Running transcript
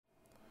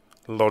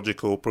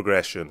Logical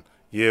Progression,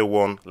 Year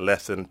 1,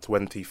 Lesson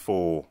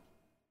 24.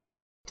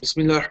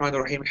 بسم الله الرحمن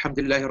الرحيم الحمد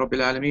لله رب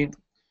العالمين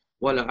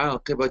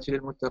والعاقبة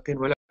للمتقين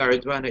ولا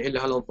عدوان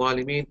إلا على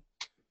الظالمين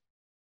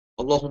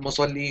اللهم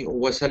صل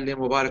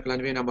وسلم وبارك على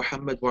نبينا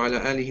محمد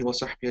وعلى آله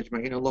وصحبه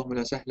أجمعين اللهم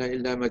لا سهل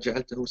إلا ما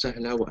جعلته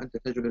سهلا وأنت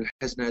تجعل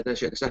الحزن إذا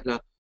شئت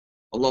سهلا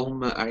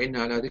اللهم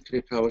أعنا على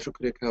ذكرك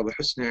وشكرك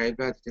وحسن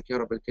عبادتك يا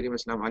رب الكريم.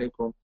 السلام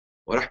عليكم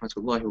ورحمة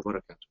الله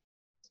وبركاته.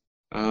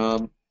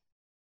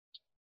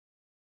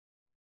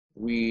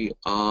 We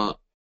are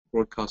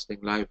broadcasting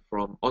live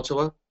from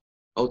Ottawa,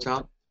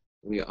 O-Town.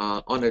 We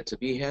are honored to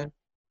be here.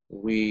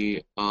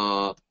 We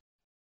are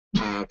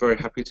very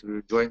happy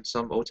to join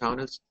some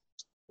O-Towners.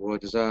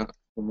 And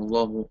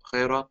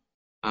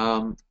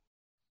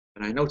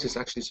I noticed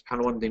actually,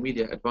 subhanAllah, one of the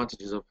immediate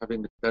advantages of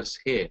having the dars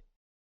here,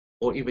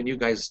 or even you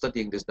guys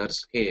studying this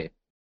dars here,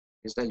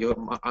 is that your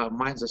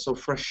minds are so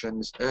fresh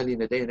and it's early in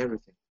the day and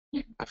everything.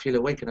 I feel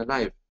awake and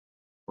alive.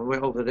 When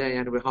we're over there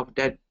and we're half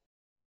dead,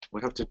 we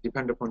have to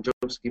depend upon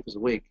jokes to keep us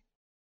awake.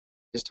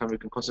 This time we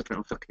can concentrate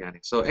on fiqh.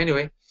 So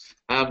anyway,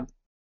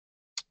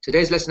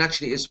 today's lesson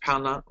actually is,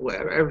 subhanAllah,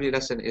 where every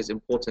lesson is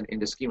important in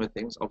the scheme of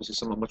things. Obviously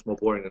some are much more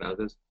boring than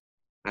others,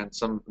 and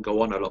some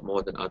go on a lot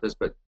more than others.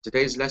 But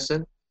today's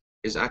lesson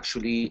is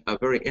actually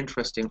very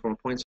interesting from a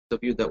point of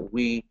view that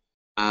we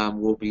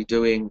will be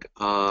doing,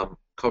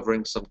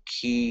 covering some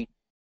key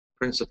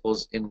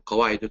principles in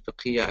qawaid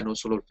al-fiqhiyya and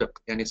usul al-fiqh.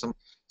 Yani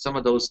some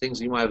of those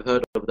things you might have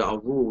heard of that are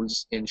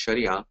rules in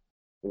Sharia,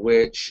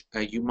 which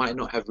you might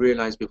not have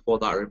realized before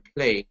that are in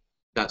play,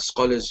 that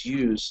scholars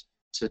use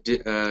to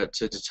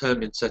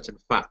determine certain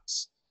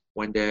facts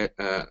when they're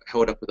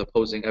held up with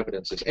opposing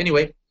evidences.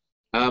 Anyway,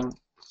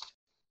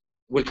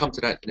 we'll come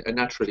to that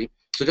naturally.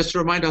 So just to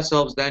remind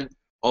ourselves then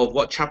of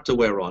what chapter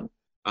we're on,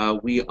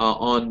 we are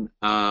on,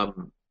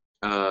 and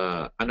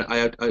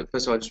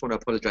first of all, I just want to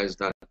apologize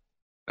that,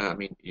 I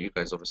mean, you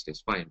guys obviously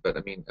it's fine, but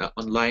I mean,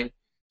 online,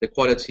 the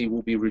quality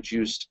will be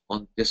reduced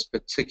on this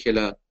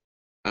particular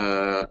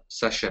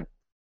session,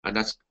 and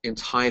that's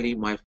entirely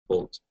my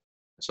fault.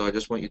 So I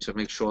just want you to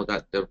make sure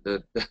that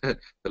the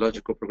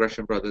Logical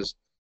Progression brothers,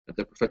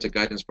 the Prophetic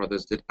Guidance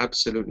brothers, did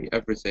absolutely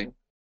everything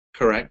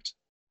correct,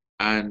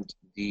 and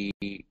the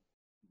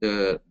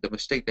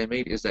mistake they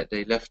made is that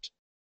they left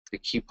the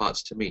key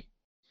parts to me.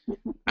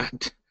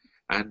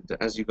 and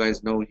as you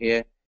guys know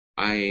here,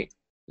 I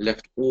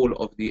left all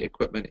of the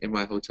equipment in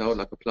my hotel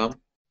like a plum,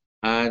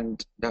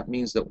 and that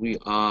means that we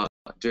are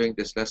doing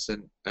this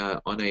lesson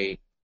on a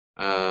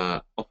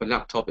off a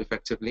laptop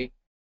effectively,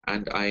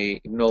 and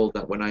I know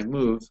that when I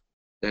move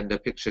then the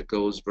picture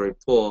goes very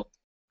poor,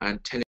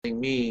 and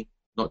telling me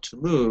not to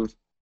move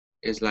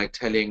is like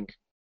telling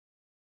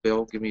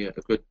Bill, give me a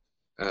good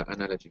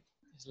analogy.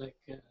 It's like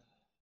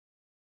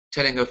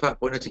telling a fat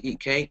boy not to eat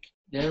cake.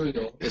 There we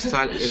go. It's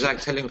like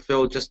telling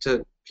Phil just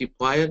to keep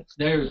quiet.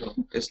 There we go.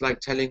 It's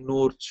like telling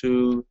Noor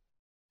to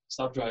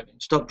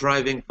Stop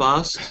driving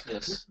fast.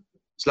 Yes.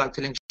 It's like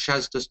telling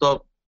Shaz to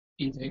stop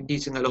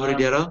Eating al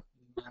dera.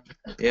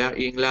 Yeah,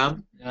 eating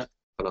lamb. Yeah.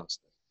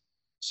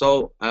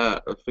 So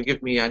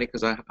forgive me, Yani,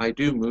 because I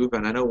do move,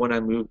 and I know when I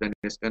move then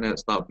it's gonna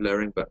start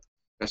blurring, but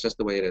that's just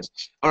the way it is.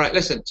 Alright,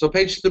 listen, so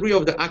page 3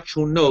 of the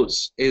actual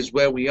notes is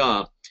where we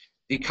are.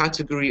 The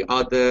category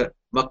are the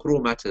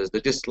makruh matters,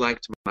 the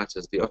disliked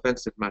matters, the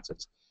offensive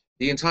matters.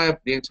 The entire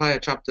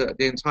chapter,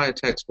 the entire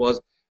text was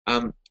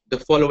the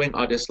following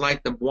are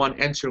disliked. Number 1,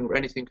 entering or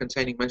anything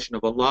containing mention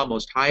of Allah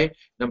Most High.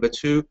 Number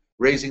 2,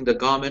 raising the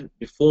garment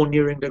before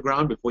nearing the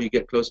ground, before you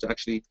get close to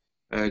actually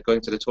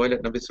going to the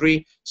toilet. Number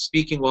 3,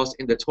 speaking whilst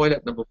in the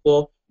toilet. Number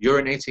 4,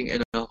 urinating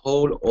in a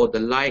hole or the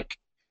like.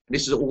 And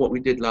this is all what we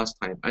did last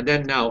time. And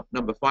then now,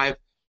 number 5,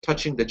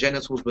 touching the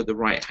genitals with the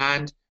right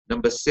hand.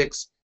 Number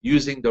 6,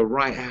 using the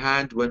right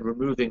hand when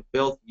removing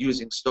filth,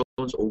 using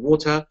stones or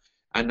water.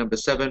 And number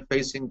 7,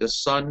 facing the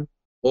sun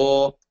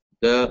or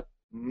the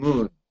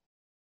moon.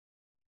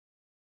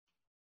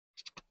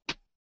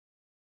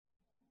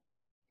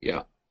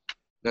 Yeah,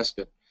 that's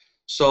good.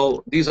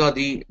 So these are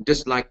the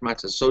disliked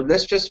matters. So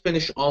let's just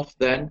finish off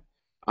then.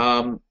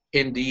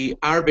 In the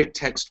Arabic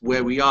text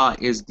where we are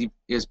is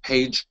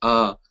page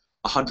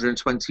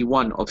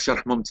 121 of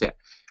Sharh Mumti',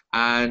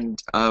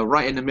 and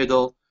right in the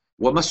middle,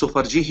 وَمَسُّ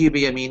فَرْجِهِ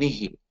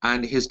بِيَمِينِهِ,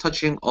 and his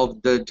touching of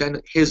the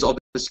his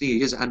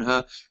and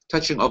her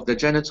touching of the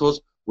genitals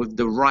with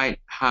the right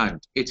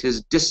hand. It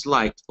is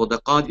disliked for the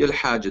qadi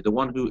al-hajj, the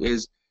one who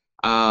is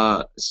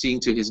seeing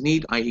to his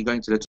need, i.e.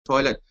 going to the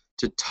toilet,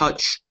 to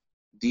touch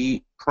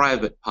the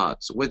private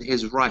parts with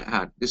his right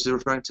hand. This is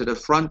referring to the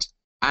front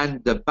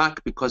and the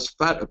back, because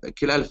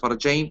kilal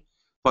farjain,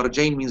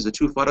 farjain means the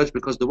two faraj,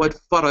 because the word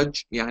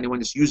faraj, yani when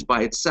it's used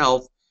by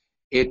itself,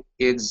 it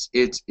is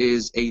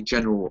a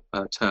general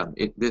term.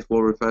 It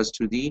therefore refers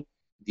to the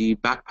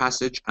back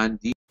passage and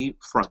the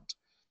front.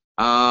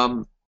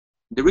 The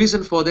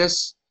reason for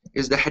this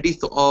is the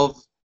hadith of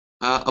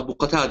Abu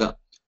Qatada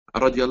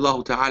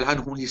radiyallahu ta'ala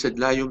anhu. He said,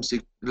 لا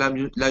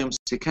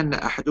يمسكن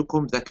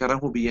أحدكم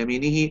ذكره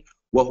بيمينه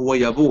وهو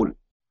يبول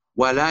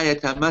ولا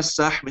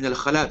يتمسح من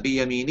الخلاء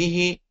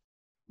بيمينه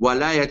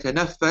وَلَا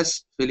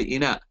يَتَنَفَّسْ فِي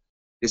الْإِنَاءِ.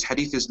 This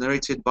hadith is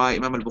narrated by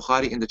Imam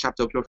al-Bukhari in the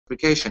chapter of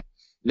purification.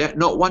 Let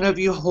not one of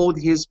you hold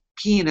his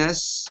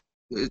penis,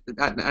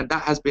 and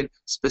that has been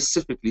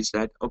specifically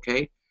said,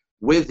 okay,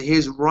 with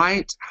his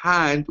right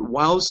hand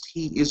whilst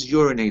he is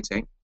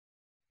urinating.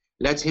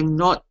 Let him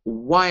not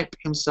wipe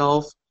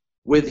himself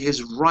with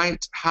his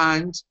right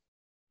hand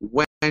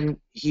when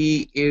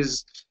he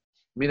is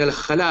min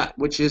al-khala,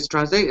 which is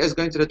translated as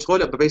going to the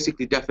toilet, but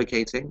basically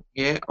defecating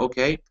here,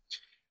 okay.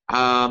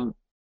 وَلَا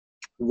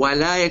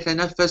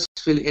يَتَنَفَّسْ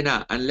فِي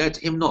الْإِنَاءِ, and let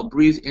him not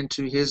breathe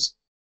into his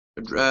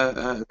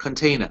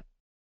container,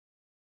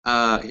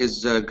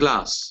 his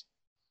glass.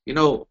 You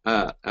know,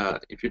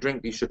 if you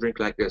drink, you should drink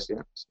like this,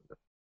 yeah?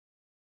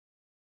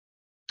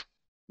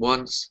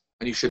 Once,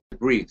 and you should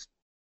breathe.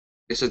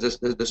 This is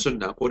the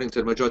sunnah, according to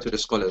the majority of the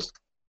scholars.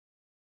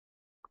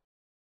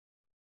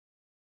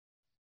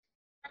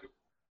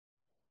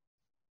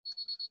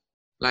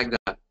 Like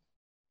that.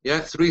 Yeah,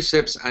 3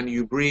 sips and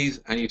you breathe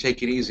and you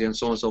take it easy and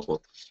so on and so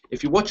forth.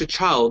 If you watch a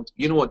child,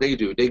 you know what they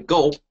do. They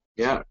go,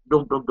 yeah,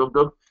 dum, dum, dum,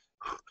 dum,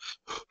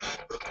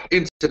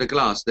 into the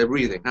glass. They're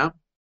breathing, huh?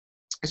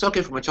 It's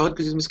okay from a child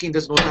because his miskin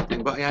doesn't know what's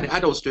happening. But yeah,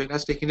 adults doing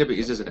that's taking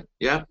liberties, isn't it?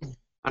 Yeah?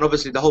 And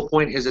obviously the whole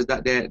point is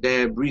that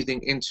they're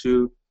breathing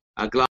into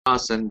a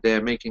glass and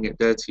they're making it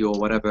dirty or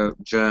whatever,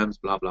 germs,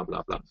 blah, blah,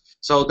 blah, blah.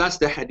 So that's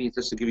the hadith,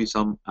 just to give you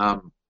some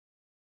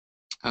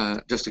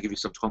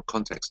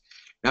context.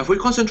 Now, if we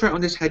concentrate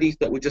on this hadith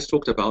that we just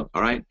talked about,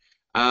 all right,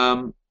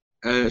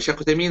 Shaykh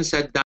Uthaymeen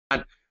said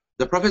that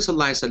the Prophet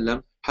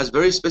ﷺ has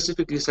very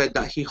specifically said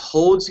that he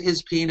holds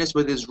his penis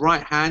with his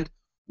right hand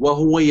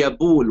وَهُوَ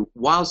يَبُولُ,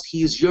 whilst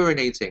he is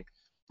urinating.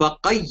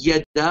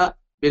 فَقَيَّدَ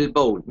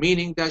بِالْبَوْلِ,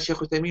 meaning that Shaykh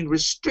Uthaymeen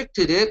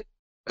restricted it,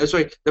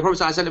 the Prophet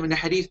ﷺ in the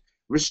hadith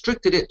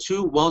restricted it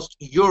to whilst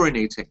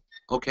urinating,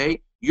 okay,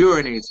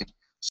 urinating.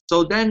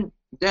 So then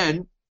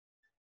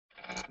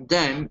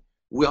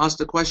we ask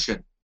the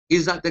question,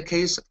 is that the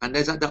case, and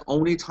is that the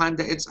only time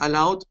that it's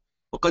allowed?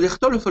 وَقَدْ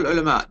اخْتَلَفَ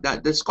الْعُلَمَاء,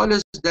 that the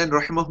scholars then,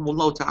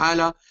 rahimahumullah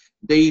ta'ala,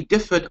 they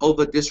differed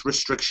over this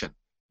restriction.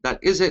 That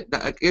is it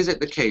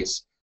the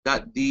case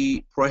that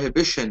the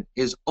prohibition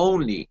is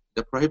only,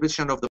 the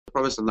prohibition of the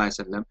Prophet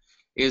ﷺ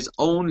is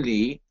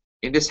only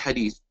in this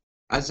hadith.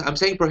 As I'm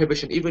saying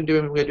prohibition, even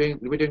during we're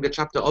doing the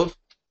chapter of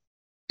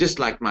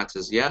disliked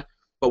matters, yeah?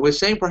 But we're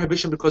saying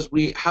prohibition because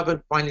we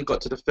haven't finally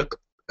got to the fiqh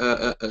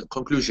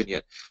conclusion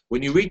yet.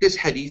 When you read this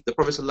hadith, the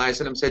Prophet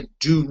ﷺ said,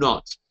 do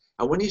not.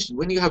 And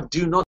when you have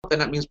do not, then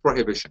that means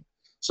prohibition.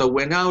 So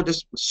we're now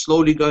just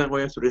slowly going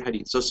through the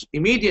hadith. So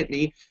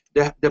immediately,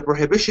 the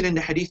prohibition in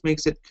the hadith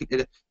makes it,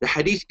 the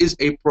hadith is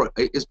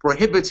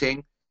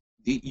prohibiting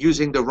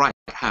using the right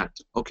hand,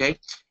 okay?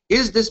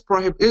 Is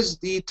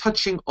the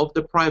touching of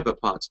the private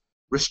parts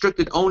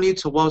restricted only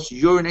to whilst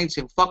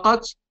urinating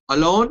faqat,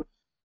 alone,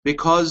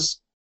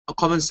 because a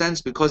common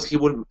sense, because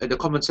the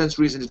common sense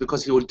reason is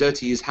because he will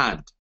dirty his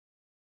hand,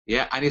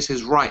 yeah, and it's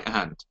his right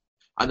hand,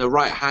 and the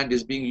right hand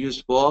is being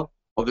used for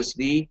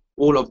obviously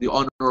all of the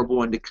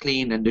honorable and the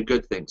clean and the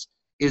good things.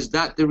 Is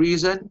that the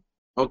reason?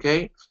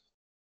 Okay.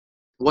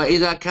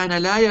 وَإِذَا كَانَ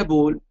لَا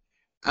يَبُولُ,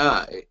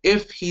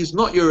 if he's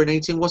not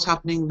urinating, what's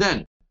happening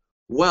then?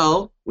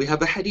 Well, we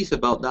have a hadith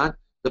about that.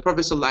 The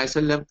Prophet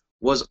ﷺ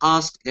was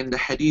asked in the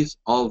hadith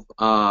of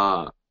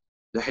Talq,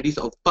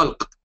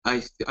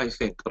 I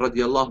think,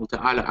 radiyallahu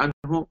ta'ala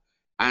anhu,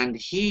 and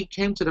he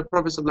came to the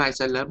Prophet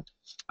ﷺ,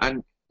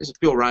 and it's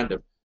pure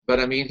random, but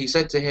I mean, he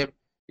said to him,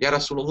 Ya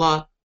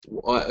Rasulullah,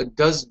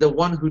 does the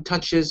one who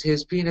touches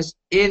his penis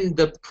in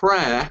the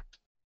prayer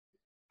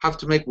have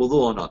to make wudu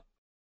or not?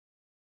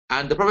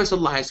 And the Prophet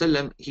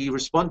ﷺ, he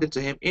responded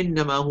to him,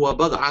 إِنَّمَا هُوَ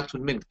بَضْعَةٌ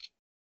مِنْكِ.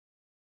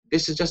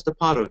 This is just a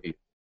part of you.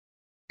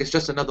 It's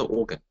just another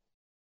organ.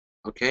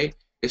 Okay?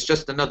 It's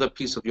just another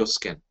piece of your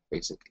skin,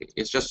 basically.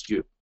 It's just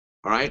you.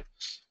 Alright?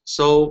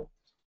 So,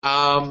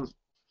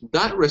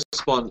 that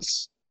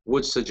response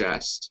would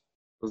suggest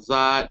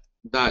that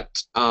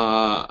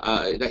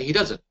he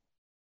doesn't.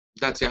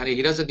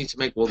 He doesn't need to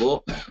make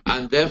wudu,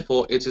 and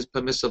therefore it is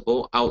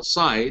permissible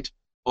outside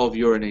of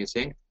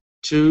urinating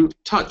to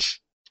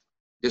touch.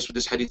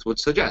 This hadith would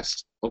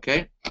suggest.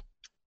 Okay?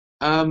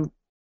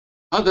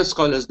 Other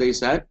scholars, they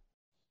said,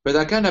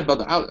 وإذا كان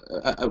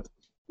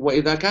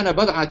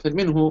بضعة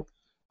منه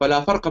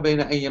فلا فرق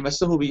بين أن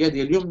يمسه بيد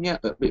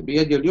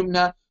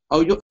اليمنى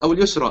أو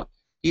اليسرى.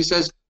 He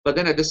says, but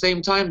then at the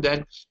same time,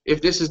 then,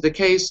 if this is the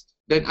case,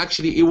 then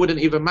actually it wouldn't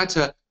even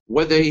matter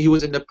whether he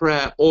was in the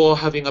prayer or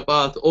having a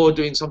bath or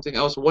doing something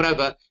else,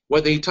 whatever,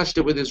 whether he touched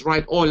it with his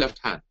right or left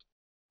hand.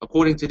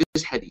 According to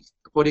this hadith,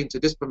 according to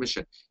this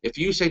permission, if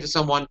you say to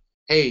someone,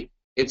 hey,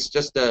 it's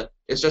just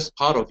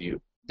part of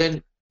you,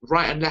 then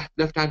right and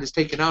left hand is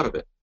taken out of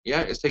it.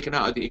 Yeah, it's taken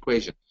out of the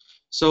equation.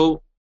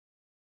 So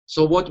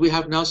what we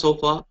have now so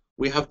far,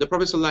 we have the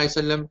Prophet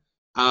ﷺ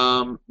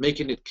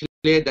making it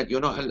clear that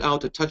you're not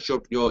allowed to touch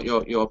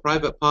your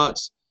private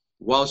parts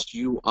whilst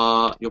you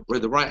are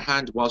with the right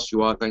hand whilst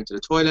you are going to the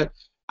toilet,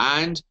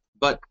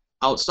 but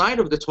outside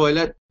of the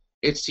toilet,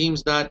 it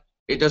seems that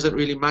it doesn't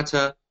really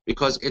matter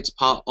because it's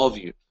part of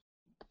you.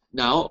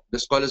 Now, the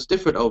scholars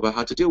differed over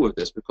how to deal with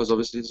this because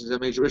obviously this is a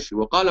major issue.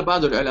 وقال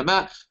بعض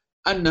العلماء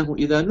أنه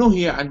إذا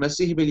نهي عن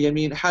مسه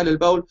باليمين حال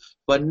البول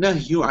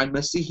فالنهي عن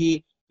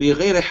مسه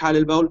بغير حال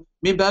البول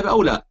من باب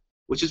أولى,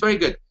 which is very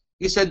good.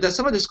 He said that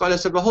some of the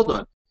scholars said, well, hold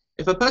on.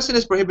 If a person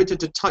is prohibited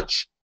to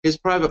touch his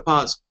private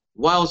parts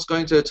whilst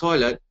going to the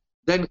toilet,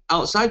 then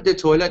outside the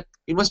toilet,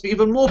 he must be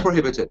even more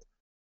prohibited.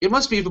 It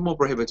must be even more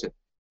prohibited.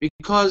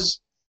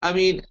 Because, I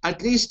mean,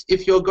 at least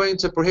if you're going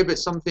to prohibit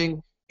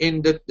something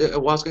in the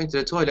whilst going to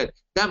the toilet,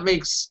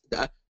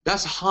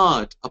 that's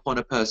hard upon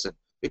a person.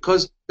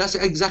 Because that's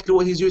exactly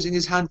what he's using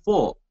his hand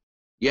for.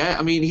 Yeah,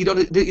 I mean, he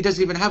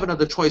doesn't even have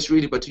another choice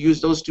really but to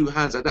use those two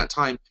hands at that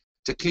time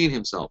to clean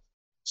himself.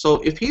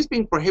 So if he's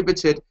being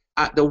prohibited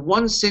at the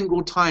one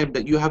single time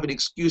that you have an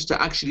excuse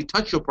to actually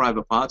touch your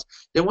private parts,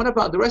 then what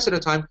about the rest of the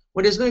time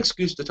when there's no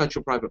excuse to touch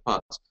your private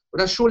parts? But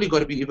that's surely got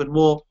to be even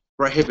more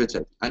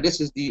prohibited. And this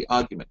is the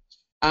argument.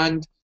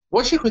 And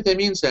what Shaykh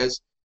Uthaymeen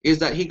says is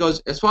that he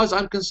goes, as far as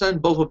I'm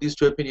concerned, both of these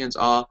two opinions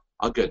are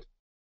good.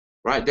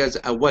 Right? There's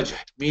a wajh,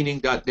 meaning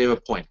that they're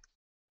a point.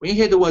 When you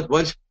hear the word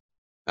wajh,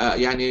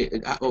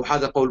 يعني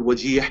هذا قول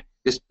وجيه,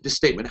 this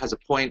statement has a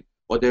point,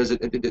 or there's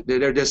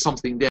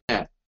something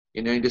there,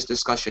 you know, in this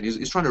discussion.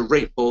 He's trying to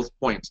rate both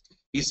points.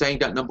 He's saying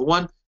that number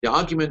one, the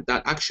argument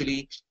that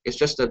actually it's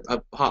just a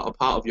part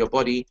of your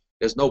body,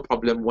 there's no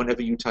problem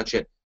whenever you touch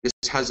it. This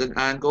has an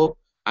angle,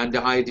 and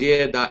the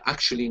idea that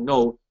actually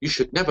no, you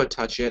should never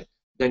touch it,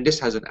 then this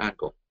has an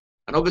angle.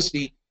 And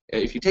obviously,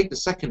 if you take the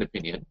second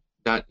opinion,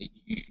 that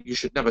you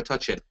should never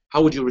touch it,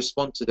 how would you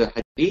respond to the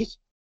hadith?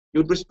 You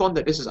would respond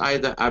that this is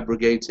either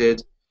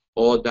abrogated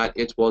or that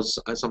it was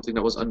something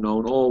that was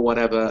unknown or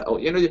whatever. Or,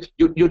 you know,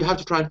 you'd have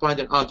to try and find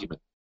an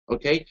argument,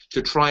 okay,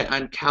 to try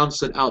and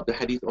cancel out the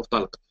hadith of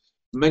talq.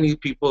 Many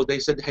people, they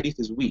said the hadith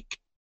is weak,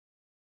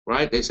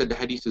 right? They said the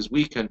hadith is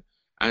weak and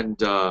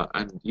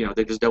you know,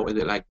 they just dealt with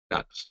it like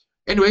that.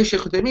 Anyway,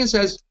 Shaykh Uthaymeen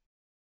says,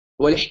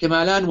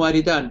 وَالِاحْتِمَالَانْ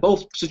وَارِدَانْ,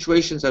 both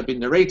situations have been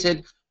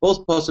narrated,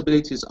 both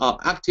possibilities are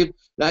active.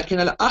 لكن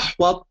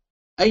الأحوط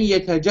أن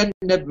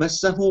يتجنب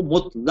مسه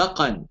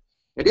مطلقا.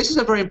 And this is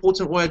a very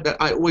important word that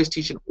I always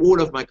teach in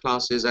all of my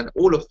classes and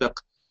all of fiqh.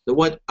 The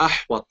word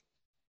ahwat.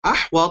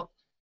 Ahwat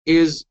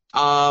is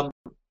the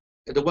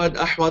word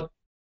ahwat.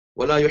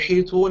 ولا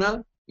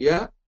يحيطون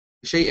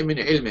شيء من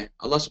علمه.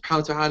 Allah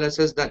subhanahu wa ta'ala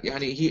says that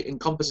يعني, He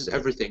encompasses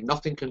everything.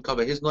 Nothing can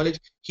cover His knowledge.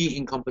 He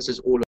encompasses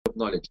all of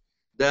knowledge.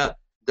 The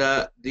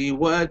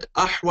word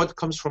ahwat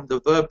comes from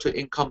the verb to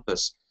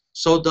encompass.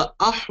 So the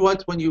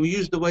ahwat, when you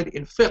use the word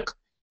in fiqh,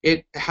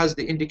 it has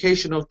the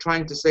indication of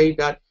trying to say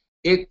that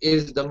it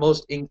is the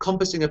most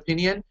encompassing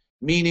opinion,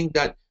 meaning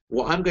that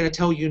what I'm going to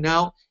tell you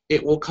now,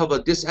 it will cover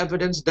this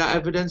evidence, that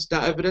evidence,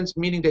 that evidence,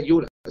 meaning that you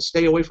will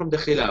stay away from the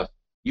khilaf.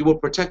 You will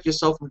protect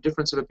yourself from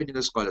difference of opinion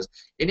of scholars.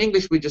 In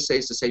English, we just say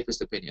it's the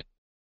safest opinion.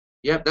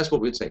 Yeah, that's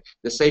what we'd say,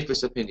 the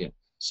safest opinion.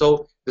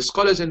 So the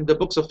scholars in the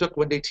books of fiqh,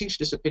 when they teach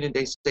this opinion,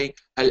 they say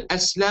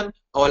al-aslam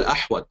or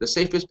al-ahwat, the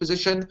safest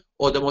position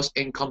or the most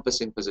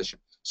encompassing position.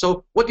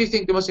 So what do you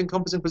think the most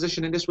encompassing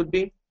position in this would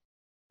be?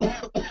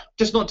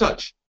 Just not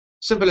touch.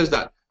 Simple as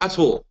that. At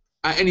all.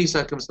 At any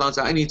circumstance,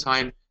 at any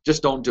time,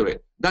 just don't do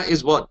it. That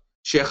is what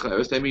Shaykh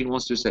Uthaymeen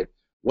wants to say.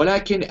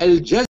 ولكن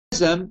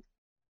الجزم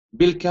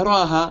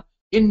بالكراهة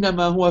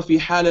إنما هو في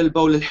حال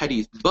البول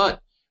الحديث.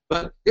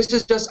 But this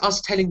is just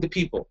us telling the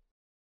people,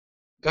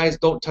 guys,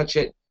 don't touch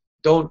it.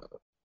 Don't,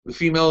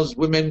 females,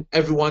 women,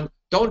 everyone,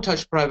 don't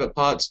touch private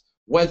parts,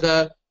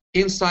 whether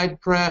inside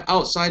prayer,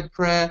 outside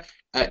prayer,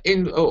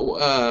 in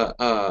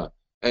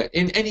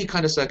any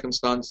kind of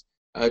circumstance.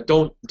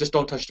 Don't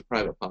touch the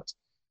private parts.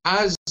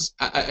 And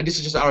this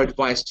is just our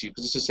advice to you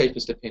because it's the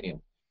safest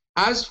opinion.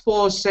 As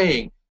for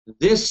saying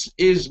this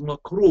is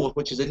makruh,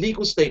 which is a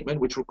legal statement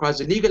which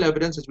requires a legal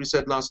evidence, as we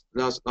said last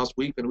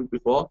week and the week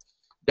before,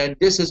 then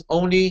this is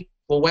only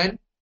for when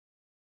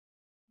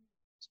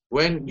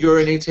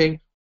urinating,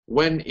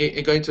 when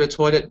going to the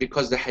toilet,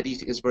 because the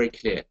hadith is very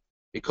clear,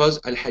 because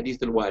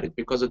al-hadith al-warid,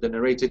 because of the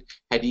narrated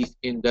hadith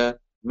in the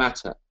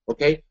matter.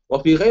 Okay.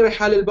 وفي غير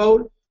حال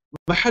البول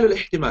محل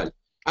الاحتمال.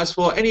 As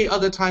for any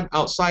other time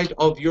outside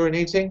of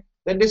urinating,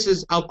 then this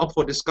is up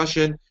for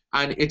discussion,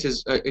 and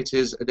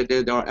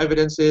there are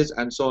evidences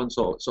and so on and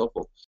so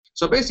forth.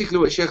 So basically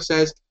what Sheikh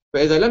says,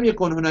 فإذا لم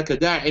يكن هناك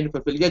داع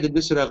ففي اليد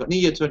اليسرى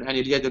غنية عن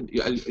اليد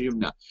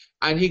اليمنى.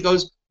 And he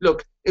goes,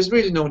 look, there's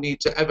really no need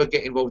to ever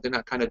get involved in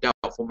that kind of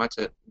doubtful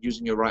matter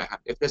using your right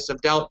hand. If there's some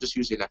doubt, just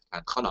use your left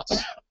hand.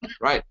 Khalas.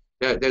 Right?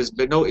 There's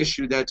been no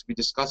issue there to be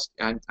discussed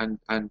and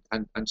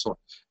so on.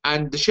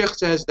 And the Sheikh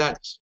says that,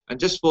 and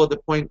just for the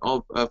point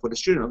of for the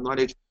student of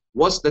knowledge,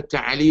 what's the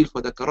ta'aleel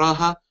for the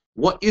karaha?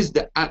 What is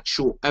the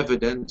actual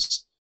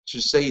evidence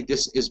to say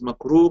this is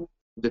makruh?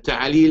 The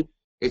ta'aleel,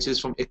 it is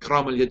from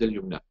ikram al-yad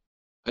al-yumna.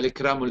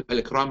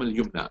 Al-ikram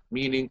al-yumna,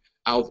 meaning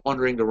out of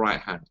honoring the right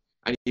hand.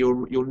 And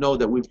you'll know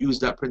that we've used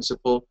that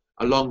principle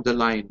along the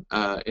line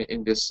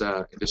in this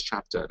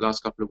chapter,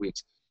 last couple of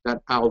weeks.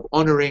 That out of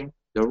honoring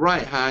the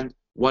right hand,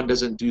 one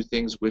doesn't do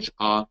things which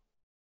are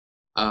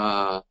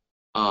kind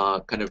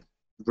of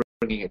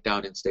bringing it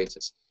down in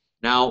status.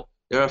 Now,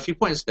 there are a few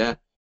points there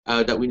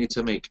that we need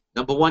to make.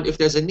 Number one, if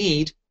there's a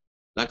need,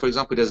 like for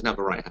example, he doesn't have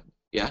a right hand,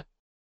 yeah,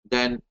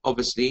 then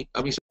obviously,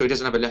 so he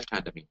doesn't have a left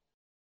hand,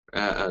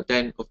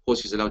 then of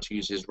course he's allowed to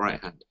use his right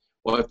hand,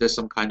 or if there's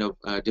some kind of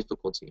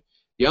difficulty.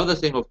 The other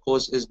thing, of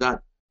course, is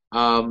that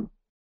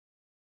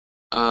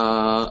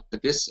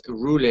this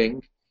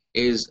ruling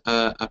is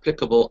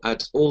applicable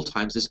at all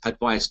times, this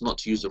advice not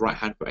to use the right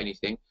hand for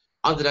anything,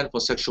 other than for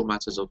sexual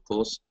matters, of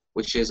course,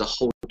 which is a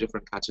whole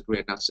different category,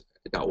 and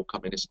that will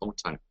come in its own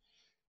time.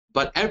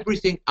 But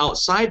everything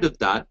outside of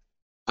that,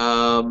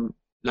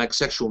 like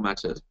sexual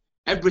matters,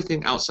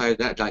 everything outside of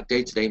that, like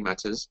day-to-day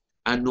matters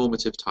and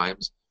normative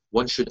times,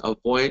 one should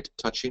avoid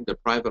touching the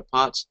private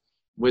parts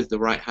with the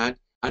right hand,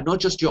 and not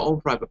just your own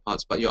private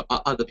parts, but your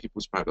other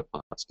people's private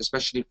parts,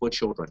 especially for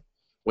children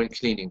when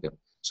cleaning them.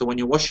 So when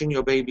you're washing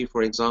your baby,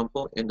 for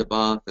example, in the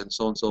bath and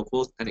so on and so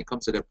forth, and it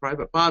comes to their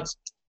private parts,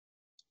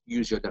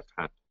 use your left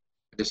hand.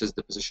 This is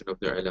the position of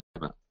their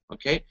ulama.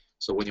 Okay?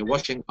 So when you're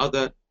washing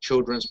other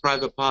children's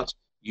private parts,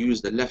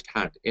 use the left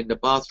hand. In the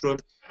bathroom,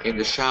 in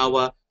the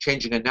shower,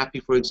 changing a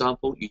nappy, for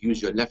example, you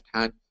use your left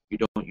hand, you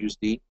don't use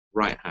the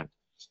right hand.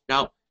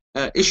 Now,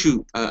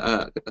 issue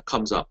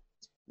comes up.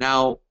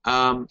 Now,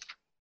 some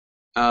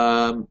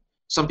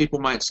people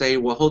might say,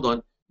 well, hold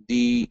on,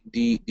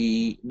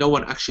 no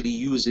one actually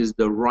uses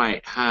the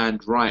right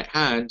hand.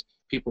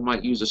 People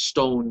might use a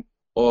stone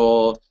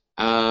or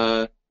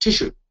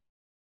tissue.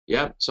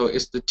 Yeah, so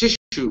it's the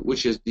tissue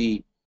which is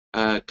the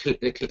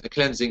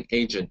cleansing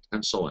agent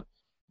and so on.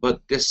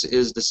 But this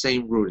is the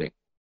same ruling.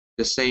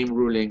 The same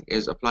ruling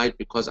is applied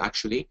because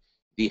actually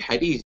the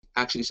hadith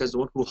actually says the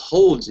one who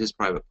holds his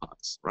private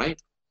parts, right?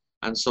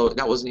 And so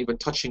that wasn't even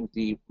touching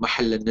the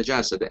mahall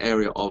al-najasa, the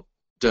area of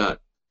dirt.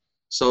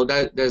 So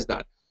there's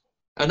that.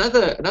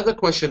 Another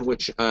question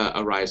which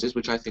arises,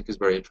 which I think is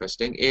very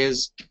interesting,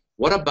 is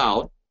what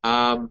about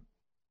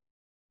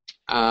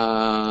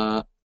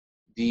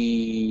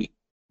the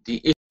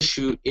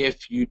issue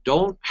if you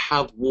don't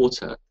have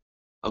water,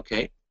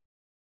 okay,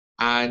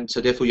 and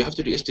so therefore you have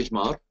to do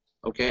istijmar,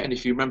 okay? And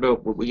if you remember,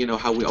 you know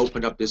how we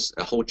opened up this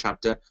whole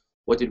chapter,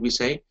 what did we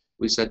say?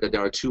 We said that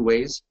there are two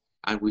ways,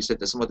 and we said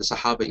that some of the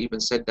Sahaba even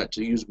said that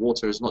to use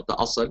water is not the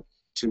asl,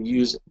 to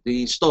use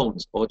the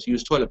stones or to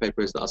use toilet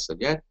paper is the asl,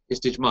 yeah?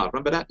 Istijmar,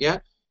 remember that, yeah?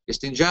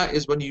 Istinja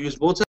is when you use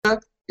water,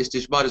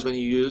 istijmar is when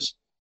you use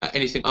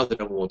anything other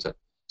than water.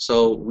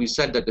 So we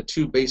said that the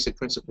two basic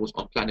principles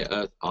on planet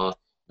Earth are,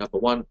 number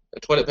one,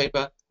 toilet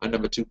paper, and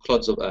number two,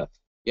 clods of earth.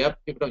 Yeah,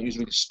 people don't use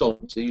really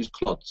stones; they use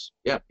clods.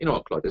 Yeah, you know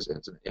what clod is,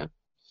 isn't it? Yeah.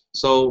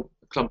 So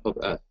a clump of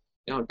earth.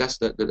 You know, that's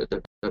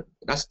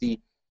the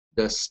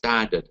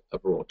standard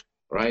abroad,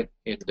 right,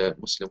 in the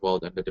Muslim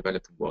world and the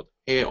developing world.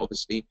 Here,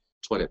 obviously,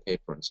 toilet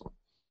paper and so on.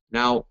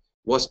 Now,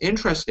 what's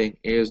interesting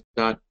is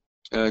that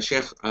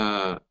Sheikh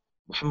Muhammad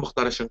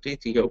Mukhtar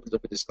al-Shanqiti, he opens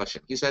up a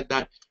discussion. He said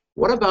that,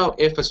 what about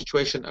if a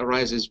situation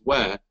arises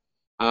where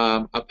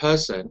a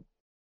person,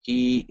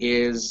 he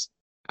is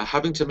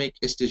having to make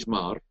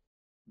istijmar,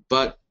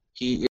 but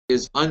he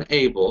is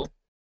unable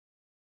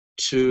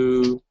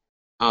to,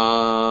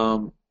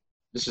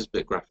 this is a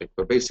bit graphic,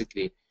 but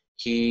basically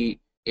he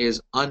is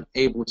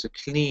unable to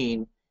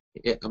clean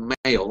a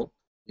male,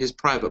 his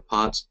private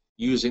parts,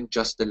 using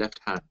just the left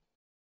hand.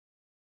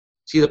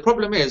 See, the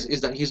problem is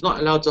that he's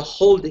not allowed to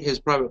hold his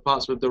private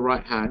parts with the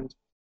right hand,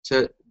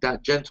 to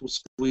that gentle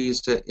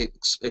squeeze to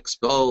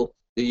expel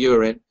the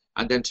urine,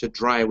 and then to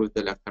dry with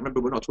the left hand.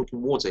 Remember, we're not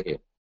talking water here.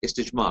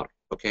 Istijmar,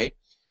 okay?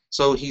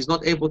 So he's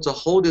not able to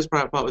hold his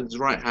private part with his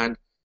right hand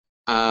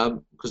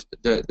because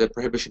the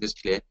prohibition is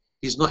clear.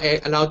 He's not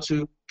allowed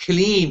to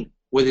clean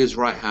with his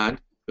right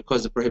hand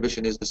because the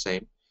prohibition is the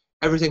same.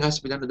 Everything has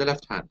to be done with the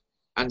left hand.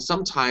 And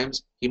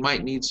sometimes he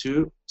might need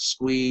to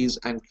squeeze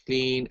and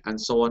clean and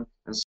so on,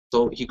 and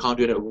so he can't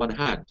do it with one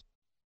hand.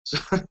 So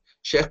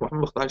Sheikh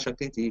Muhammad Mukhtar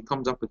al-Shanqiti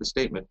comes up with a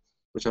statement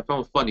which I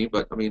found funny,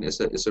 but I mean it's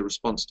a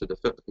response to the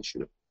fiqh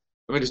issue.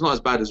 I mean, it's not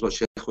as bad as what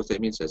Sheikh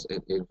Uthaymeen says,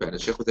 in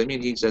fairness. Sheikh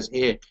Uthaymeen, he says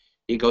here,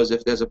 he goes,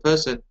 if there's a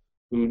person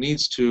who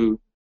needs to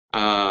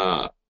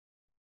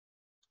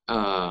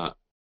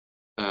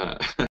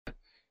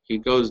he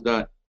goes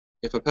that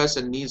if a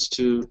person needs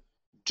to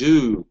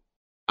do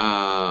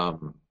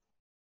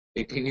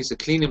he needs to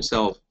clean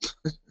himself,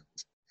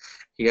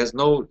 he has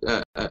no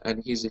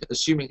and he's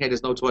assuming here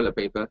there's no toilet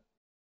paper,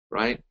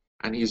 right?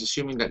 And he's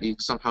assuming that he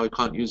somehow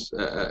can't use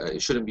he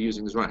shouldn't be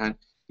using his right hand.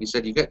 He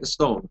said, you get the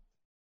stone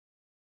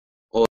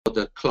or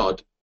the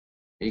clod,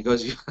 and he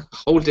goes, you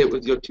hold it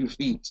with your 2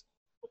 feet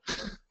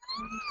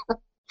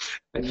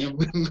and you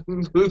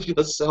move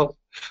yourself.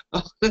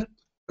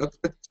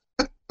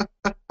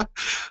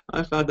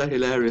 I found that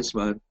hilarious,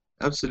 man.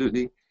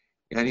 Absolutely.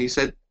 And he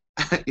said,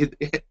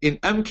 in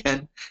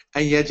أمكن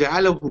أن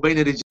يجعله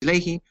بين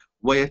رجليه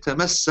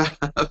ويتمسح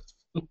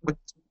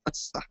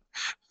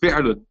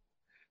فعل.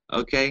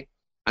 Okay,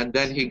 and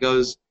then he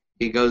goes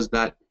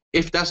that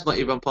if that's not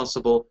even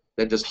possible,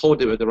 then just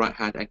hold it with the right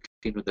hand and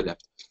clean with the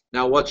left.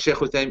 Now, what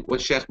Sheikh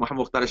Muhammad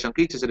Mukhtar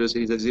al-Shanqiti said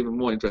is even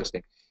more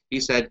interesting. He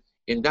said,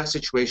 in that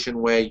situation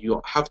where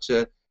you have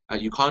to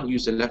You can't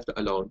use the left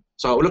alone.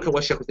 So look at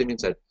what Shaykh Uthaymeen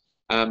said.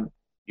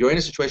 You're in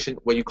a situation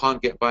where you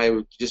can't get by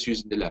with just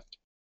using the left.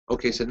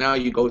 Okay, so now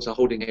you go to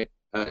holding it,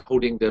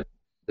 holding the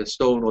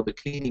stone or the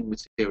cleaning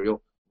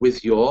material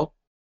with your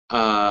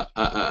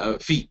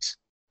feet.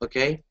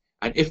 Okay,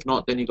 and if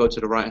not, then you go to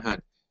the right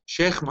hand.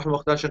 Sheikh Muhammad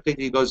Mukhtar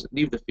Shanqiti goes,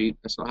 leave the feet.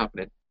 That's not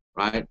happening,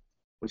 right?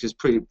 Which is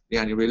pretty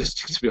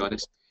realistic, to be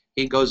honest.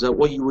 He goes,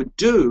 what you would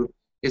do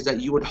is that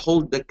you would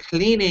hold the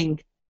cleaning,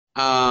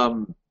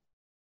 the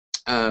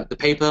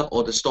paper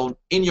or the stone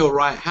in your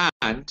right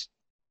hand,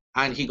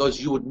 and he goes,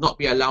 you would not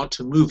be allowed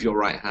to move your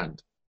right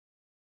hand.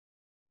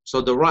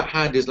 So the right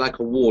hand is like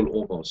a wall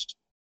almost.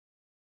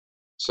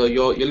 So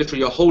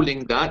you're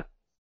holding that,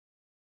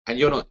 and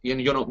you're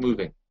not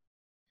moving.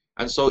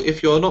 And so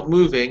if you're not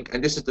moving,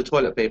 and this is the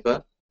toilet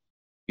paper,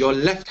 your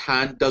left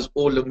hand does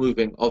all the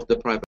moving of the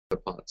private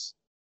parts,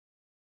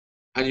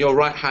 and your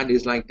right hand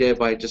is like there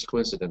by just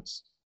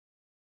coincidence.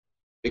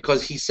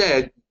 Because he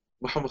said,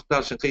 Muhammad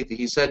Shanqiti,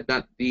 he said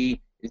that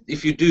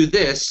if you do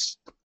this,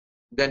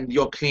 then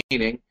you're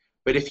cleaning.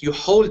 But if you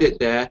hold it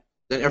there,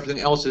 then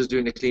everything else is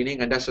doing the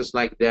cleaning, and that's just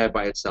like there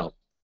by itself.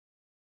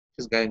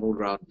 Just going all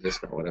around this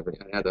or whatever.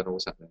 I don't know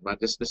what's happening, man.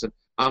 Just listen.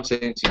 I'm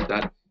saying to you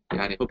that,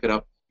 hook it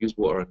up, use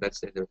water, and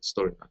that's the end of the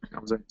story, man.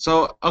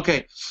 So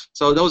okay,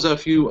 so those are a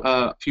few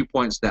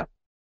points there.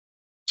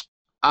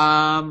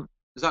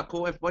 Is that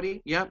cool,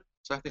 everybody? Yeah.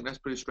 So I think that's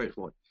pretty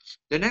straightforward.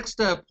 The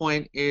next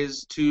point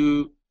is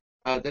to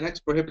the next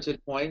prohibited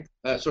point.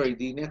 Sorry,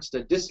 the next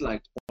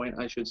disliked point,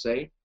 I should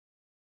say.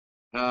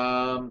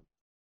 So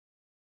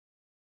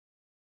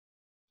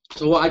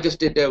what I just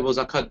did there was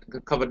I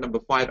covered number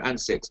 5 and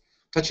 6.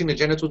 Touching the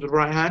genitals with the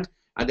right hand,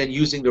 and then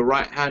using the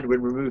right hand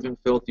when removing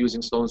filth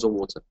using stones or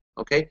water.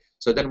 Okay,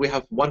 so then we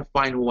have one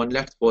final one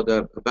left for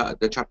the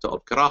chapter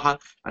of Karaha,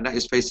 and that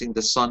is facing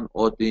the sun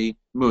or the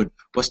moon.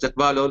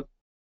 واستقبال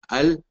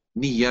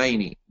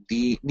النيرين.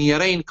 The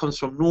niyarain comes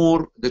from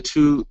nur, the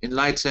two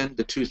enlighten,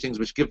 the two things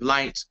which give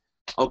light.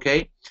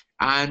 Okay,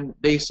 and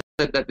they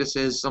said that this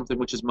is something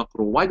which is makruh.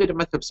 Why did the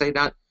madhab say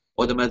that,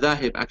 or the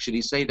madhahib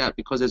actually say that?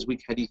 Because there's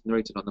weak hadith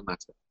narrated on the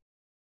matter.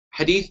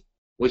 Hadith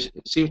which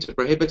seem to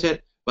prohibit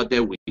it, but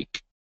they're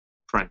weak,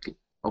 frankly.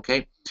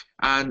 Okay,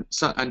 and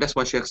that's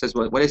why Shaykh says,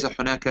 وَلَيْسَ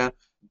هُنَاكَ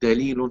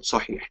دَلِيلٌ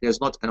صَحِيح.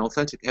 There's not an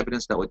authentic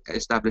evidence that would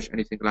establish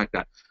anything like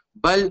that.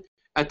 بل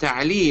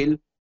التعليل,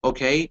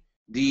 okay,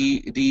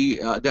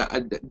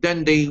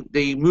 then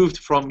they moved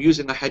from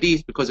using a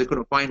hadith because they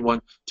couldn't find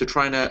one to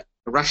trying to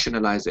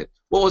rationalize it.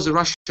 What was the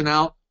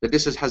rationale? That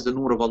this has the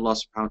nur of Allah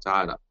subhanahu wa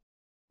ta'ala.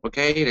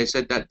 Okay, they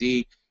said that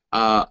the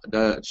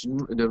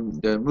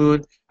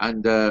moon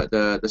and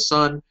the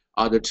sun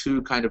are the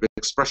two kind of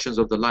expressions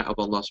of the light of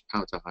Allah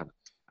subhanahu wa ta'ala.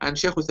 And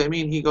Shaykh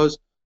Uthaymeen, he goes,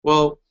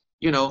 well,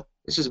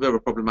 this is a bit of a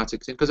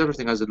problematic thing because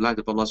everything has the light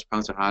of Allah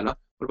subhanahu wa ta'ala.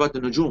 What about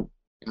the nujum?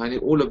 And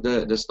all of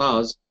the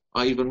stars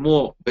are even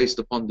more based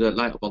upon the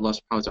light of Allah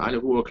subhanahu wa ta'ala.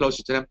 Who are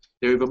closer to them,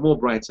 they're even more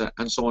brighter,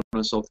 and so on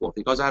and so forth.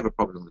 He goes, I have a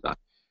problem with that.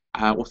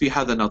 If he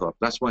had another,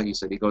 that's why he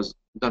said, he goes,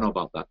 I don't know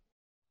about that.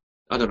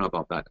 I don't know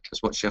about that.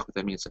 That's what Shaykh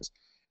Uthaymeen says.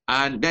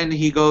 And then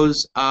he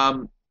goes,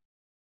 and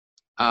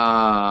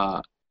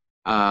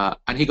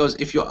he goes,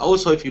 if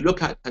you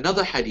look at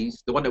another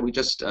hadith, the one that we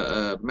just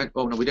no,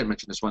 we didn't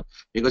mention this one.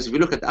 Because if you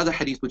look at the other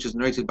hadith which is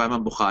narrated by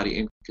Imam Bukhari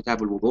in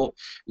Kitab al-Wudu,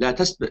 لا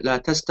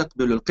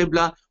تستقبل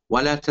القبلة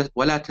ولا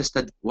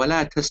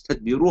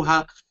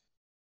تستدبروها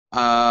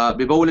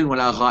ببول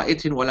ولا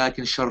غائط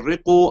ولكن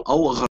شرقوا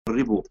أو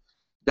غربوا.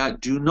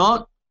 That do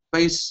not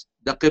face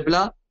the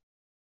Qibla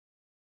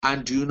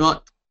and do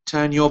not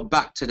turn your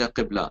back to the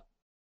Qibla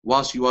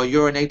whilst you are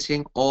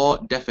urinating or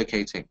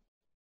defecating.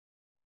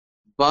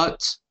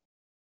 But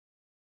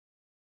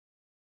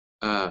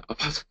I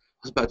was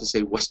about to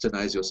say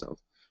westernize yourself.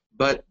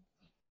 But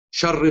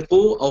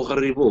شرقوا أو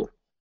غربوا.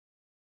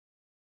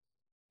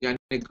 يعني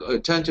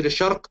turn to the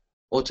sharq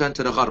or turn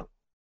to the gharb.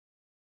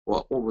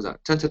 What was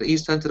that? Turn to the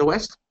east, turn to the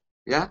west?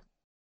 Yeah?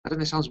 I don't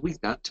know, it sounds weak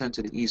that. Turn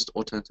to the east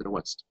or turn to the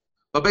west.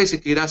 But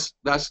basically that's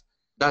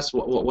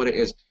what it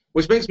is.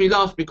 Which makes me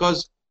laugh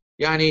because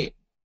yani,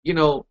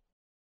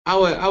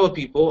 our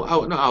people,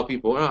 not our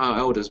people, not our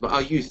elders, but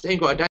our youth, they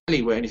ain't got a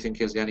dally where anything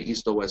is yani,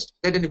 east or west.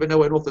 They didn't even know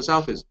where north or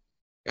south is.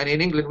 And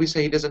in England we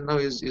say he doesn't know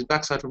his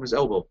backside from his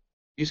elbow.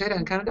 You say that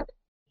in Canada?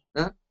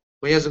 Huh?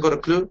 When he hasn't got a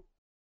clue?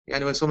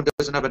 And when someone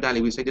doesn't have a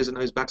dally, we say he doesn't know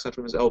his backside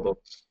from his elbow.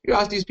 You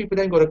ask these people,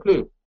 they ain't got a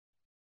clue.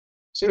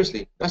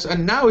 Seriously.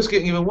 And now it's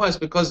getting even worse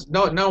because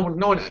no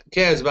one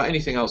cares about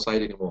anything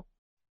outside anymore.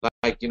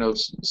 Like,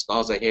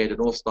 stars are here, the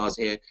North Star's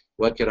here,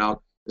 work it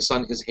out. The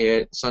sun is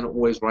here, the sun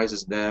always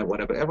rises there,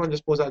 whatever. Everyone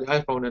just pulls out the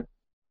iPhone and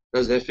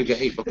does their figure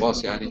 8 for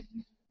pass, and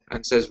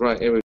says, right,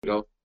 here we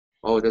go.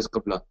 Oh, there's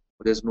Qibla,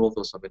 or there's North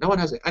or something. No one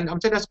has it. And I'm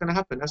saying that's going to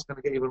happen. That's going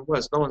to get even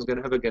worse. No one's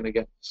ever going to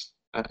get.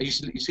 You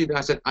see that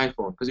I said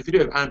iPhone, because if you do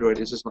have Android,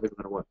 it's just not even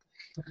going to work.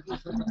 You know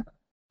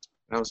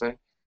what I'm saying?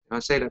 And I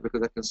say that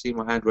because I can see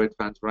my Android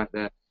fans right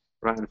there,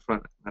 right in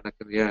front, and I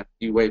can,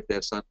 you wave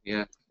there, son,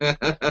 yeah.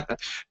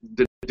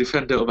 The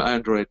defender of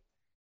Android.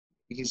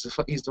 He's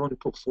the one who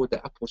put forward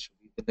the Apple should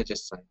be the Najjas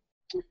sign.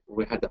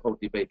 We had the whole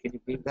debate. Can you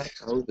believe that?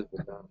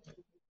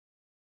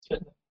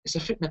 It's a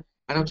fitna.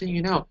 And I'm telling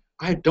you now,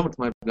 I dumped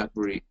my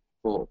BlackBerry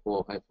for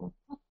iPhone. You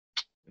know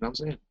what I'm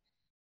saying?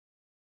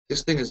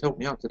 This thing has helped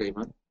me out today,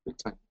 man. Big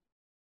time.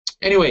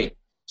 Anyway,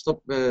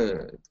 stop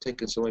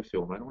taking so I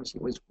feel, man. Honestly,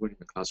 always in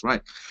the class,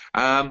 right?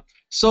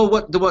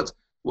 So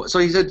so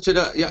he said to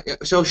the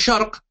so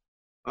sharq,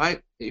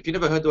 right? If you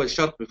never heard the word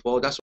sharq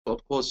before, that's what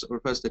of course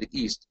refers to the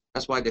east.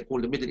 That's why they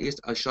call the Middle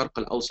East al-Sharq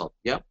al-Awsat.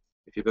 Yeah,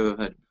 if you've ever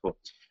heard it before.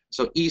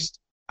 So east,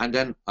 and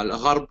then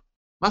al-Gharb,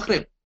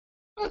 Maghrib.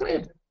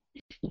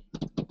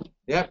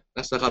 Yeah,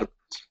 that's the Gharb.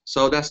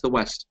 So that's the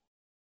west.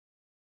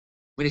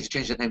 We need to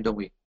change that name, don't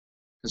we?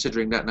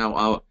 Considering that now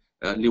our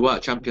Liwa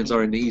champions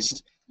are in the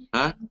east.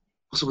 Huh?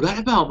 What's all that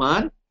about,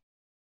 man?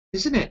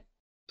 Isn't it?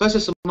 First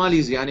the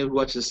Somalis, who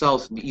watch the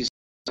south and the east.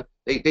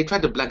 They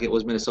tried to blag it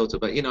was Minnesota,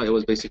 but you know it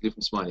was basically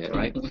from Somalia,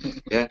 right?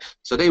 Yeah.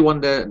 So they won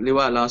the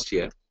Liwa last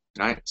year,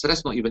 right? So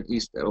that's not even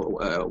east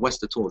or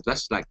west at all.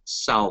 That's like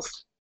south,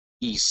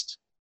 east,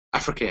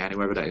 Africa, and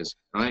wherever that is,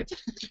 right?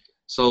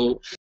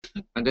 So,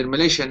 and then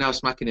Malaysia now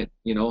smacking it,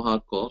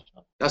 hardcore.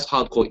 That's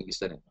hardcore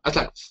east, isn't it? That's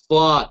like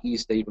far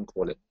east, they even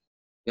call it.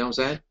 You know what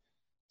I'm saying?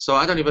 So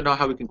I don't even know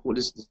how we can call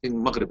this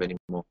thing Maghrib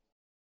anymore.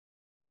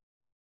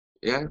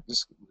 Yeah,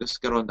 let's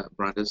get on that,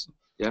 brothers.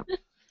 Yeah,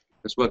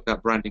 let's work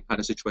that branding kind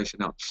of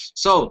situation out.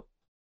 So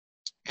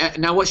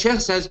now what Sheikh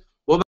says,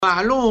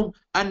 وَمَعْلُومٌ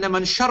أَنَّ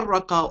مَنْ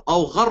شَرَّقَ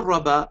أَوْ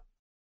غَرَّبَ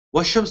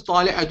وَالشَّمْسُ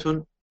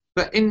طَالِعَةٌ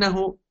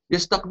فَإِنَّهُ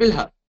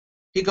يَسْتَقْبِلْهَا.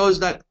 He goes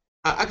that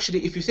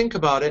actually, if you think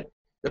about it,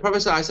 the Prophet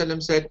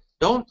ﷺ said,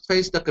 don't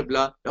face the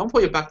Qibla, don't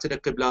put your back to the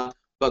Qibla,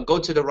 but go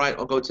to the right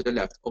or go to the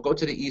left, or go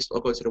to the east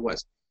or go to the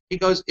west. He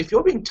goes, if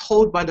you're being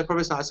told by the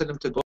Prophet ﷺ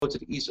to go to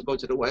the east or go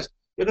to the west,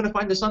 you're going to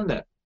find the sun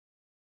there.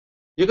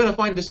 You're going to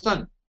find the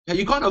sun. Now,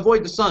 you can't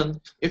avoid the sun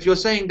if you're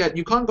saying that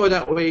you can't go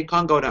that way, you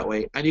can't go that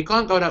way, and you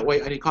can't go that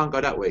way, and you can't go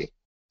that way.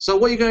 So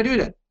what are you going to do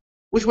then?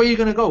 Which way are you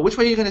going to go? Which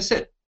way are you going to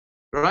sit?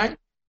 Right?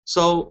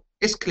 So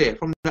it's clear.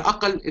 From the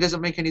aql, it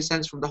doesn't make any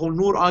sense. From the whole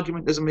nur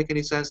argument, it doesn't make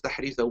any sense. The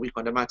hadith are weak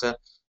on the matter.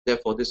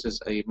 Therefore, this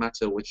is a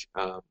matter which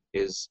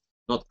is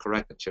not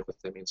correct. And Shaykh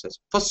Uthaymeen says,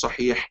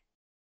 فَالصَّحِيحِ,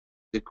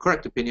 the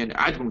correct opinion,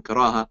 عَدْمٌ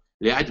كَرَاهَ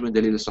لِعَدْمٌ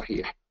دَلِيلِ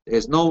الصَّحِيحِ. There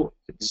is no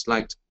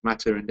disliked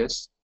matter in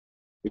this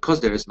because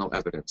there is no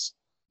evidence.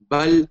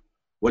 بَلْ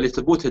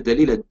وَلِثُبُوتِ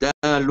الدَّلِيلَ دَالٌ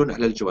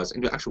عَلَى الْجَوَازِ.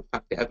 In the actual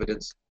fact, the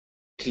evidence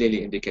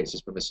clearly indicates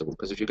it's permissible.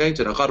 Because if you're going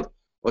to the Gharb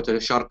or to the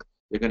Sharq,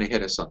 you're going to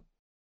hit the sun.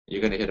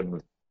 You're going to hit the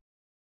moon.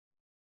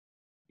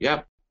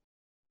 Yeah.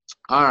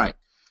 All right.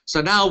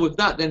 So now with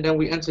that, then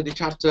we enter the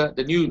chapter,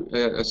 the new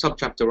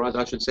subchapter, rather,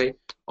 I should say,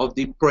 of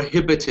the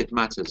prohibited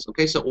matters.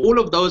 Okay. So all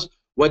of those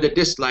were the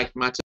disliked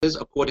matters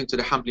according to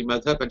the Hanbali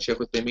madhab, and Shaykh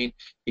Uthaymeen,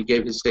 he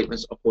gave his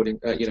statements according,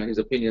 his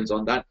opinions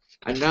on that.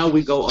 And now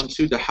we go on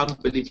to the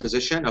Hanbali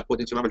position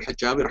according to Imam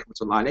al-Hajjawi,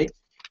 rahmatullah alayh,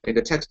 in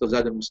the text of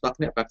Zad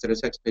al-Mustaqni', back to the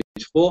text,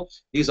 page 4.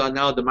 These are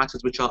now the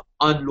matters which are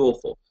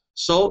unlawful.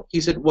 So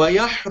he said,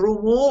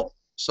 وَيَحْرُمُ.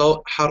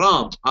 So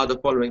haram are the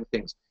following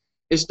things.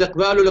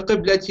 استقبال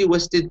القبلة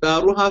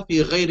واستدبارها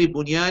في غير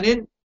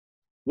بنيان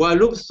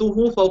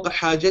ولبثه فوق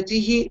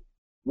حاجته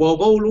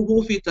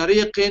وبوله في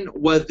طريق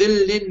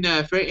وظل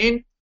نافع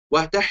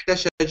وتحت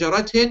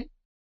شجرة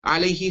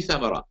عليه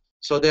ثمرة.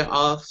 So there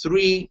are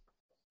three,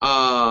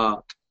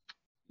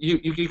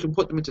 you can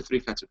put them into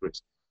three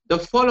categories. The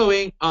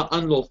following are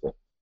unlawful.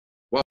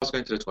 Whilst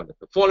going to the toilet,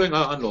 the following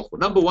are unlawful.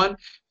 Number one,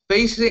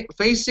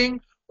 facing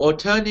or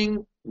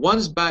turning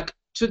one's back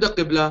to the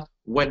Qibla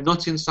when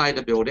not inside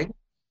a building.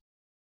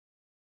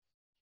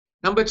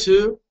 Number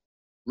two,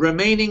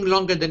 remaining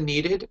longer than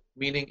needed,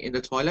 meaning in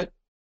the toilet.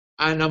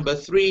 And number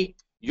three,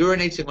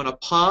 urinating on a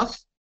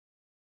path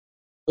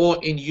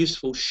or in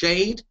useful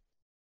shade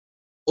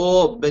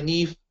or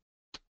beneath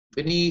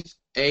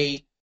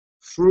a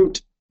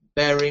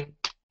fruit-bearing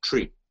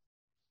tree.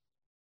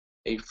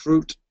 A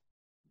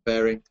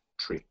fruit-bearing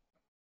tree.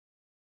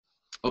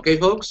 Okay,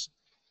 folks?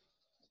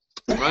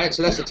 Right,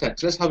 so that's the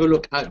text. Let's have a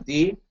look at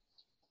the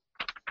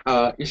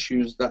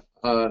issues that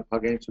are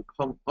going to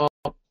come up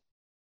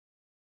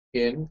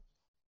in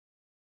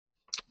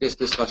this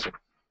discussion.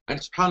 And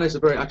subhanAllah, it's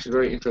actually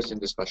very interesting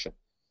discussion.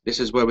 This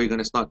is where we're going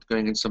to start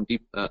going in some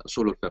deep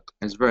usul al-fiqh.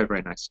 It's very,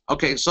 very nice.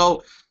 Okay,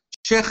 so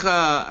Shaykh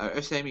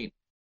Uthaymeen,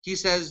 he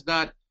says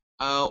that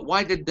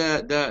why did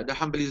the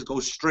Hanbalis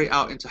go straight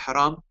out into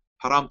haram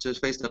to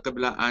face the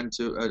Qibla and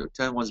to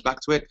turn one's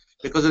back to it?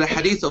 Because of the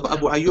hadith of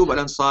Abu Ayyub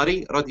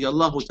al-Ansari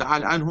radiyallahu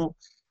ta'ala anhu,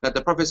 that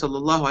the Prophet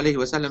sallallahu alayhi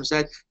wa sallam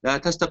said, لا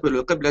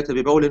تستقبلوا القبلة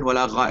ببول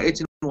ولا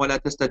غائط ولا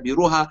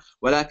تستدبروها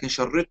ولكن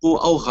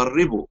شرقوا أو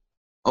غربوا.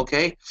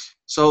 Okay,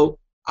 so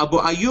Abu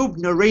Ayyub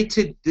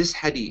narrated this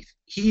hadith.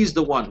 He is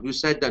the one who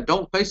said that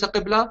don't face a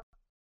Qibla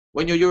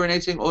when you're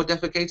urinating or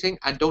defecating,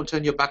 and don't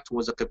turn your back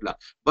towards the Qibla,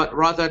 but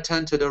rather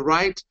turn to the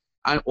right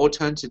or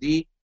turn to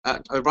the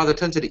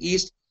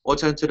east or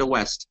turn to the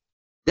west.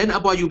 Then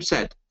Abu Ayyub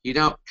said, he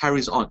now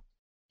carries on.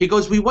 He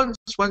goes, we once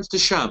went to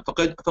Sham.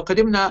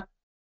 فقدمنا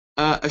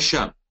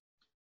الشام.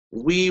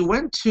 We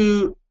went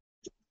to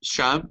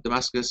Sham,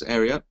 Damascus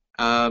area,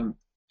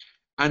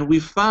 and we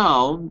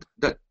found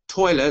that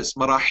toilets,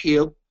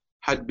 marahil,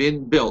 had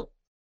been built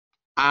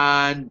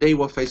and they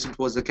were facing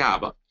towards the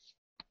Kaaba.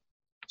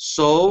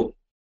 So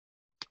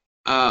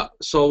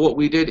what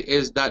we did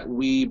is that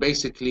we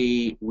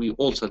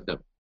altered them,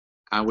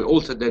 and we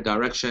altered their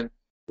direction.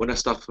 Wa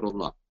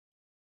nastaghfirullah,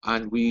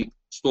 and we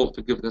sought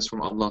forgiveness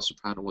from Allah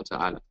subhanahu wa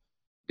ta'ala.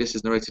 This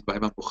is narrated by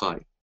Imam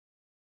Bukhari.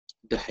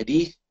 The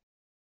hadith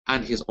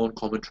and his own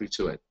commentary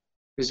to it.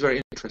 It's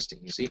very interesting,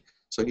 you see.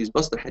 So he's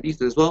bust the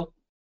hadith as well.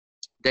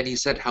 Then he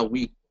said how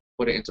we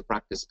put it into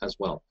practice as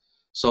well.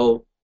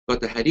 So got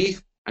the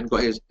hadith and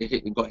got his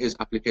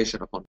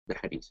application upon the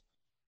hadith.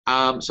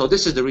 So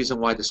this is the reason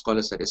why the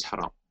scholar said it's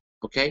haram.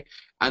 Okay,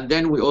 and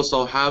then we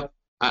also have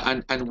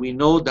and we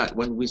know that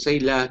when we say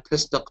la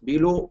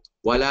tastaqbilu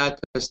wa la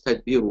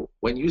tastadbiru,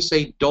 when you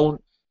say don't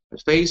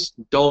face,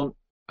 don't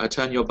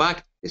turn your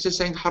back, this is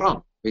saying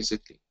haram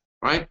basically,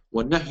 right?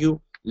 وَالنَّهْيُ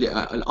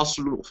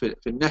الْأَصْلُ فِي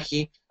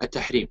النَّهْيِ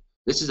التَّحْرِيمِ.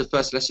 This is the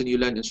first lesson you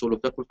learn in Usul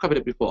al-Fiqh. We've covered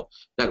it before,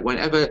 that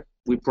whenever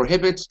we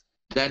prohibit,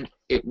 then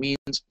it means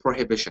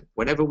prohibition.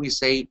 Whenever we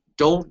say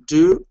don't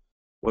do,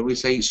 when we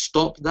say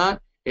stop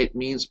that, it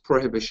means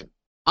prohibition.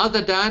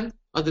 Other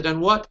than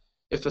what?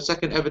 If a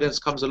second evidence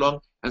comes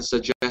along and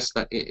suggests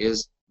that it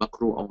is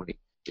makruh only,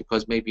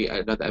 because maybe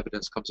another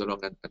evidence comes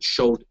along and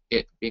showed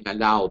it being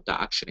allowed,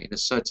 that action in a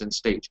certain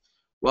stage.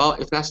 Well,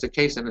 if that's the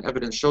case and the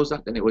evidence shows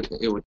that, then it would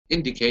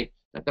indicate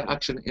that the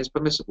action is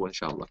permissible,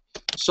 inshallah.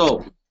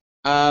 So,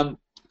 and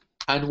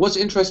what's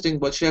interesting,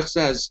 what Shaykh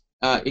says,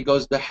 he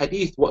goes, the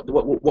hadith,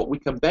 what we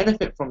can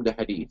benefit from the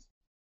hadith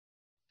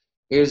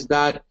is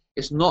that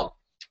it's not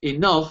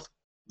enough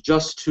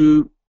just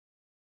to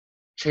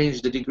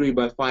change the degree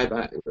by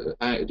 5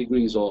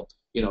 degrees, or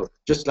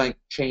just like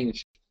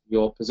change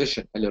your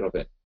position a little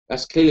bit.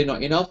 That's clearly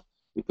not enough,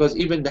 because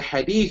even the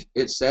hadith,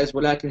 it says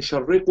وَلَكِنْ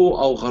شَرِّقُوا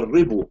أَوْ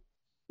غَرِّبُوا,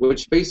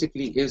 which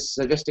basically is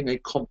suggesting a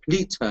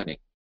complete turning.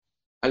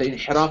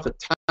 Al-inhiraf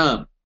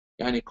al-tam,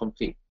 yani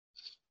complete.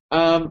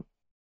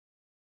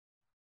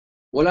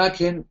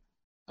 ولكن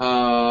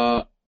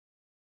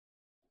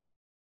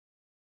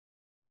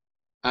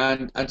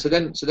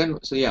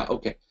so yeah,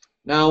 okay.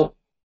 Now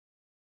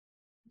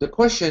the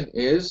question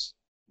is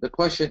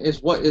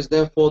what is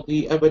therefore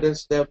the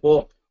evidence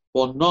therefore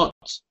for not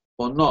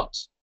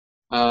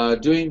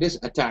doing this?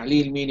 A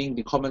ta'leel, meaning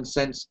the common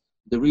sense,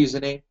 the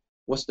reasoning.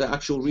 What's the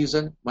actual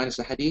reason minus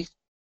the hadith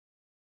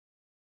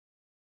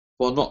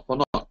for not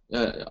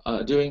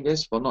doing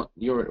this, for not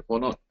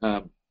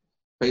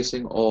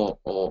facing or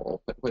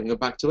putting your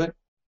back to it?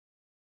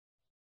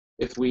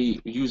 If we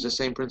use the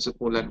same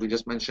principle that we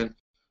just mentioned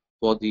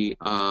for the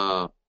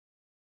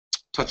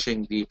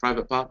touching the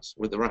private parts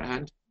with the right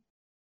hand.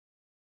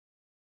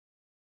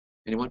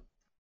 Anyone?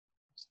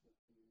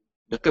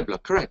 The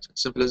qibla, correct.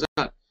 Simple as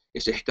that.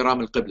 It's ihtiram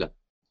al-qibla.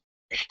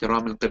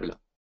 Ihtiram al-qibla.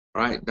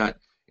 Right? That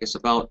it's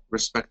about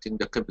respecting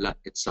the qibla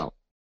itself.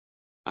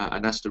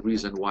 And that's the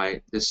reason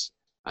why this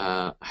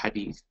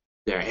hadith,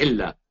 the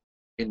illah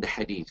in the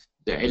hadith,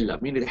 the illah,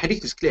 meaning the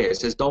hadith is clear. It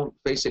says don't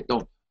face it,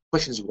 don't.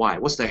 Question is why?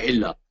 What's the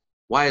illah?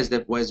 Why is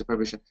the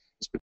prohibition?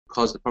 It's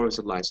because the Prophet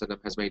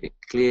ﷺ has made it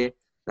clear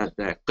that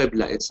the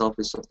qibla itself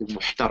is something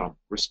muhtaram,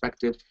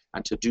 respected,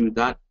 and to do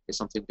that is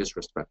something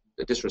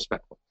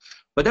disrespectful.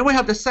 But then we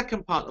have the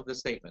second part of the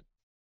statement,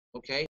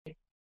 okay?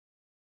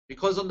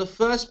 Because on the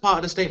first part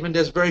of the statement,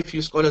 there's very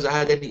few scholars that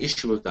had any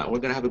issue with that. We're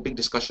going to have a big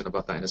discussion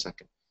about that in a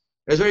second.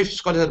 There's very few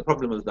scholars that had a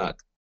problem with that.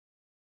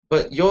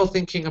 But you're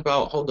thinking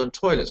about, hold on,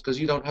 toilets, because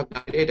you don't have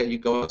the idea that you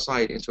go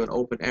outside into an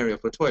open area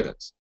for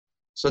toilets.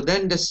 So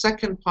then the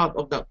second part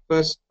of that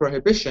first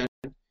prohibition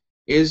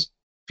is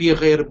fi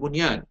ghayr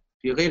bunyan.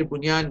 Fi ghayr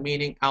bunyan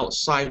meaning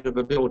outside of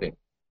a building.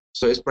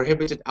 So it's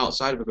prohibited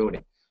outside of a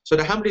building. So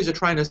the Hanbalis are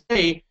trying to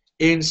say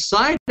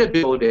inside a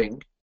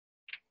building,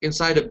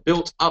 inside a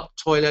built-up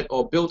toilet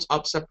or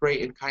built-up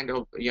separated kind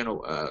of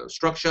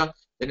structure,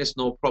 then it's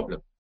no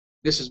problem.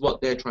 This is what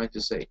they're trying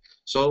to say.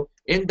 So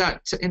in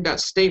that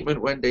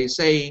statement, when they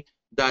say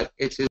that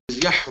it is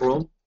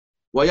yahrum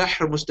wa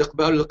yahrum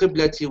istiqbal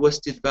al-qiblati wa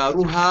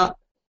istidbaruha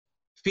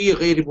fi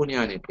ghayr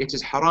bunyan, it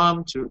is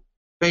haram to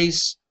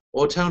face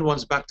or turn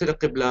one's back to the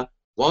qibla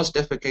whilst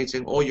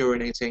defecating or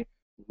urinating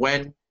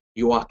when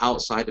you are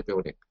outside the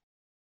building.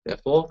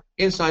 Therefore,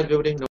 inside the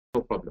building,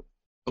 no problem,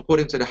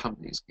 according to the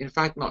Hanbalis. In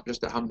fact, not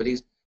just the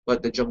Hanbalis,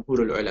 but the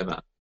Jamhur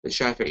al-Ulama, the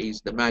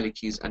Shafi'is, the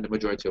Malikis, and the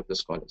majority of the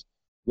scholars.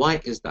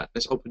 Why is that?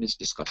 Let's open this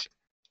discussion.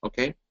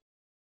 Okay.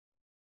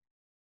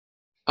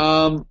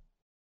 The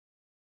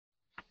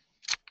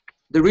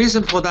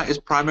reason for that is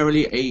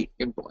primarily a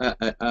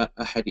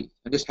hadith,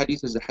 and this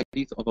hadith is the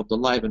hadith of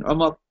Abdullah ibn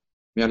Umar,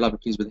 may Allah be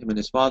pleased with him and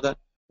his father,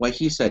 where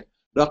he said,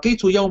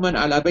 لقيت يوما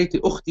على بيت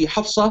أختي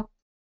حفصة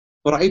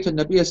فرأيت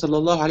النبي صلى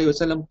الله عليه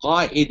وسلم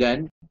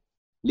قائدا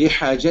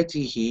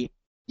لحاجته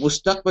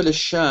مستقبل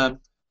الشام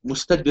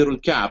مستدبر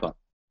الكعبة.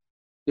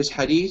 This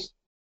hadith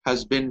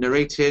has been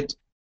narrated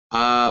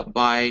so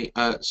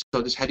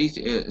this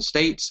hadith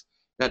states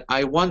that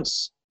I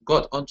once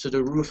got onto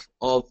the roof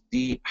of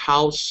the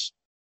house,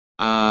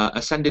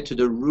 ascended to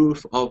the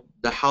roof of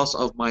the house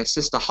of my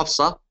sister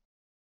Hafsa,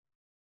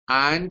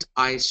 and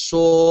I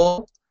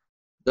saw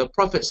the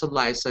Prophet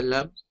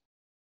ﷺ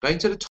going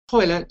to the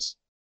toilet,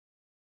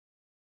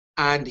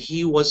 and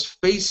he was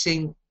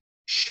facing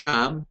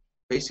Sham,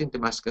 facing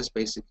Damascus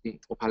basically,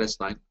 or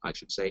Palestine I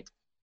should say,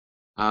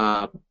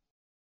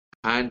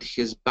 and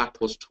his back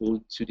was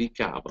toward to the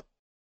Kaaba.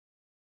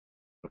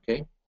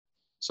 Okay,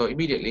 so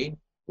immediately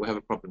we have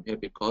a problem here,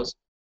 because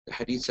the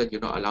hadith said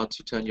you're not allowed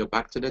to turn your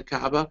back to the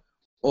Kaaba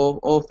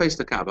or face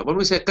the Kaaba. When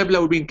we say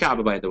Qibla, we mean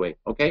Kaaba, by the way,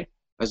 okay?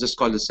 As the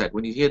scholars said,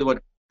 when you hear the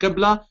word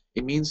Qibla,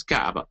 it means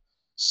Kaaba.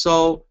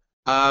 So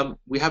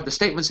we have the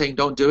statement saying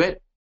don't do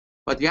it,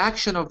 but the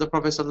action of the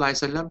Prophet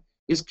ﷺ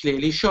is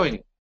clearly showing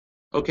it.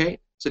 Okay,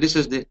 so this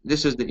is the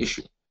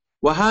issue.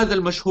 وهذا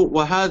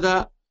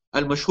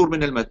المشهور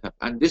من المذهب,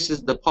 and this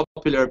is the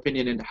popular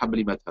opinion in the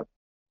Hanbali madhab,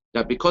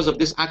 that because of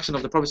this action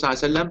of the Prophet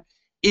ﷺ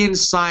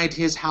inside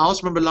his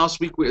house, remember last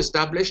week we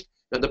established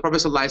that the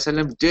Prophet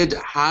ﷺ did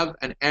have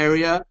an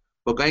area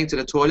for going to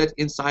the toilet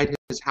inside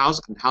his house,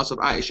 and the house of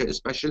Aisha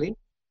especially,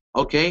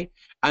 okay,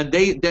 and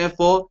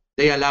therefore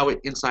they allow it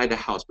inside the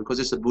house because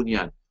it's a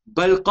bunyan.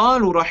 بل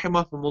قالوا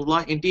رحمهم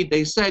الله, indeed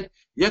they said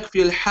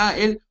يكفي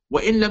الحائل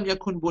وإن لم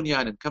يكن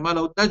بنيانا كما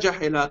لو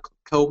اتجه إلى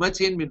كومة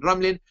من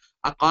رمل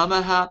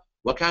أقامها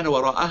وكان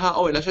وراءها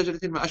أو إلى شجرة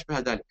ما أشبه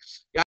ذلك.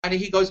 يعني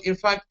he goes, in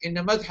fact in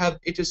the madhab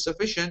it is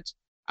sufficient,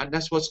 and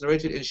that's what's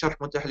narrated in Sharh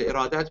Muntah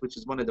al-Iradat, which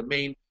is one of the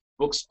main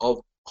books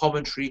of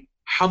commentary,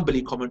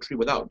 Hanbali commentary,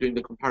 without doing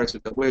the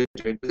comparative that we're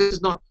doing. But this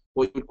is not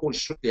what you would call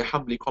strictly a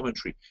Hanbali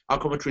commentary. Our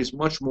commentary is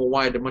much more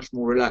wide and much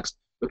more relaxed,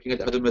 looking at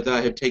the other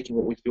madhahib, taking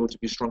what we feel to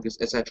be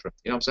strongest, etc.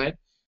 You know what I'm saying?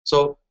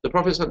 So the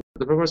Prophet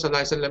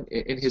ﷺ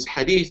in his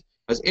hadith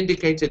has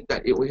indicated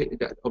that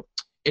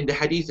in the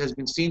hadith has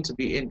been seen to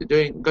be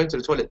going to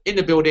the toilet in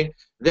the building.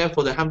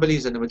 Therefore, the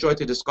Hanbalis and the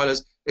majority of the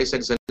scholars, they said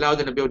it's allowed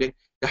in the building.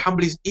 The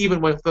Hanbalis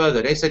even went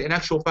further. They said, in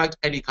actual fact,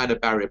 any kind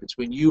of barrier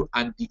between you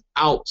and the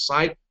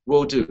outside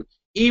will do.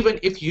 Even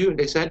if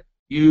they said,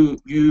 you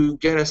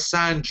get a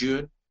sand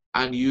dune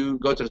and you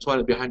go to the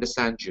toilet behind a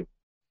sand dune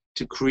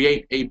to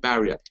create a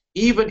barrier.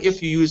 Even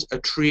if you use a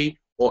tree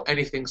or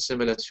anything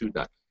similar to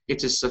that,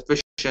 it is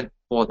sufficient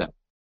for them.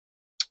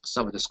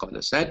 Some of the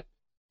scholars said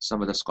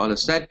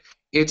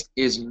it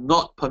is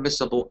not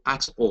permissible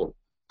at all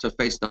to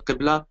face the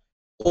Qibla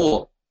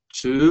or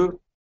to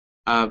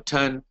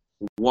turn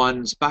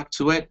one's back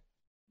to it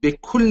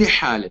بكل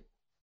حال,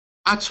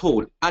 at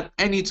all, at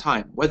any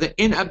time, whether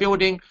in a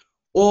building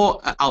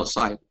or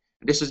outside.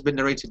 This has been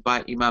narrated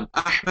by Imam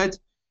Ahmed,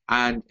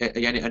 and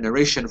a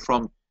narration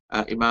from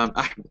Imam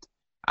Ahmed,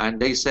 and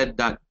they said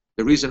that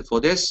the reason for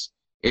this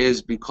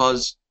is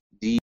because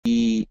the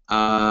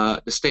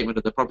statement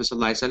of the Prophet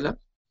ﷺ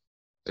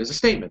is a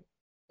statement,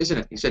 isn't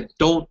it? He said,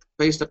 don't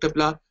face the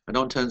Qibla and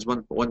don't turn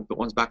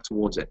one's back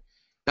towards it.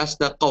 That's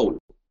the qawl.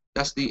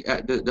 That's the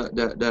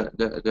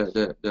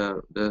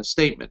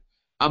statement.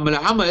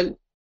 Amal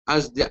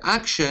as the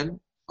action,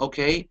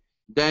 okay,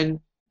 then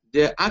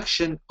the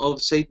action of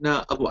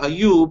Sayyidina Abu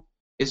Ayyub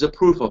is a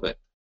proof of it.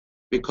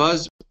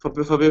 Because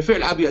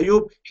فبفعل أبي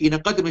أيوب حين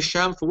قدم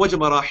الشام فوجد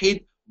مراحيض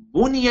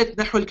بنيت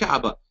نحو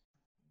الكعبة.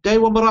 They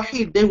were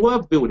marahid, they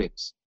were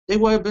buildings. They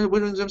were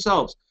buildings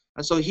themselves.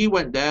 And so he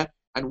went there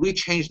and we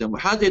changed them.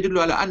 وهذا يدل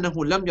على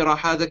أنه لم يرى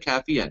هذا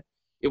كافيا.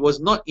 It was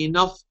not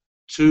enough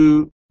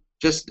to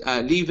just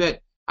leave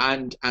it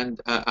and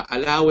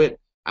allow it,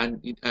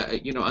 and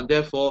and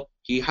therefore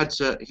he had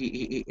to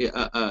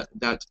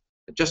that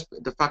just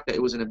the fact that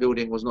it was in a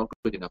building was not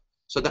good enough.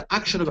 So the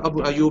action of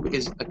Abu Ayyub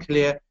is a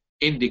clear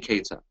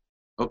indicator.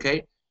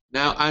 Okay,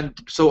 now, and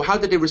so how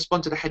did they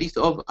respond to the hadith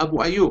of Abu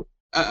Ayyub,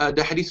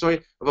 the hadith of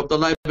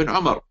Abdullah ibn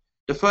Umar?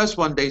 The first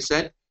one, they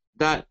said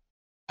that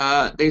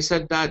I'm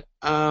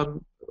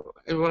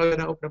going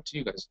to open up to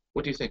you guys.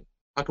 What do you think?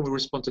 How can we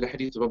respond to the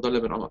hadith of Abdullah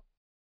ibn Umar?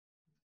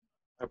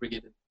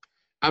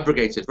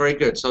 Abrogated. Very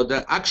good. So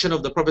the action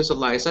of the Prophet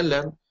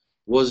ﷺ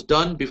was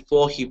done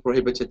before he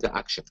prohibited the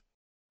action.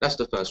 That's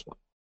the first one.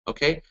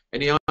 Okay.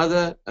 Any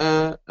other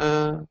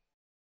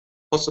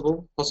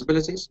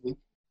possibilities?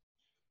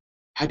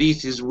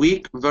 Hadith is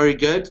weak. Very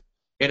good.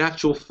 In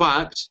actual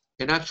fact,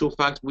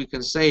 we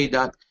can say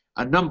that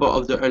a number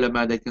of the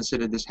ulama, they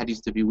consider this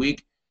hadith to be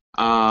weak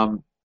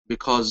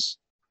because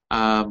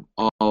of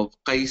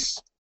Qais.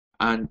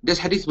 And this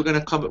hadith we're going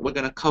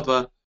to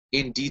cover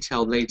in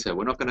detail later.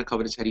 We're not going to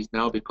cover this hadith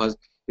now because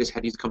this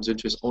hadith comes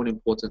into its own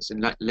importance in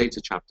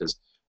later chapters.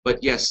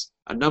 But yes,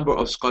 a number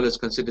of scholars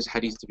consider this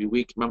hadith to be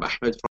weak. Imam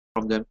Ahmed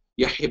from them,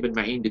 Yahya ibn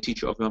Ma'in, the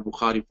teacher of Imam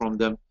Bukhari, from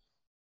them.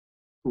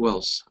 Who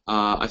else?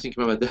 I think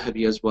Imam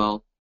al-Dhahabi as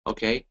well.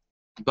 Okay,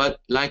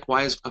 but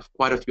likewise,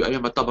 quite a few.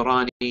 Imam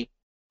al-Tabarani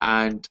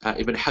and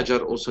Ibn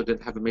Hajar also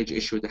didn't have a major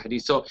issue with the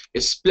hadith. So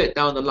it's split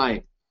down the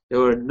line. There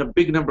were a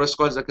big number of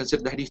scholars that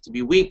consider the hadith to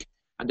be weak,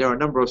 and there are a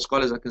number of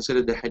scholars that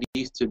consider the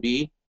hadith to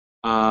be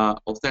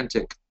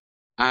authentic.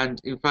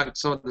 And in fact,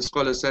 some of the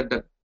scholars said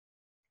that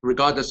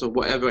regardless of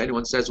whatever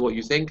anyone says, what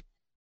you think,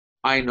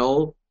 I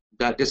know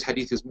that this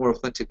hadith is more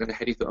authentic than the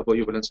hadith of Abu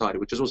Ayyub al-Ansari,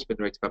 which has also been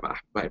narrated by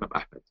Imam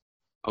Ahmed.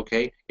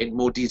 Okay, in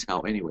more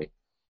detail anyway.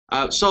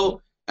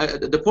 So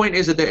the point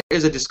is that there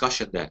is a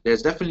discussion there.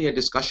 There's definitely a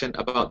discussion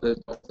about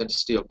the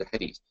authenticity of the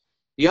hadith.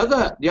 The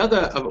other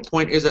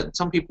point is that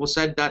some people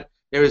said that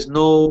there is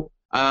no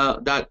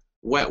that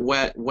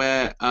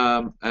where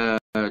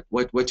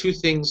two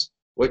things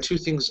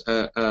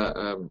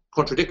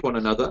contradict one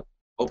another.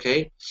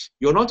 Okay,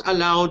 you're not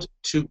allowed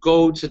to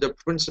go to the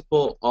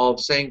principle of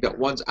saying that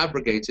one's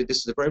abrogated. This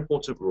is a very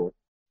important rule,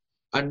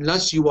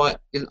 unless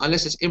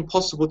it's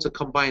impossible to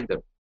combine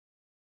them,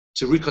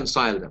 to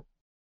reconcile them.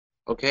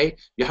 Okay,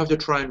 you have to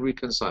try and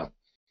reconcile,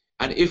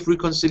 and if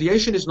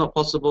reconciliation is not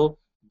possible,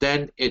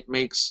 then it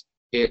makes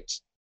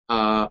it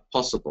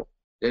possible.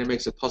 Then it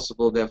makes it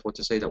possible, therefore,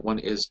 to say that one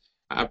is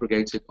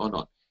abrogated or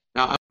not.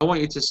 Now, I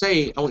want you to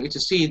see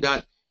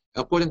that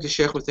according to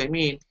Shaykh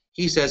Uthaymeen,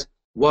 he says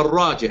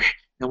warrajih.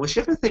 Now, when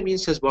Shaykh Uthaymeen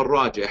says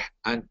warrajih,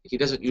 and he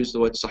doesn't use the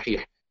word sahih,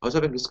 I was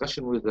having a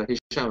discussion with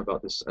Hisham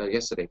about this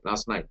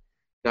last night,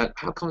 that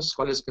how come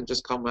scholars can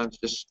just come and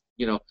just,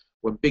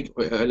 when big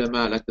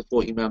ulama like the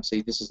four imams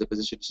say this is the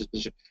position, this is the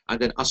position, and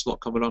then us lot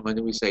come along and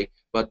then we say,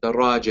 but the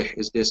rajih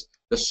is this,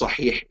 the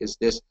sahih is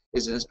this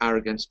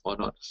arrogance or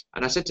not?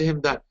 And I said to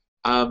him that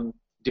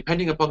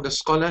depending upon the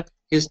scholar,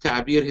 his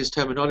ta'bir, his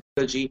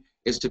terminology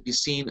is to be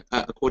seen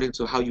according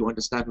to how you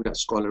understand who that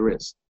scholar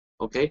is.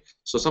 Okay,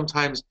 so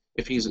sometimes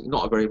if he's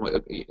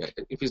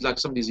if he's like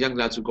some of these young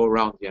lads who go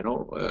around,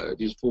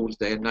 these fools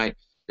day and night,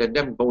 then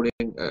them bowling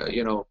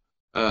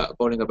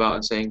about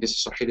and saying this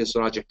is sahih, this is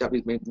rajih, that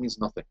means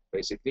nothing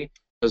basically,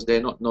 because they're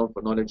not known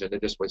for knowledge and they're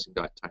just wasting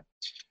their time,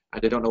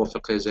 and they don't know what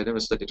fiqh is. They never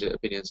studied the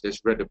opinions. They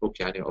just read a book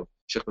of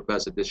Shaykh bin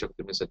Baz said this, Shaykh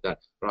bin said that,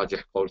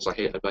 rajih called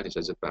sahih, Albani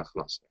says it by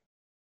ikhlas,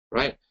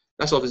 right?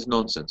 That's all this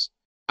nonsense.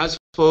 As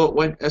for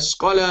when a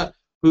scholar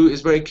who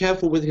is very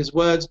careful with his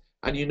words,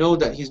 and you know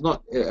that he's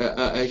not,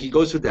 he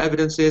goes through the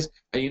evidences,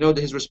 and you know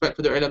that his respect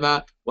for the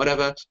ulama,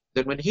 whatever,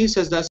 then when he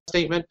says that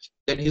statement,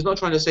 then he's not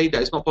trying to say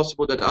that it's not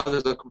possible that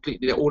others are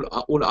completely,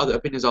 all other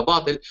opinions are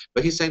batil,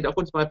 but he's saying that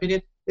according to my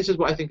opinion, this is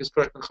what I think is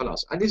correct and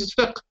khalas. And this is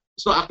fiqh,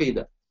 it's not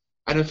aqidah.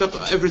 And in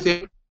fiqh,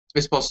 everything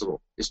is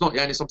possible. It's not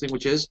something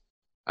which is,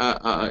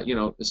 cut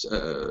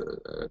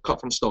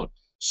from stone.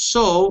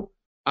 So,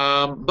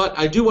 but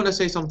I do want to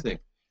say something,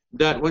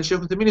 that when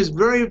Shaykh Uthaymeen is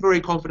very,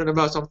 very confident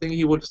about something,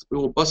 he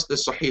will bust the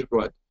sahih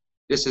word.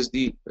 This is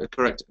the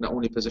correct and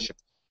only position.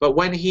 But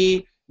when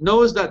he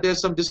knows that there's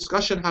some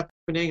discussion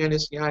happening and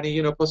it's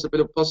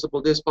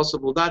possible this,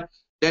 possible that,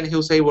 then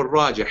he'll say well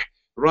rajih.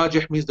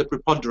 Rajih means the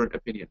preponderant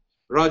opinion.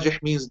 Rajih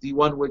means the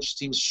one which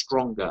seems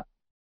stronger.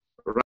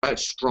 Right,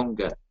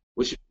 stronger.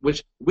 Which when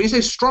you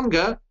say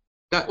stronger,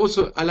 that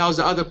also allows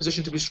the other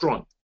position to be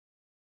strong.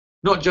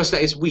 Not just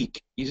that it's weak.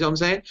 You see what I'm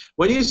saying?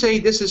 When you say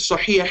this is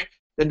sahih,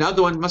 then the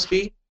other one must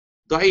be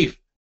da'if.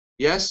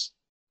 Yes?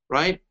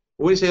 Right?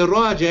 When you say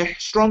rajih,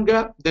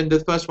 stronger, then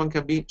the first one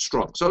can be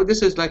strong. So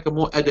this is like a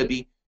more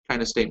adabi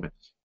kind of statement.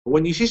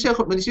 When you see Shaykh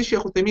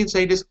Uthaymeen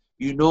say this,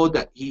 you know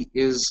that he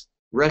is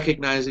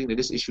recognizing that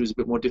this issue is a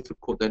bit more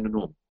difficult than the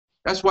norm.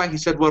 That's why he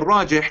said,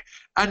 وَالرَّاجِحْ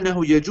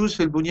أَنَّهُ يَجُوزُ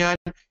فِي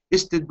الْبُنْيَانِ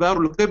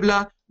إِسْتِدْبَارُ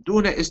الْقِبْلَةِ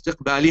دُونَ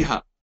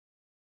إِسْتِقْبَالِهَا.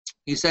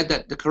 He said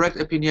that the correct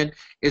opinion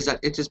is that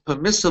it is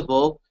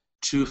permissible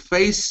to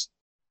face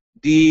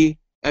the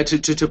to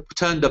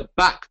turn the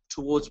back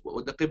towards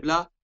the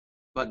qibla,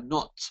 but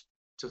not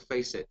to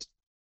face it.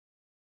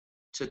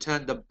 To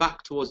turn the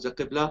back towards the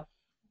qibla,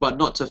 but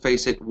not to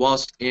face it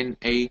whilst in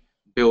a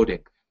building.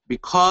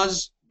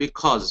 Because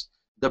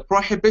the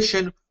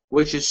prohibition,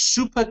 which is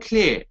super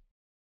clear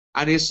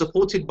and is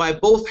supported by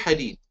both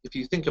hadith, if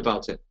you think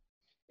about it.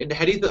 In the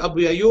hadith of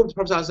Abu Ayyub, the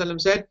Prophet ﷺ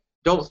said,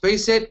 don't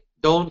face it,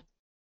 don't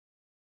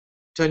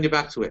turn your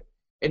back to it.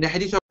 In the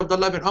hadith of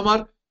Abdullah bin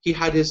Umar, he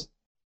had his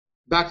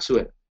back to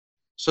it.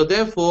 So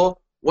therefore,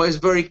 what is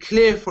very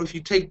clear, for if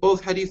you take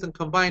both hadith and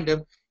combine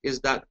them,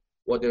 is that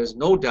what there is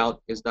no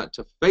doubt is that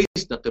to face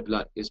the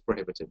qibla is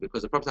prohibited,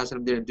 because the Prophet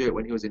ﷺ didn't do it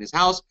when he was in his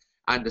house,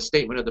 and the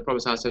statement of the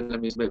Prophet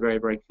ﷺ is made very,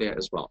 very clear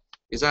as well.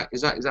 Is that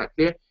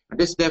clear? And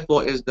this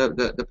therefore is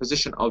the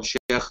position of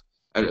Shaykh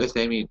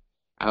Al-Uthaymeen.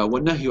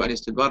 وَالنَّهْيُ عَنِ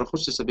اسْتِدْبَارِ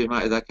خُصِّصَ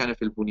بِمَا إِذَا كَانَ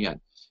فِي الْبُنْيَانِ.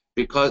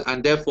 Because,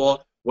 and therefore,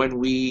 when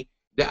we,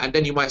 and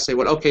then you might say,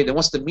 well, okay, then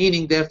what's the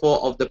meaning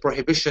therefore of the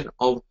prohibition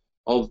of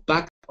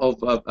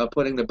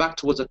putting the back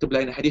towards the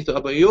qibla in the hadith of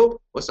Abu Ayyub?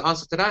 What's the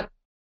answer to that?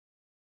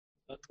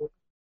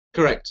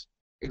 Correct.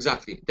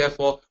 Exactly.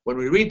 Therefore, when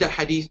we read the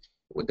hadith,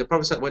 when the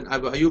Prophet said, when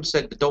Abu Ayyub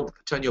said, don't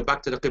turn your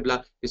back to the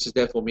qibla, this is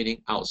therefore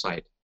meaning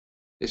outside.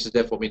 This is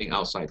therefore meaning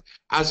outside.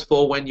 As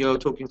for when you're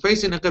talking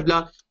facing the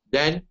qibla,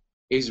 then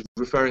is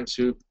referring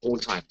to all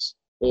times,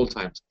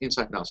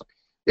 inside and outside.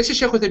 This is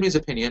Shaykh Uthaymeen's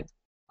opinion,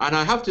 and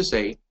I have to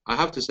say,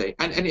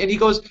 and he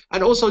goes,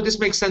 and also this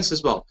makes sense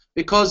as well,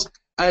 because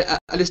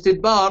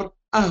al-istidbar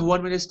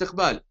ahwan min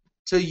istiqbal.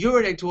 To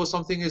urinate towards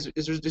something is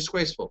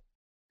disgraceful,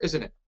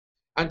 isn't it?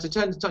 And to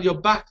turn your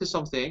back to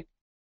something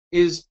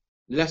is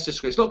less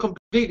disgraceful. It's not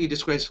completely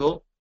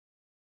disgraceful.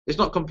 It's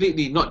not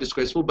completely not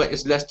disgraceful, but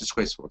it's less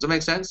disgraceful. Does that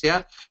make sense?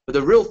 Yeah? But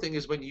the real thing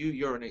is when you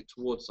urinate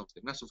towards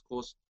something. That's, of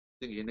course,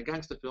 in the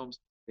gangster films,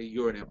 they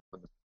urinate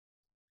on them.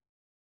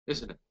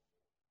 Isn't it?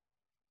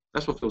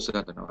 That's what Phil said,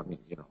 I don't know. I mean,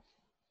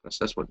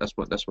 That's what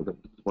the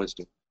boys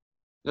do. Is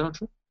that not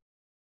true?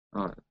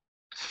 All right.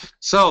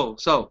 So,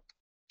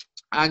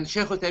 and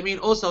Shaykh Uthaymeen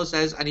also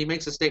says, and he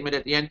makes a statement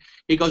at the end,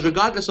 he goes,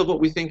 regardless of what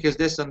we think is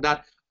this and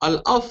that,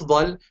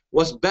 al-afdal,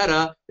 what's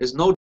better is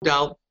no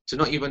doubt to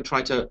not even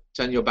try to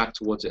turn your back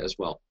towards it as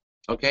well.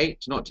 Okay?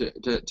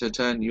 To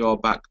turn your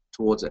back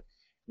towards it.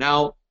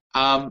 Now,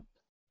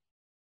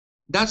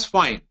 that's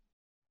fine.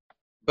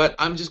 But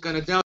I'm just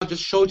going to now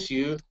just show to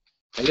you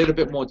a little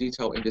bit more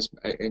detail in this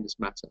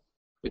matter,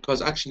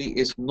 because actually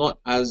it's not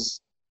as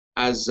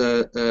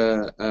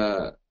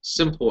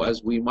simple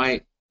as we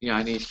might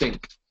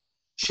think.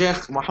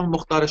 Sheikh Muhammad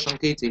Mukhtar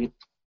al-Shankiti,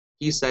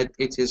 he said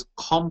it is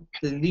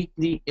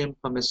completely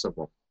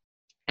impermissible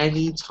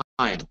any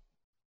time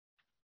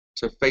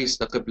to face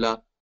the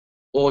Qibla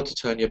or to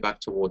turn your back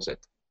towards it,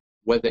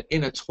 whether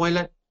in a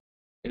toilet,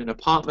 in an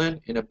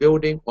apartment, in a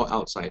building, or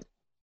outside.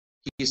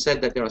 He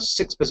said that there are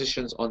 6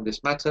 positions on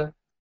this matter,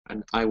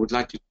 and I would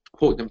like to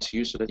quote them to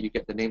you so that you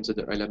get the names of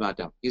the ulama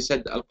down. He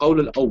said,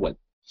 Al-Qawl al-Awwal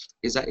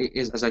is that it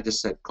is, as I just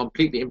said,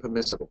 completely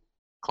impermissible.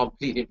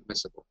 Completely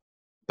impermissible.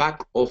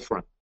 Back or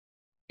front.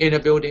 In a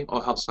building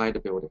or outside a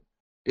building.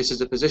 This is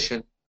the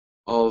position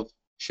of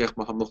Sheikh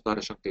Muhammad Mukhtar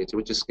al-Shankiti,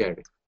 which is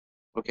scary.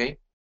 Okay?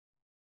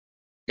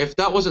 If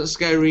that wasn't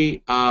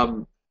scary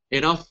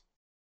enough,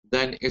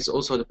 then it's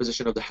also the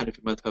position of the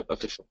Hanafi Madhab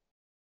official.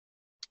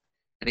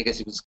 And it gets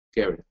even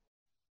scarier.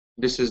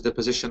 This is the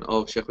position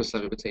of Shaykh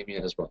Islam Ibn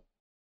Taymiyyah as well,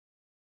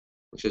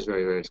 which is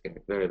very, very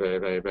scary. Very, very,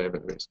 very, very,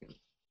 very, very scary.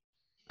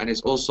 And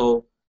it's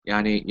also,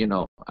 and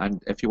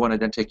if you want to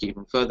then take it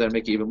even further and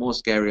make it even more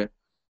scarier,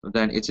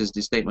 then it is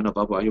the statement of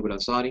Abu Ayyub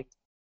al-Ansari,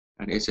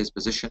 and it's his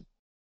position.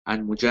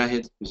 And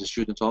Mujahid, who's a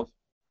student of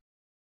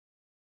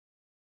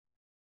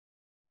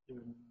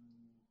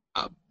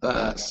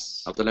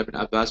Abbas, Abdullah ibn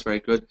Abbas, very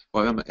good.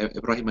 Or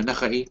Ibrahim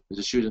al-Nakha'i, who's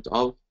a student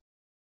of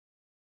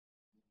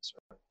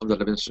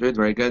Abdullah ibn Mas'ud,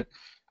 very good.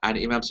 And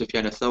Imam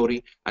Sufyan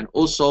al-Thawri, and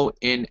also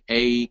in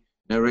a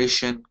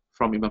narration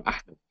from Imam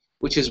Ahmad,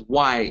 which is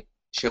why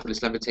Shaykh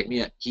al-Islam Ibn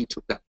Taymiyyah, he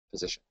took that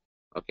position,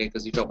 okay,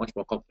 because he felt much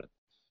more confident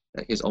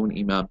that his own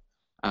Imam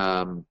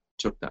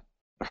took that.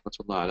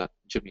 Rahmatullah ala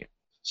Jamia.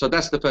 So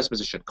that's the first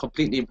position,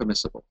 completely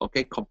impermissible,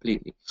 okay,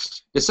 completely.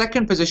 The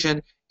second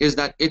position is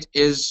that it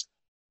is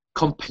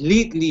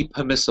completely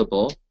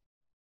permissible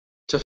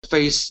to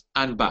face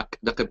and back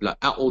the Qibla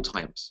at all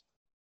times.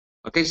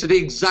 Okay, so the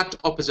exact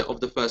opposite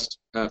of the first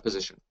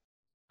position.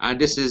 And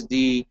this is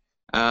the,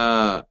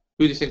 who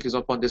do you think is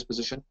up on this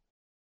position?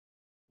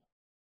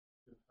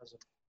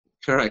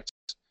 Correct.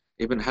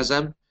 Ibn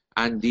Hazm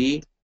and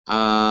the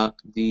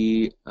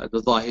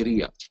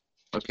Zahiriyya.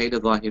 Okay,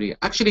 the Zahiriyya.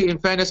 Actually, in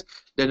fairness,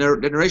 the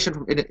narration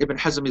from Ibn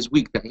Hazm is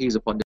weak that he's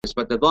upon this,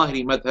 but the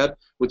Zahiri Madhab,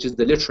 which is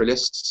the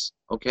literalists,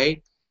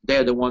 okay,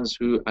 they're the ones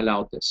who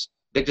allowed this.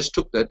 They just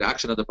took the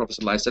action of the Prophet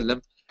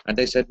ﷺ, and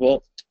they said,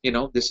 well,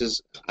 this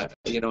is,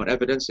 an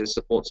evidence, it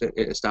supports it,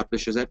 it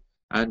establishes it,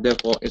 and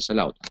therefore it's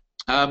allowed.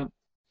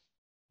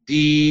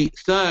 The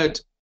third,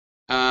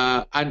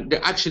 and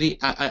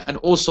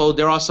also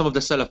there are some of the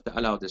Salaf that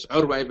allow this.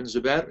 Urwa ibn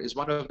Zubair is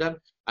one of them,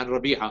 and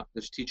Rabi'a,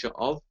 the teacher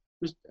of,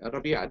 who's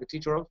Rabi'a, the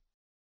teacher of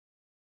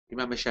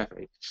Imam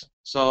al-Shafi'i.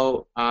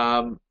 So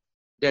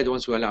they're the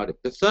ones who allowed it.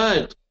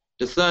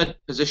 The third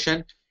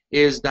position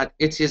is that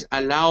it is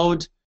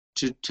allowed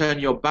to turn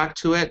your back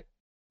to it,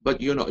 but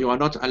you are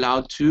not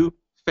allowed to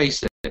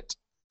face it,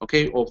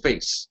 okay, or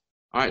face,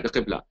 all right, the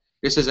Qibla.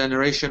 This is a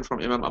narration from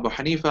Imam Abu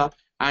Hanifa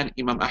and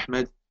Imam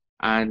Ahmad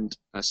and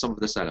some of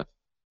the Salaf.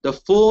 The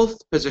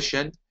fourth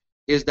position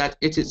is that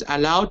it is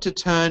allowed to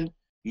turn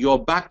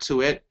your back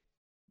to it,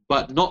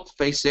 but not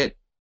face it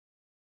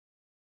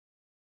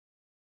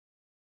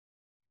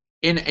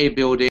in a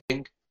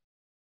building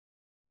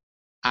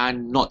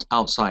and not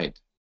outside.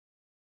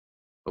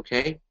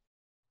 Okay?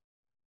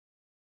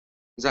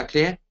 Is that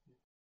clear?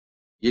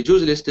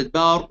 يجوز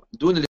الاستدبار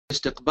دون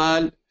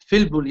الاستقبال في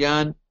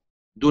البنيان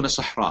دون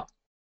صحراء.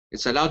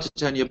 It's allowed to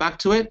turn your back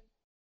to it,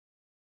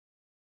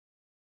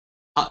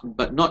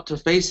 but not to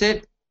face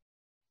it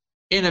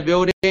in a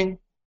building,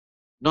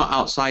 not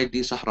outside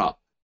the Sahra.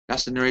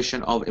 That's the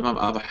narration of Imam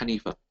Abu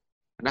Hanifa.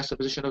 And that's the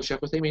position of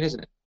Shaykh Uthaymeen,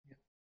 isn't it?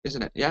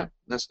 Isn't it? Yeah?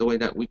 That's the way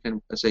that we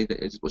can say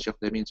that it was Shaykh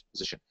Uthaymeen's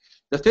position.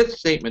 The fifth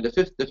statement, the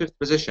fifth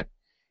position,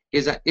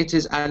 is that it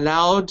is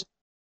allowed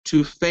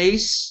to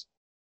face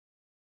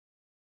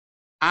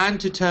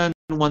and to turn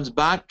one's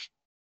back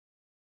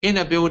in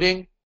a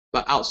building,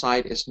 but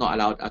outside it's not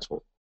allowed at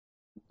all.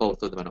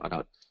 Both of them are not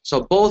allowed.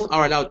 So both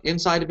are allowed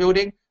inside the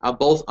building, and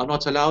both are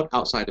not allowed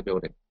outside the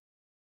building.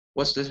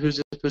 Whose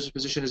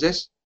position is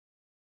this?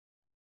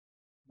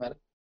 Madam.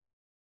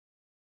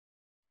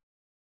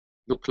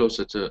 Look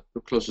closer to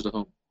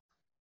home.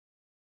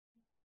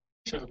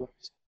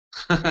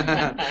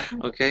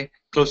 Okay,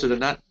 closer than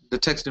that. The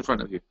text in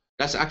front of you.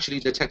 That's actually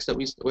the text that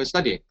we're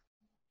studying.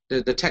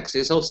 The text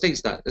itself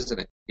states that, isn't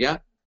it? Yeah.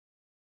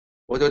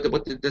 What did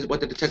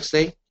the text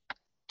say?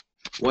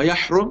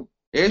 ويحرم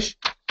إيش؟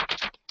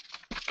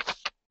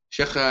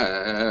 شيخ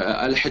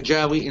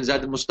الحجاوي in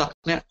زاد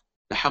المستقنع,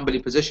 the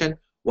Hanbali position.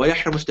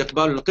 ويحرم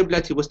استقبال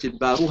القبلة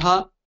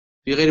واستدبارها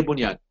في غير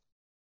بنيان.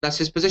 That's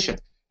his position.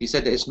 He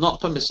said that it's not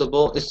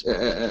permissible.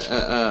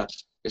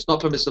 It's not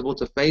permissible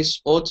to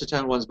face or to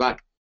turn one's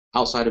back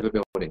outside of a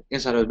building.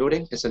 Inside of a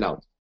building, it's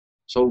allowed.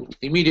 So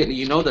immediately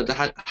you know that the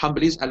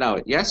Hanbalis allow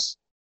it. Yes,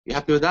 you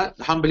happy with that?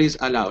 The Hanbalis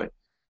allow it,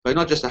 but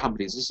not just the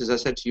Hanbalis. This, as I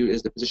said to you,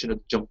 is the position of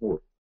the Jamhur.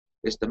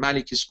 It's the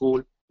Maliki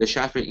school, the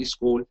Shafi'i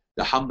school,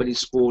 the Hanbali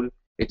school.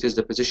 It is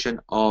the position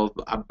of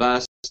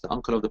Abbas, the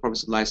uncle of the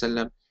Prophet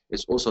ﷺ.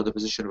 It's also the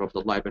position of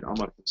Abdullah ibn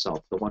Umar himself,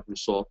 the one who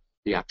saw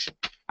the action.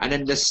 And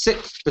then the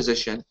sixth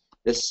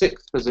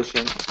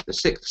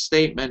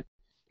statement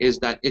is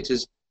that it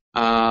is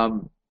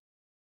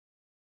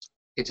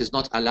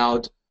not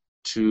allowed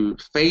to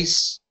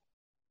face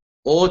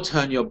or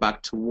turn your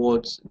back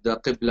towards the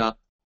Qibla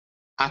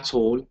at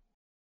all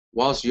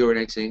whilst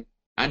urinating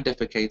and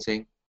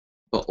defecating,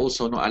 but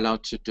also not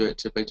allowed to do it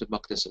to Baytul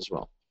Maqdis as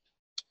well.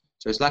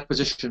 So it's like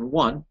position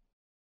 1,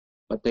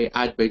 but they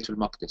add Baytul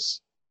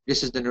Maqdis.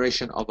 This is the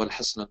narration of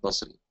Al-Hasan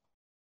al-Basri,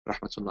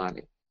 rahmatullah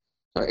alayh.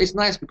 So it's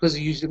nice because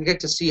you can get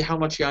to see how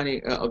much of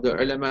the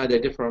ulama they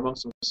differ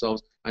amongst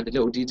themselves and the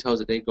little details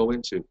that they go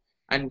into.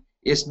 And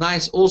it's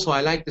nice also,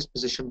 I like this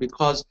position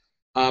because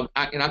in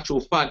actual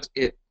fact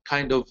it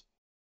kind of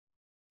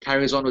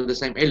carries on with the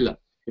same illah.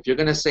 If you're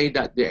going to say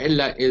that the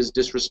illah is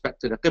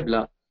disrespect to the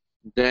Qibla,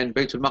 then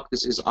Baytul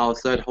Maqdis is our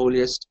third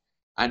holiest,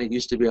 and it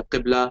used to be a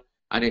Qibla,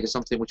 and it is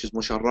something which is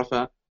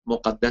musharrafa,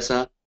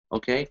 muqaddasa,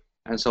 okay?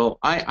 And so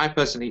I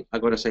personally, I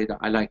got to say that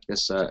I like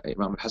this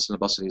Imam Hassan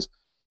al-Basri's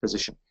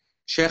position.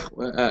 Sheikh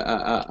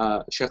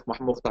Mahmoud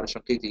Mukhtar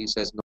al-Shanqiti, he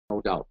says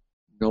no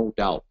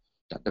doubt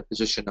that the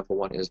position number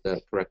 1 is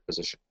the correct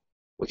position,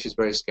 which is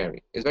very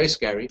scary. It's very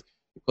scary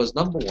because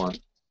number 1,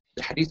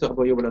 the hadith of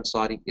Abu Ayyub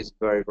al-Ansari is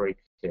very, very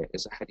clear.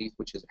 It's a hadith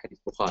which is a hadith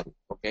Bukhari,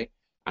 okay?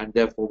 And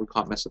therefore we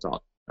can't mess it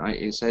up, right?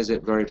 It says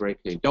it very, very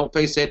clearly. Don't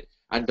face it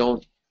and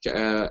don't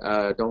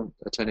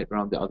turn it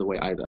around the other way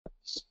either.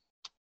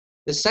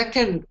 The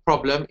second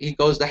problem, he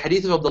goes, the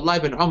hadith of Abdullah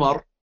ibn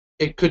Umar,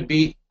 it could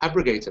be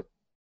abrogated,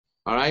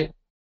 all right?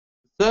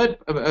 Third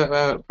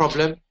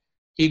problem,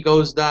 he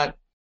goes that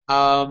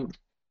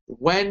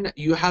when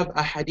you have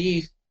a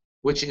hadith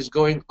which is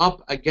going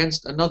up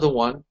against another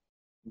one,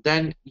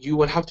 then you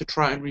will have to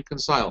try and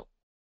reconcile.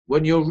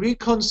 When you're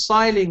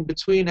reconciling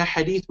between a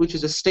hadith which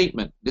is a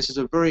statement, this is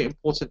a very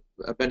important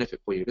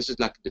benefit for you. This is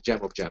like the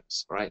gem of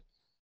gems, right?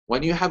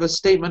 When you have a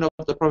statement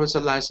of the Prophet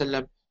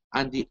ﷺ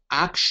and the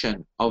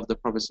action of the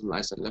Prophet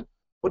ﷺ,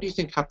 what do you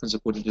think happens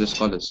according to the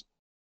scholars?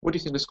 What do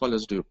you think the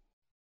scholars do?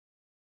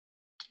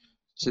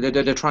 So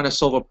they're trying to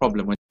solve a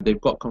problem when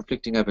they've got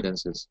conflicting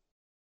evidences.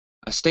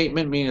 A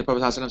statement meaning the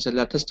Prophet ﷺ said,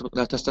 لا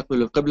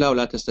تستقبلوا القبلة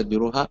ولا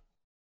تستدبروها.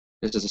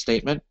 This is a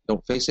statement,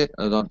 don't face it,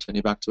 or don't turn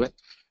your back to it.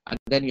 And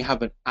then you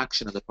have an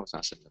action of the Prophet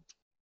ﷺ.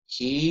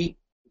 He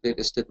did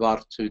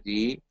istidbar to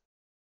the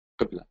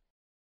Qibla.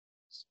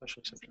 Special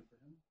exception for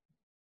him.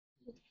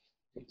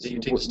 So you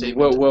take the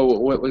statement.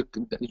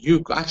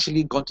 You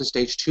actually gone to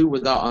stage 2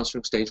 without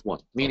answering stage 1.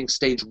 Meaning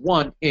stage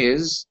 1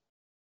 is,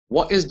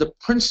 what is the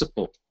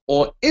principle?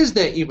 Or is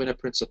there even a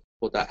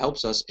principle that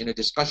helps us in a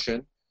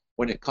discussion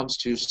when it comes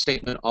to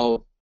statement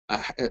of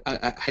a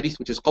hadith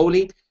which is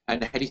qawli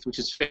and a hadith which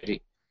is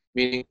fi'li?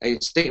 Meaning a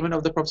statement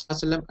of the Prophet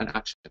ﷺ and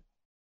action.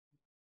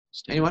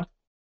 Anyone?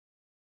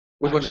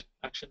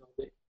 Action all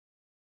day.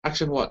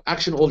 Action what?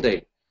 Action all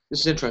day.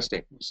 This is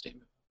interesting.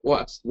 Statement.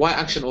 What? Why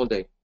action all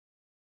day?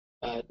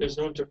 There's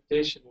no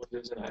interpretation when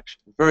there's an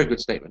action. Very good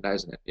statement,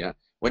 isn't it? Yeah.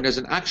 When there's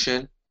an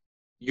action,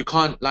 you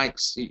can't like,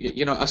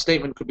 you know, a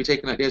statement could be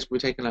taken like this, could be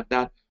taken like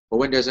that. But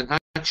when there's an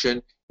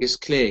action, it's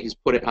clear. He's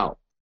put it out.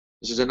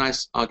 This is a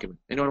nice argument.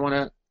 Anyone want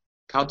to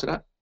counter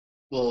that?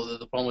 Well,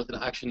 the problem with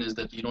an action is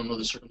that you don't know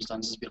the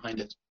circumstances behind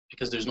it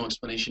because there's no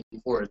explanation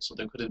for it. So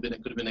it could have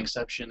been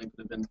exception. It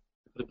could have been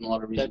a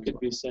lot of reasons. That could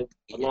be said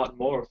a lot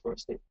more for a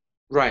statement.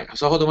 Right.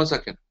 So hold on 1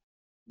 second.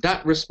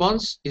 That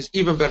response is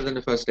even better than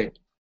the first statement.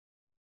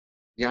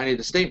 Yani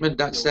the statement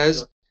that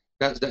says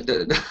that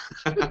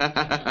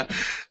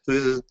so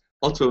this is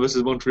Ottawa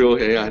versus Montreal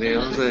here. Yani, you know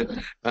what I'm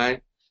saying?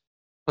 Right.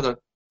 Hold on.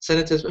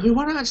 Senators. Who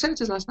won out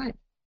Senators last night?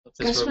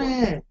 Guess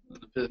where?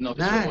 No,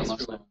 Nice.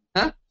 last night.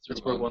 Huh?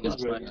 Pittsburgh won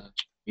last night.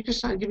 You just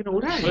started giving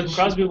all that. But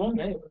Crosby won,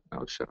 eh?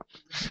 Oh, shut up.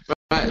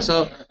 Right,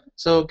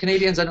 so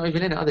Canadians are not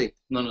even in it, are they?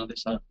 No, they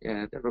saw.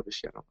 Yeah, they're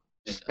rubbish. Yeah.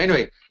 Yeah.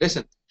 Anyway,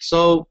 listen.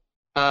 So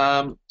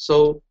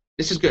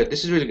this is good.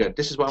 This is really good.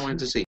 This is what I wanted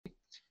to see.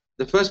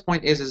 The first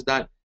point is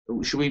that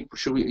should we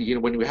you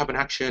know, when we have an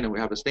action and we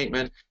have a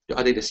statement,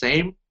 are they the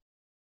same?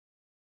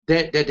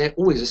 They're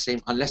always the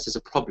same unless there's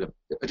a problem.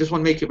 I just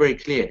want to make it very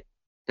clear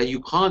that you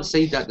can't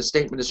say that the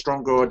statement is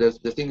stronger or the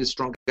thing is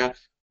stronger.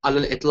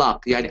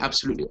 Al-itlaq, yeah,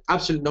 absolutely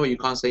no, you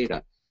can't say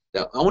that.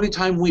 The only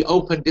time we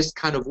open this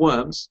kind of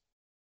worms,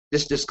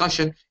 this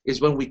discussion,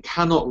 is when we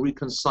cannot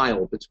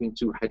reconcile between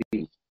two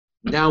hadith.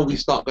 Now we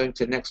start going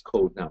to the next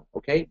code now,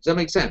 okay? Does that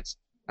make sense?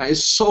 That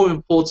is so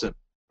important,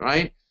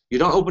 right? You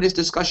don't open this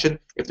discussion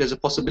if there's a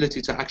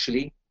possibility to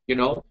actually, you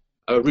know,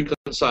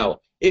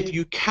 reconcile. If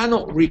you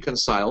cannot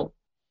reconcile,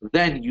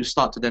 then you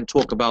start to then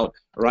talk about,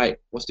 right,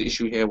 what's the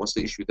issue here, what's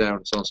the issue there,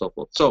 and so on and so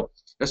forth. So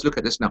let's look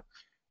at this now.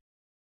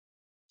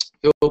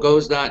 Here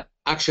goes that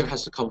action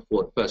has to come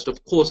forward first.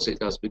 Of course it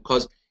does,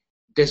 because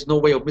there's no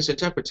way of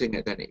misinterpreting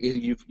it then.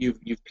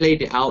 You've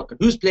played it out. And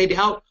who's played it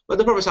out? Well,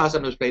 the Prophet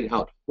ﷺ has played it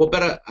out. What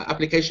better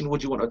application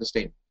would you want to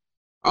understand?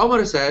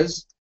 Umar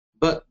says,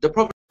 but the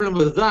problem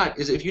with that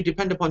is if you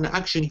depend upon the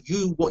action,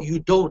 what you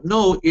don't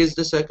know is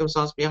the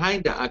circumstance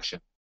behind the action.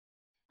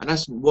 And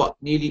that's what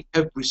nearly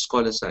every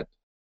scholar said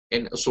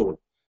in Usul.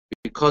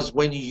 Because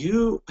when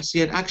you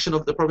see an action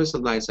of the Prophet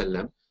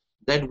ﷺ,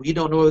 then we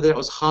don't know whether it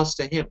was khas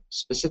to him,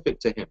 specific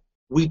to him.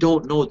 We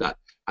don't know that.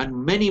 And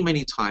many,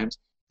 many times,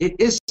 it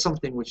is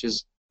something which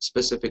is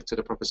specific to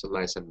the Prophet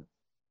ﷺ.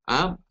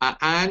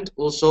 And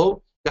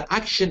also, the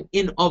action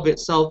in of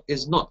itself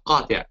is not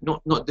qati',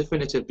 not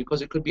definitive,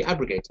 because it could be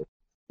abrogated.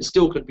 It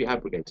still could be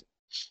abrogated.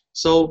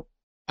 So,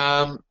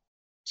 so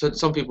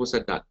some people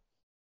said that.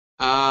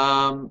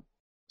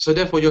 So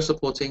therefore, you're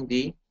supporting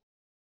the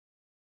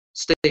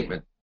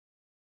statement.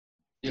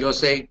 You're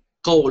saying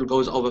qawl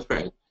goes over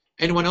fi'l.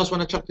 Anyone else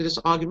want to chuck to this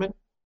argument?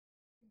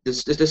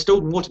 There's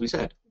still more to be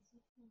said.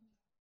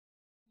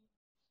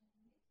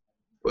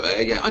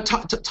 Yeah,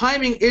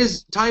 timing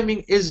is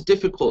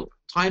difficult.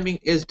 Timing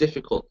is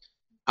difficult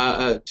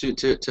to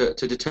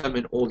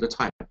determine all the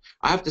time.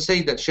 I have to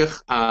say that Sheikh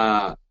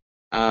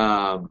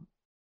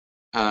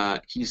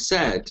he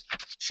said,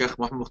 Sheikh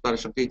Muhammad Mukhtar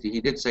al-Shanqiti, he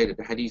did say that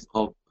the hadith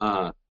of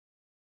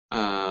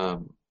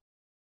Abdullah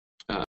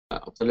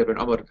ibn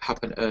Umar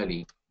happened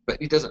early, but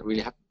he doesn't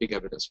really have big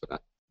evidence for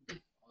that.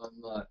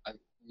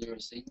 You were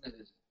saying that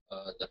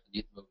the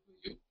hadith of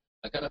you,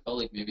 I kind of felt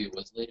like maybe it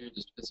was later,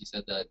 just because he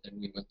said that then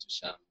we went to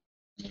Sham.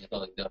 And I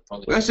felt like that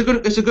probably. Well,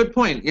 it's a good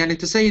point. Yani,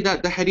 to say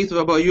that the hadith of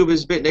Abu Ayyub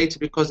is a bit later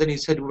because then he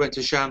said we went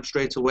to Sham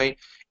straight away,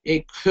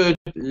 it could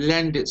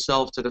lend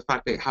itself to the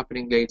fact that it's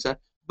happening later,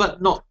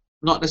 but not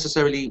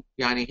necessarily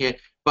yani here.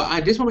 But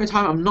at this moment in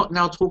time, I'm not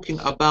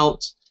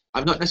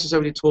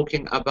necessarily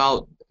talking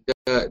about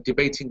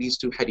debating these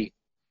two hadith.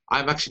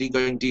 I'm actually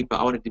going deeper.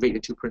 I want to debate the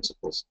two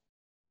principles.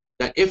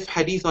 That if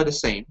hadith are the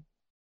same,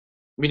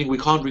 meaning we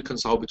can't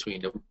reconcile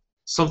between them,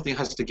 something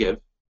has to give.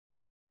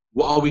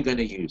 What are we going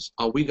to use?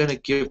 Are we going to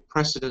give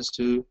precedence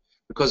to?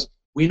 Because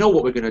we know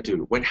what we're going to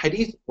do.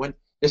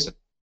 Listen,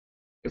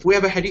 if we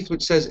have a hadith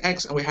which says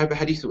X and we have a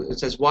hadith which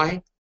says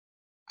Y,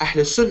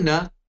 Ahl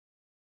Sunnah,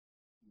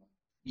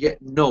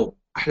 no.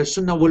 Ahl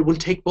Sunnah will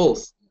take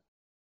both.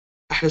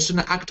 Ahl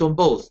Sunnah act on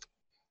both.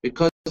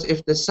 Because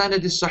if the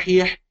sanad is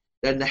sahih,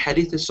 then the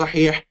hadith is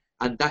sahih,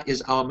 and that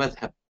is our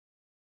madhab.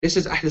 This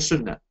is Ahl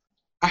Sunnah.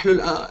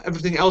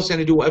 Everything else,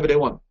 they do whatever they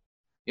want.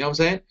 You know what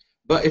I'm saying?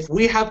 But if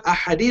we have a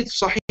hadith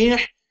sahih,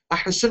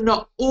 Ahl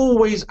Sunnah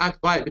always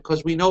act by it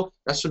because we know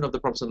that's Sunnah of the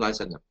Prophet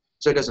ﷺ.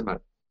 So it doesn't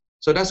matter.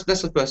 So that's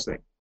the first thing.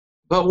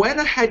 But when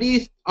a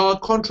hadith are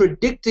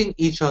contradicting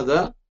each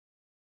other,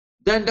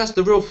 then that's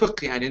the real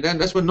fiqh, and then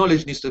that's when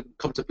knowledge needs to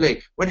come to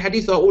play. When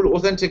hadith are all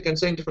authentic and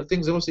saying different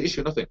things, then what's the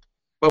issue? Nothing.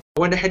 But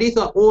when the hadith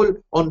are all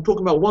on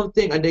talking about one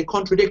thing and they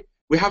contradict,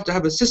 we have to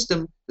have a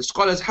system. The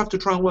scholars have to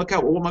try and work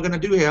out, well, what am I going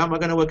to do here? How am I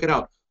going to work it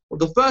out? Well,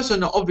 the first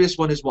and the obvious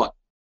one is what?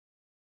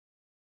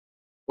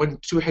 When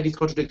two hadith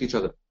contradict each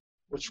other.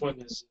 Which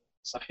one is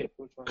sahih?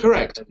 Which one?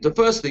 Correct. The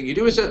first thing you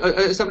do is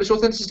establish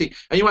authenticity.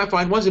 And you might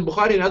find one's in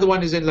Bukhari, another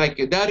one is in like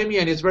Darimi,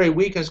 and it's very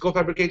weak and it's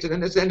fabricated,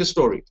 and it's the end of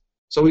story.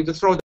 So we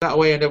throw that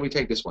away and then we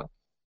take this one.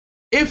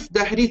 If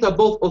the hadith are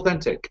both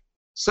authentic,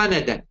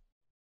 sanadan,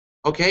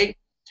 okay,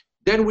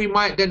 then we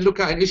might then look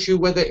at an issue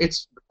whether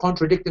it's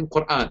contradicting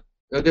Quran.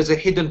 There's a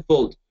hidden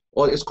fault,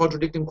 or it's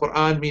contradicting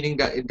Quran, meaning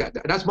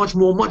that's much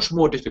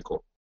more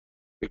difficult.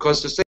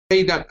 Because to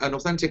say that an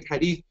authentic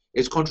hadith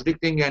is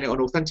contradicting an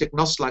authentic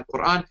nas like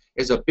Quran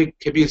is a big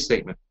kabir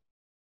statement.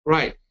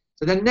 Right.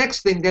 So the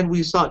next thing then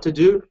we start to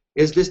do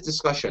is this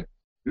discussion.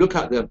 Look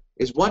at them.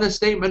 Is one a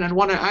statement and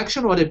one an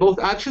action, or are they both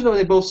actions, or are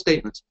they both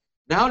statements?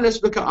 Now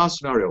let's look at our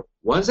scenario.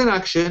 One's an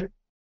action,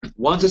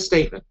 one's a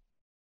statement.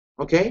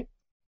 Okay?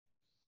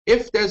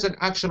 If there's an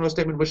action or a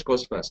statement, which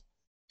goes first?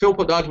 Phil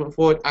put the argument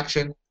forward,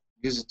 action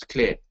is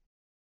clear.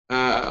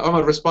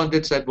 Umar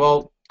responded, said,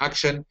 well,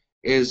 action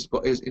is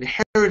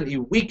inherently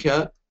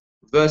weaker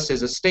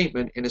versus a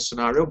statement in a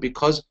scenario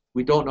because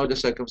we don't know the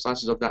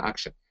circumstances of that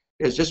action.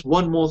 There's just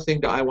one more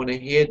thing that I want to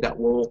hear that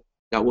will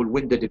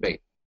win the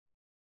debate.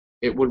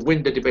 It will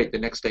win the debate, the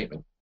next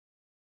statement.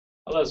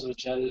 Allah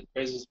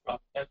praises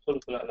Prophet.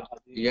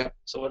 Yeah.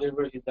 So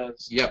whatever he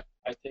does, yeah,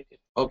 I take it.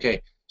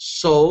 Okay.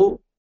 So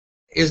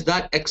is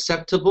that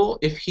acceptable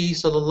if he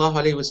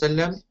sallallahu alaihi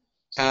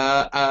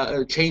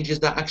wasallam changes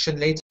that action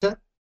later?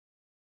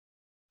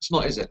 It's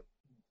not, is it?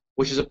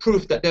 Which is a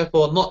proof that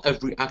therefore not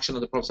every action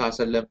of the Prophet sallallahu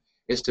alaihi wasallam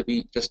is to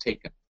be just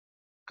taken.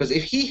 Because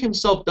if he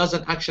himself does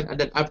an action and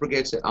then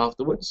abrogates it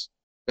afterwards,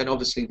 then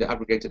obviously the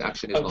abrogated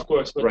action is of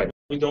course, but right.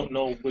 We don't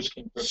know which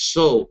came first.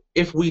 So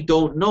if we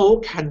don't know,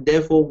 can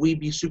therefore we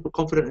be super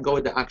confident and go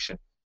with the action?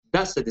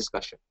 That's the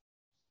discussion.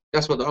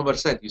 That's what the Umar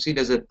said. You see,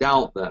 there's a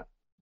doubt there.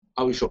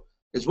 Are we sure?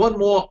 There's one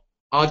more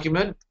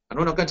argument, and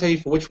I'm not going to tell you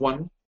for which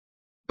one,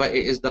 but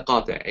it is the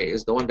qati', it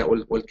is the one that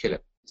will kill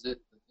it. Is it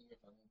the thing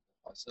about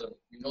so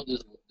we know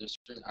there's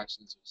certain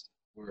actions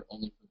were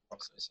only for the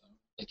Prophet,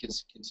 like his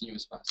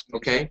continuous fasting.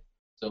 Okay.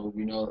 So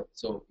we know.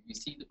 So if you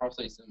see the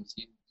Prophet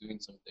doing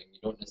something, you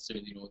don't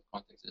necessarily know what the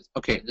context is.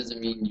 Okay. It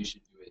doesn't mean you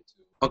should do it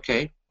too.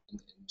 Okay.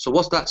 So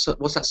what's that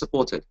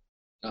supported?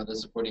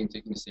 That's supporting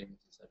taking the statement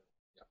instead of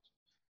the action.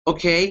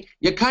 Okay,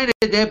 you're kind of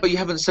there, but you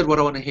haven't said what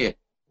I want to hear.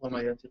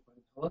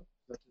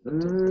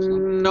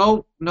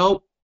 No,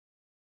 no.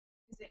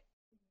 Is it,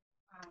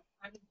 I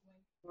was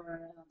going for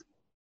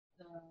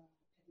the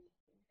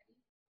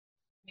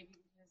maybe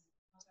because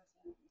Prophet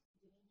didn't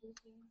do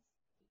things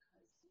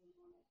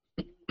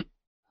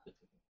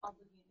because he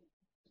obligated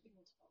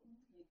people to follow,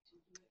 like to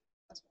do it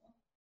as well.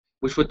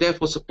 Which would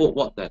therefore support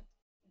what then?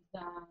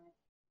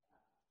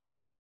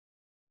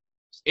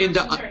 In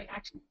the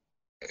Action.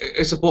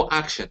 It support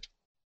action.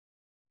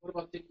 What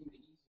about taking the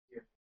easy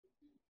here?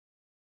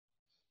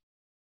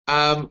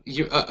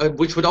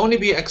 Which would only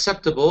be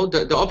acceptable.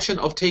 The option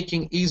of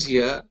taking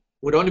easier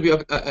would only be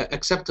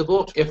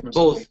acceptable if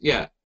both,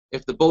 if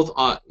the both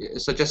are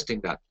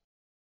suggesting that.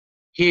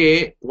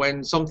 Here,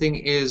 when something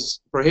is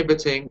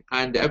prohibiting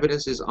and the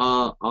evidences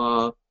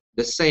are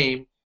the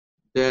same,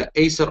 the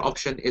Acer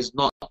option is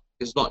not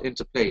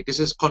into play.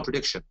 This is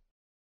contradiction.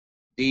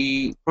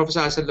 The Prophet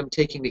ﷺ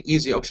taking the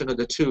easy option of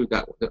the two,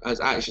 that as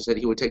Aisha said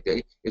he would take,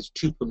 is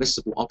two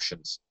permissible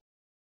options.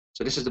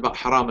 So this is about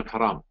haram and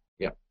haram.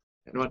 Yeah.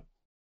 Anyone?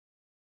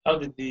 How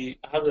did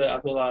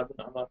Abdullah ibn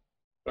Umar,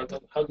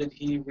 how did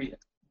he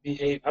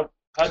behave?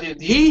 How did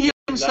he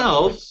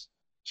himself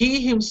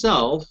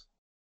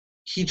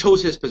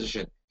chose his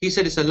position. He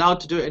said it's allowed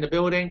to do it in a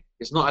building,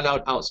 it's not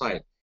allowed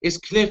outside. It's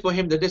clear for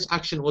him that this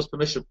action was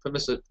permission for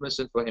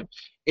him.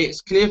 It's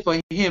clear for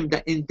him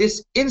that in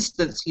this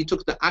instance he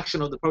took the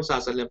action of the Prophet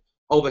ﷺ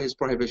over his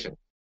prohibition.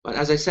 But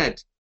as I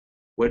said,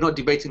 we're not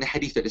debating the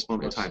hadith at this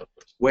moment in time.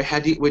 We're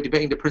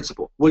debating the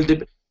principle.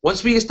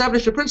 Once we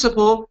establish the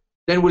principle,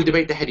 then we'll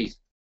debate the hadith.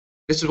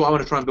 This is what I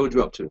want to try and build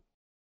you up to.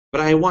 But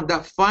I want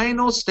that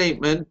final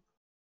statement.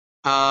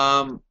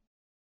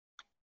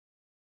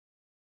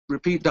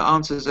 Repeat the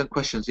answers and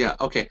questions. Yeah,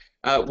 okay.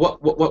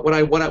 What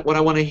I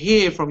want to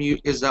hear from you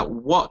is that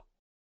what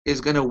is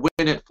going to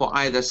win it for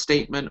either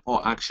statement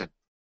or action.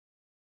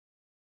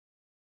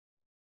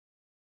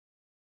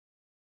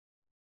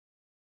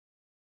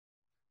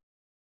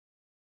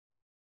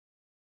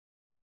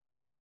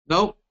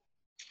 No.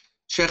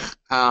 Sheikh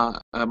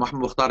Muhammad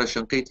Mukhtar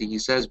al-Shanqiti, he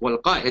says,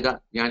 والقاعدة,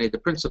 يعني the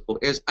principle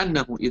is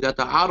أنه إذا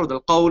تعارض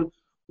القول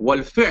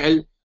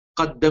والفعل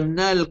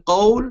قدمنا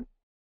القول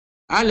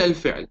على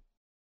الفعل.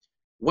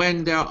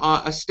 When there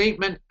are a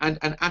statement and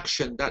an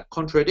action that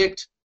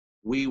contradict,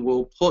 we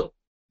will put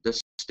the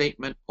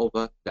statement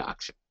over the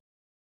action.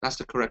 That's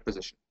the correct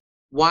position.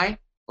 Why?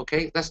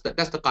 Okay, that's the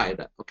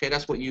qaida. Okay,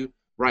 that's what you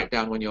write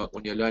down when you're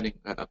learning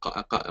a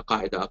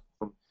qaida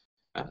from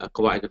a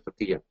qawaid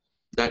al-fiqhiyya.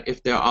 That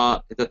if there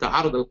are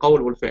تعارض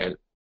القول والفعل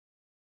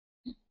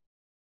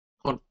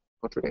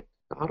contradict,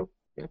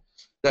 yeah.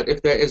 That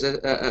if there is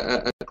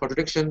a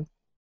contradiction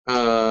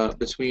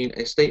between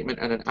a statement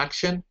and an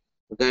action,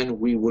 then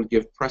we will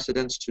give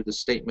precedence to the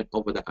statement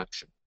over the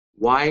action.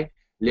 Why?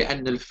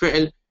 لأن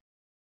الفعل,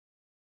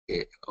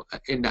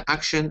 in the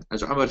action,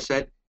 as Umar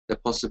said, the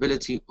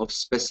possibility of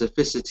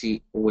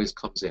specificity always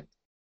comes in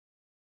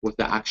with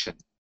the action.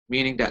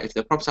 Meaning that if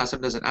the Prophet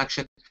ﷺ does an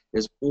action,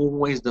 there's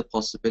always the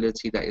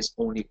possibility that it's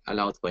only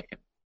allowed for him.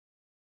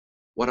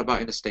 What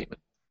about in a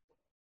statement?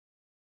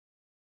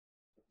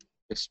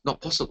 It's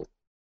not possible.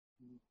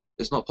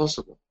 It's not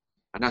possible.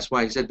 And that's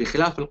why he said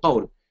بخلاف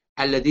القول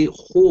الذي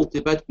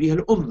خُوطبت به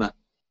الأمة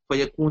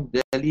فيكون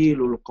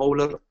دليل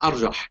القول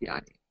الأرجح.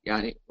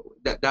 يعني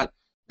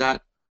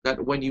that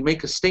when you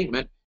make a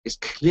statement, it's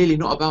clearly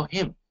not about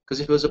him.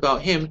 Because if it was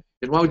about him,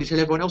 then why would you tell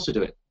everyone else to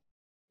do it?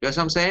 You know what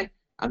I'm saying?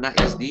 And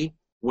that is the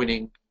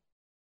winning.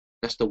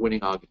 That's the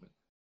winning argument.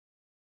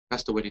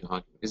 That's the winning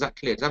argument. Is that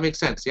clear? Does that make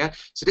sense? Yeah.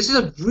 So this is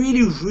a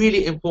really,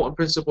 really important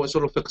principle in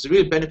sort of fiqh. It's a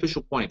really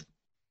beneficial point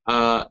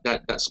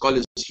that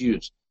scholars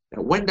use.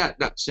 When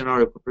that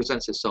scenario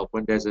presents itself,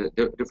 when there's a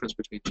difference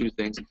between two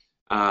things,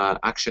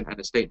 action and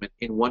a statement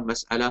in one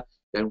mas'ala,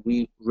 then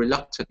we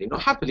reluctantly,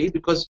 not happily,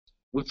 because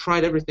we've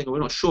tried everything and we're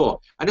not sure.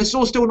 And it's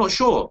all still not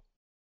sure.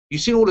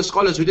 You've seen all the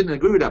scholars who didn't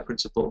agree with that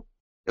principle.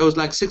 There was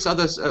like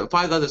 5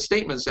 other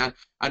statements, and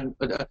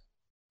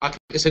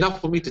it's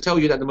enough for me to tell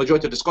you that the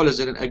majority of the scholars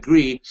didn't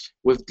agree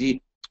with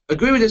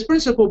this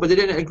principle, but they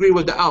didn't agree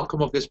with the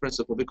outcome of this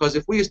principle. Because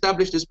if we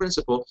establish this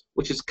principle,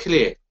 which is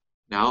clear,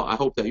 now I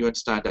hope that you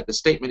understand that the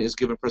statement is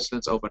given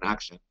precedence over an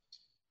action.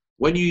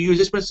 When you use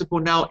this principle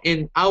now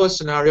in our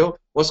scenario,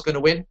 what's going to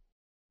win?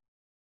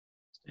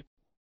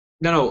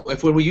 No.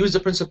 If when we use the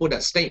principle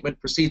that statement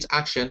precedes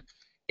action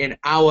in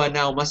our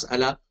now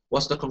mas'ala,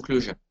 what's the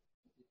conclusion?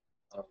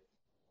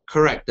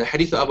 Correct. The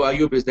hadith of Abu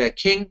Ayyub is their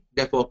king,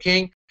 therefore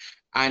king,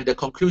 and the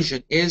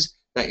conclusion is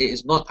that it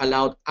is not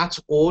allowed at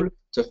all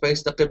to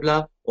face the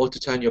Qibla or to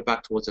turn your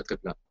back towards the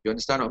Qibla. You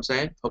understand what I'm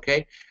saying?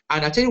 Okay.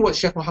 And I tell you what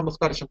Sheikh Muhammad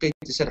Mukhtar al-Shanqiti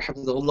said,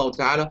 Hafidhahullah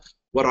Ta'ala,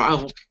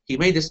 وَرَعَاهُ, he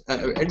made this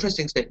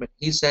interesting statement.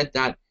 He said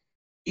that,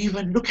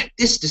 even look at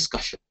this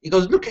discussion. He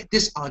goes, look at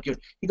this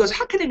argument. He goes,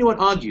 how can anyone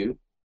argue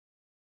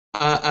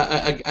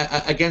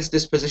against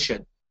this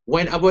position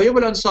when Abu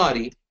Ayyub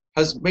al-Ansari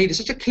has made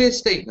such a clear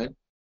statement,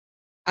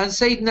 and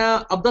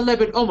Sayyidina Abdullah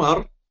ibn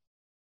Umar,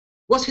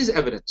 what's his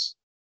evidence?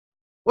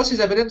 What's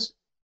his evidence?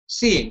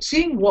 Seeing.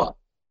 Seeing what?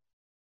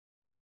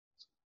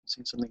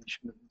 Seeing something you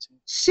shouldn't have been seeing.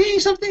 Seeing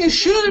something you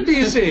shouldn't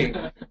be seeing.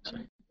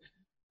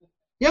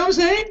 You know what I'm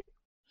saying?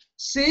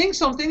 Seeing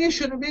something you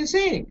shouldn't have been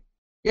seeing.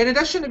 Yeah,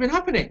 that shouldn't have been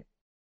happening.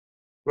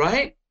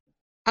 Right?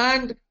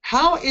 And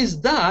how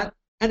is that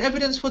an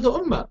evidence for the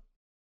Ummah?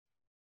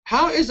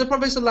 How is the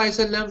Prophet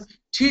ﷺ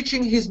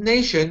teaching his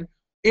nation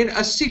in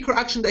a secret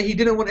action that he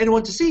didn't want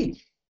anyone to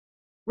see?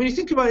 When you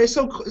think about it,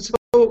 it's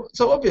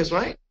so obvious,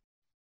 right?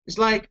 It's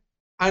like,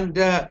 and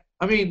I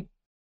mean,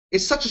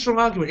 it's such a strong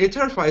argument. It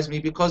terrifies me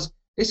because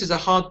this is a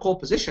hardcore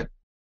position,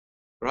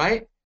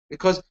 right?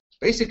 Because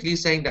basically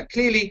saying that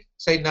clearly,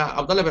 Sayyidina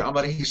Abdullah bin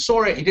Umar, he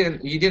saw it, he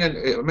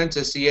didn't meant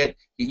to see it.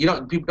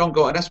 People don't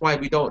go, and that's why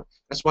we don't.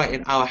 That's why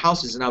in our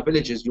houses, in our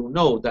villages, you'll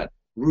know that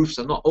roofs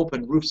are not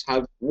open. Roofs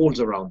have walls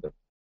around them,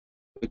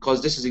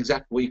 because this is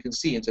exactly what you can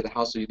see into the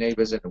house of your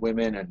neighbors and the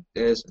women and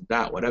this and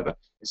that, whatever.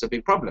 It's a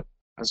big problem,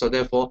 and so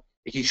therefore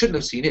he shouldn't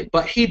have seen it,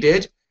 but he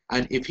did.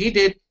 And if he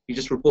did, he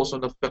just reports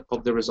on the fiqh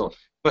of the result.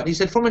 But he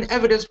said, from an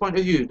evidence point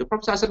of view, the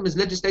Prophet ﷺ is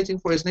legislating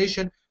for his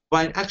nation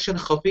by an action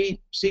khafi,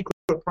 secret,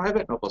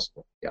 private, not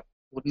possible. Yeah.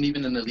 Wouldn't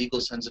even in a legal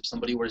sense, if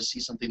somebody were to see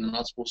something they're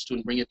not supposed to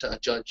and bring it to a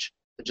judge,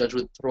 the judge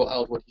would throw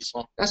out what he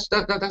saw.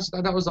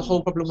 That was the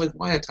whole problem with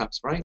wiretaps,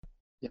 right?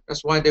 Yeah.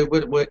 That's why they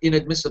were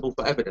inadmissible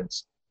for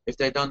evidence. If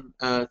they're done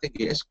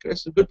thinking,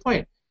 it's a good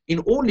point. In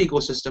all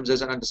legal systems,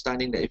 there's an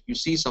understanding that if you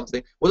see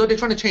something, although they're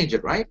trying to change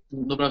it, right?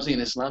 No, but I'm saying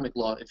in Islamic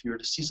law, if you were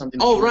to see something...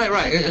 Oh, right.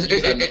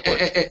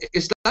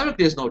 Islamically,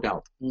 there's no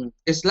doubt.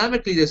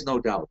 Islamically, there's no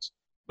doubt.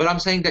 But I'm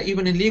saying that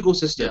even in legal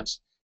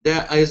systems,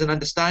 there is an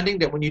understanding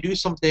that when you do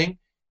something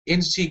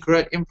in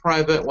secret, in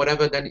private,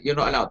 whatever, then you're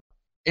not allowed.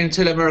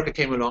 Until America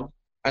came along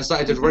and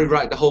started to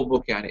rewrite the whole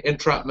book,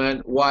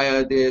 entrapment,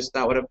 wire, this,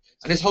 that, whatever.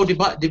 And this whole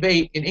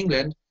debate in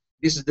England,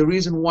 this is the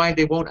reason why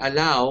they won't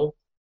allow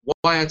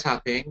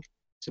wiretapping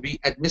to be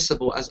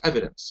admissible as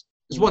evidence.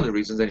 It's one of the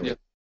reasons anyway.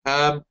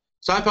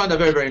 So I found that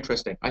very, very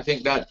interesting. I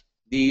think that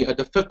the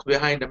fiqh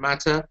behind the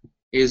matter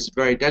is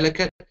very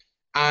delicate.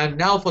 And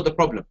now for the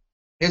problem.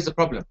 Here's the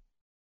problem.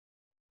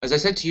 As I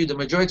said to you, the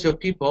majority of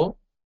people,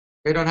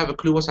 they don't have a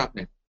clue what's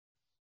happening,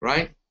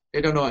 right? They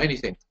don't know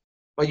anything.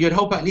 But you'd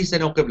hope at least they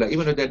know Qibla,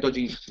 even if they're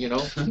dodgy,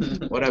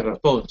 whatever,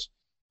 phones.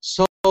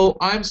 So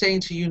I'm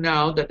saying to you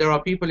now that there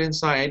are people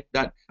inside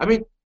that, I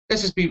mean,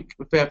 let's just be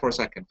fair for a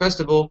second.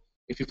 First of all,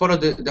 if you follow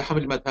the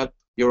Hanbali madhab,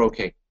 you're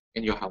okay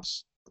in your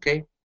house,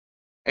 okay?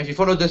 If you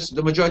follow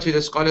the majority of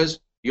the scholars,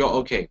 you're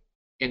okay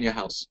in your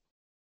house.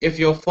 If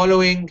you're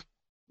following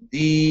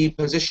the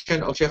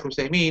position of Shaykh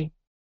Uthaymeen,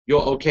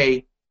 you're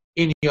okay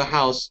in your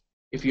house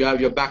if you have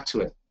your back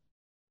to it.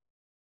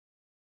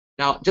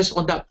 Now, just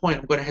on that point,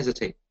 I'm going to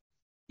hesitate.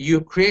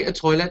 You create a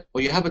toilet,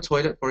 or you have a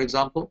toilet, for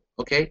example,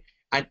 okay?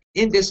 And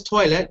in this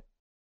toilet,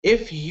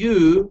 if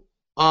you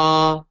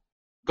are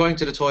going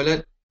to the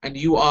toilet and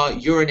you are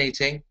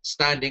urinating,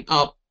 standing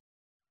up,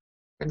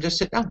 then just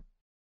sit down.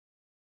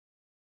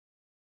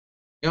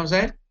 You know what I'm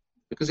saying?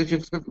 Because if you're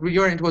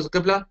urinating towards the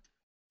Qibla,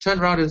 turn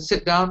around and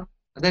sit down,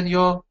 and then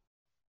you're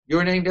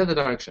urinating the other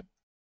direction.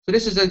 So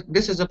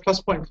this is a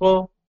plus point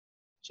for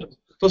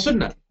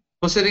Sunnah,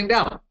 for sitting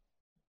down.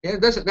 Yeah,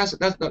 that's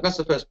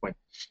the first point.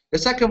 The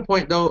second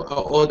point, though,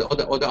 or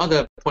the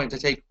other point to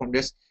take from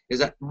this is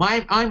that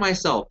I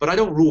myself, but I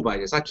don't rule by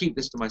this. I keep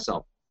this to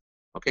myself.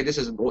 Okay, this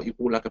isn't what you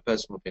call like a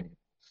personal opinion.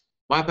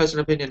 My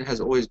personal opinion has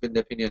always been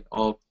the opinion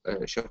of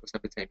Shaykh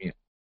Islam ibn Taymiyyah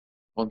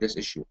on this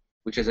issue,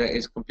 which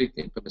is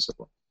completely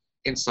impermissible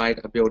inside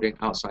a building,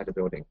 outside a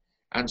building.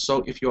 And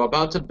so, if you're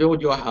about to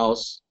build your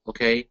house,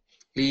 okay,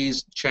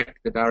 please check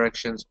the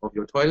directions of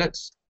your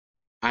toilets.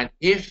 And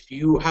if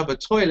you have a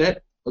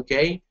toilet,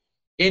 okay,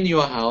 in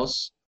your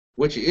house,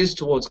 which is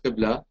towards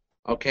Qibla,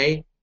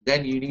 okay,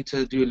 then you need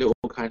to do a little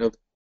kind of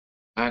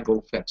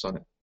angle flex on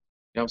it.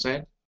 You know what I'm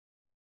saying?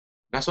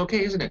 That's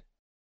okay, isn't it?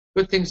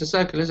 Good thing's the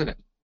circle, isn't it?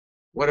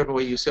 Whatever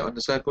way you sit on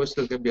the circle, it's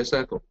still going to be a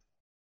circle.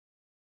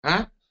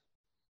 Huh?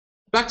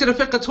 Back to the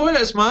fiqh of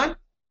toilets, man.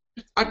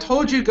 I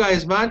told you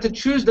guys, man, to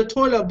choose the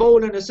toilet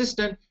bowl and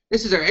assistant.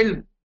 This is a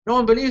ilm. No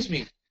one believes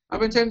me. I've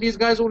been telling these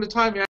guys all the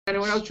time, and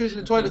when I was choosing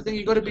the toilet thing,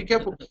 you got to be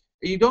careful.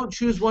 You don't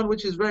choose one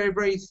which is very,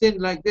 very thin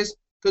like this,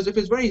 because if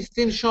it's very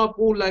thin, sharp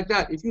wall like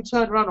that, if you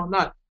turn around on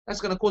that,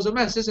 that's going to cause a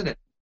mess, isn't it?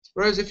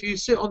 Whereas if you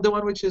sit on the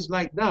one which is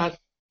like that,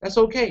 that's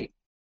okay.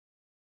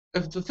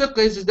 If the fiqh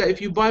is that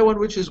if you buy one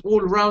which is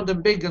all round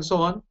and big and so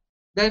on,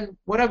 then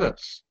whatever.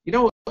 You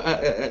know,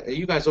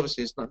 you guys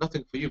obviously it's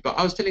nothing for you, but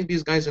I was telling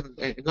these guys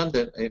in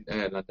London,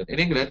 in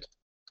England,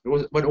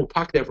 went all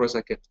packed there for a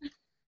second,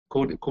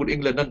 called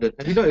England, London.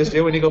 And you noticed,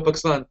 yeah, when you go to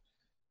Pakistan,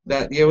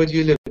 that, yeah, where do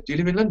you live? Do you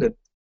live in London?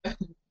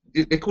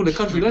 They call the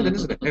country London,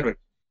 isn't it? Anyway,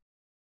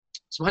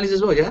 Somalis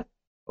as well, yeah?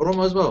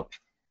 Oromo as well.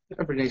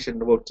 Every nation in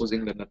the world calls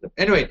England London.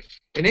 Anyway,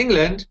 in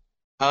England,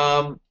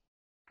 I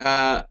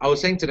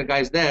was saying to the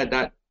guys there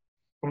that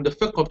from the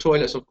fiqh of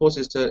toilets, of course,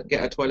 is to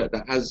get a toilet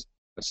that has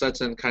a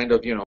certain kind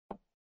of,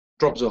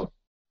 drop zone.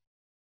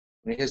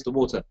 And it hits the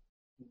water,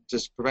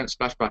 just prevent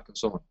splashback and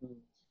so on.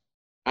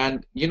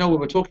 And we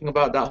were talking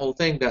about that whole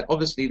thing, that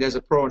obviously there's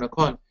a pro and a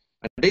con.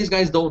 And these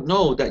guys don't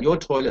know that your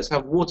toilets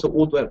have water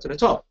all the way up to the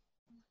top,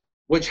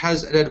 which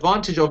has an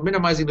advantage of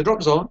minimizing the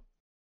drop zone,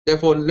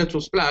 therefore little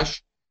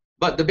splash.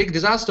 But the big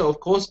disaster, of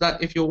course,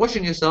 that if you're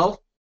washing yourself,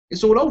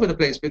 it's all over the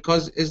place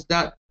because it's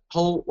that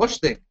whole wash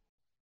thing.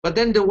 But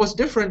then what's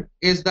different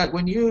is that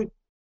when you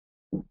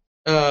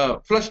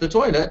flush the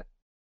toilet,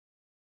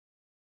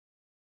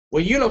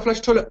 when you flush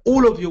the toilet,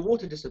 all of your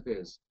water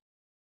disappears.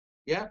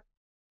 Yeah?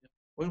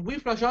 When we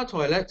flush our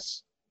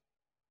toilets,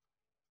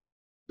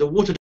 the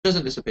water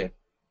doesn't disappear.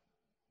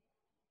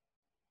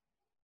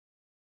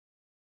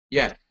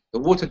 Yeah, the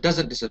water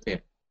doesn't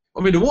disappear.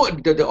 I mean, the water,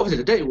 obviously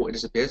the dirty water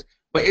disappears,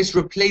 but it's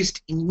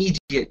replaced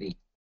immediately.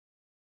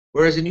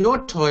 Whereas in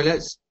your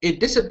toilets, it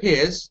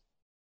disappears,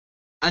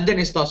 and then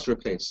it starts to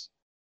replace.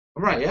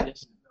 All right, yeah?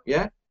 Yes.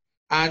 Yeah?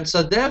 And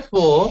so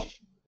therefore...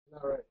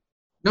 Not right.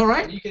 No,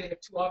 right? You can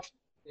have two options.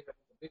 They have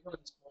the big one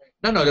and the small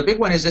one. No, the big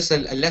one is just a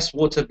less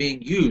water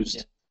being used.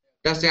 Yeah.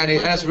 That's the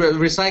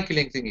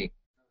recycling thingy.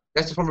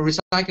 That's from a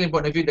recycling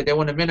point of view that they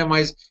want to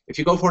minimize. If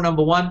you go for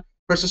number one,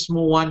 press a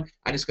small one,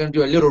 and it's going to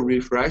do a little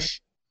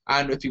refresh.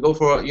 And if you go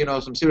for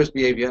some serious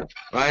behavior,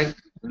 right,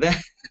 then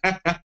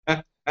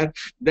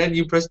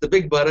you press the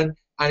big button,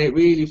 and it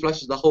really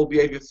flushes the whole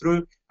behavior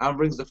through and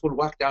brings the full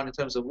whack down in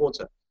terms of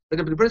water.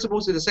 But the principle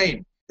is the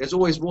same. There's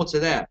always water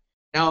there.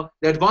 Now,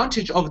 the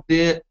advantage of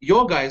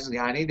your guys,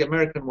 the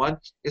American one,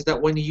 is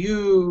that when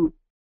you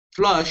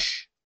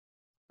flush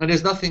and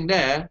there's nothing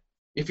there,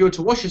 if you were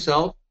to wash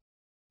yourself,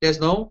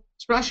 there's no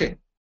splashing.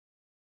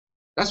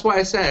 That's why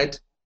I said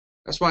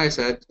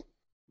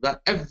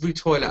that every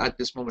toilet at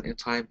this moment in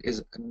time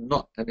is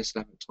not an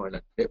Islamic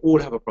toilet. They all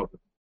have a problem.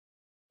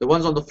 The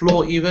ones on the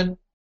floor even,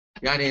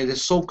 they're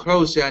so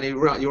close,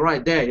 you're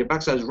right there, your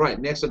backside is right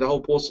next to the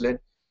whole porcelain,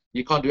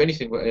 you can't do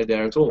anything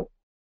there at all.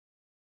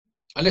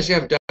 Unless you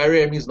have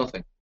diarrhea, it means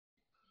nothing.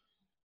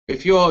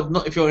 If you're in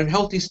a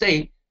healthy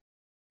state,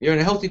 you're in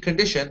a healthy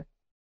condition,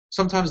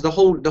 sometimes the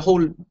whole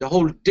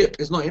dip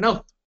is not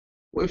enough.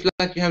 What if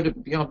like you have a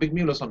big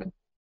meal or something?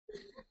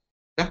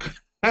 That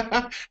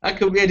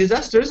could be a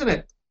disaster, isn't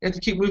it? You have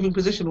to keep moving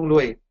position all the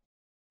way.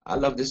 I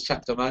love this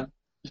chapter, man.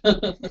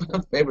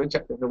 Favorite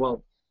chapter in the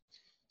world.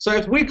 So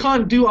if we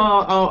can't do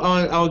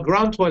our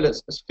ground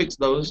toilets, fix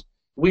those,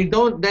 we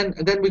don't. Then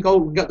we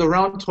get the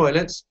round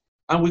toilets,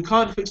 and we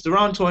can't fix the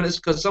round toilets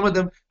because some of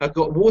them have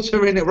got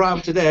water in it right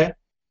up to there.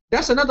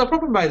 That's another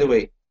problem, by the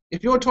way.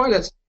 If your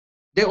toilets,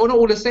 they're not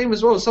all the same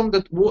as well. Some of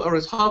the water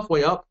is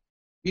halfway up.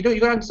 You got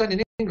to understand,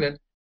 in England,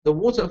 the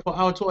water for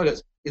our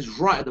toilets is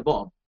right at the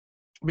bottom.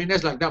 I mean,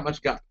 there's like that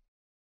much gap.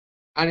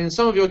 And in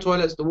some of your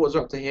toilets, the water's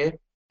up to here.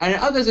 And in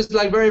others, it's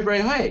like very, very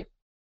high.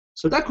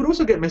 So that could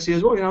also get messy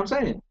as well, you know what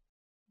I'm saying?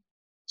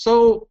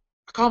 So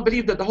I can't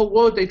believe that the whole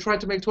world, they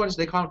tried to make toilets,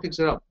 they can't fix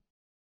it up.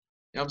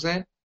 You know what I'm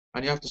saying?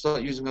 And you have to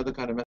start using other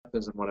kind of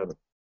methods and whatever.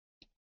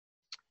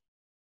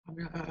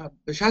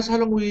 Shaz, how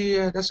long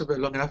that's a bit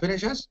long enough, isn't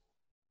it, Shaz?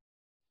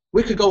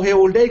 We could go here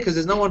all day because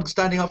there's no one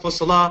standing up for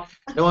salah,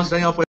 no one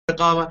standing up for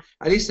iqamah.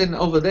 At least then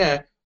over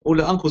there, all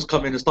the uncles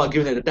come in and start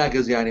giving it the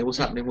daggers, what's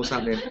happening,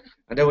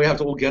 and then we have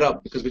to all get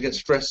up because we get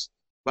stressed.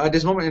 But at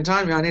this moment in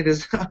time,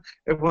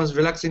 everyone's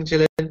relaxing,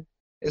 chilling.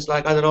 It's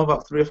like, I don't know,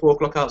 about 3 or 4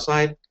 o'clock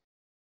outside.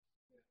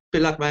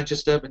 Bit like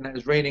Manchester, and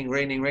it's raining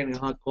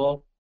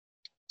hardcore.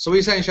 So what are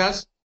you saying,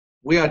 Shaz?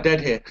 We are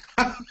dead here.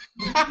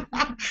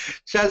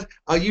 Shaz,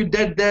 are you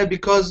dead there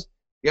because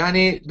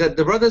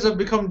the brothers have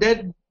become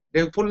dead,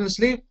 they've fallen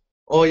asleep?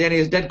 Or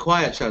it's dead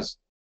quiet, Shaz?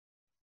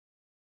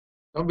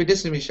 Don't be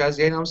dissing me, Shaz,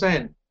 you know what I'm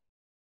saying?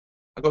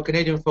 I got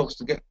Canadian folks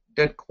to get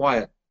dead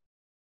quiet.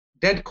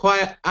 Dead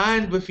quiet,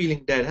 and we're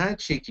feeling dead, huh?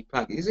 Cheeky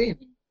packy, is he?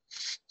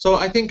 So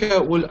I think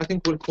we'll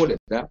call it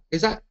that.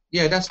 Is that?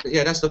 Yeah, that's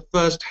the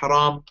first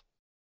haram.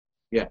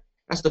 Yeah,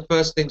 that's the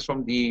first things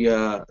from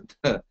the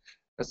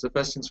that's the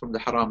first things from the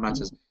haram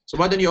matters. So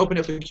why don't you open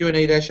it for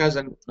Q&A there, Shaz,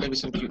 and maybe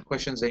some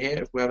questions are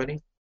here if we have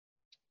any.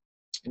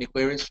 Any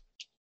queries?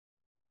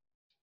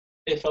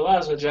 If Allah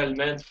Azza wa Jal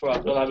meant for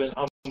Abdullah bin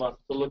Umar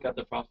to look at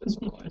the Prophet's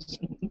voice,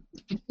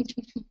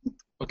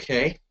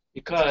 okay.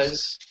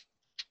 Because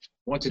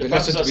wanted the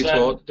lesson to be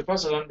taught. The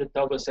Prophet did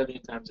tawbah 70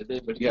 times a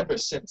day, but he never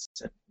sinned.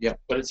 Yeah.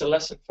 But it's a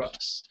lesson for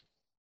us.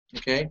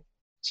 Okay.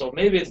 So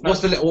maybe it's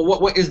not.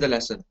 What is the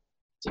lesson?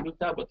 To do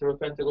tawbah, to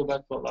repent, to go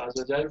back to Allah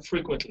Azza wa Jal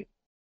frequently.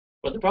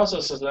 But the Prophet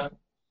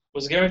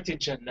was guaranteed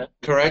Jannah.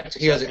 Correct.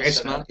 He has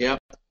isma. Yeah.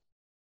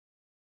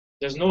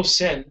 There's no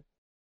sin.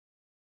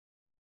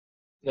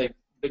 Like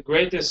the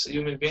greatest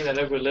human being that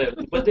ever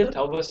lived, but did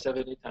tawbah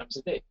 70 times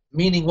a day.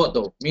 Meaning what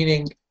though?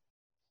 Meaning,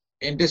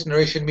 in this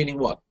narration, meaning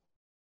what?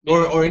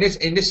 Or in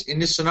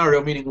this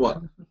scenario, meaning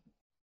what?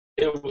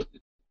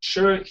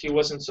 sure he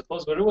wasn't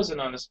supposed, but it was an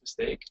honest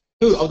mistake.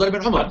 Who? Abdullah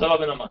bin Umar. Abdullah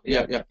bin Umar.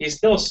 Yeah. He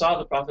still saw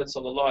the Prophet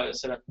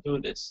ﷺ do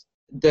this.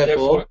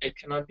 Therefore, it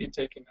cannot be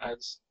taken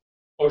as,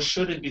 or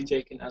should it be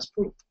taken as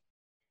proof?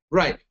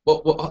 right.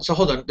 Well, so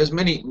hold on. There's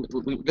many.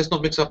 Let's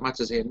not mix up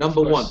matters here.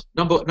 Number one.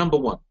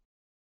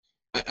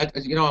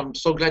 I'm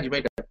so glad you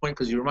made that point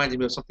because you reminded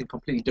me of something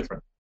completely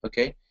different.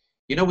 Okay.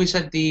 We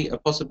said the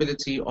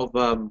possibility of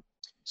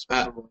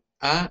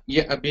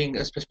being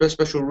a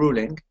special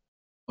ruling.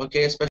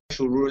 Okay, a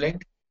special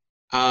ruling.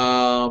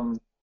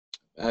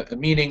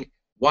 Meaning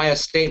why a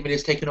statement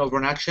is taken over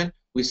an action.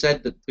 We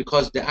said that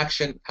because the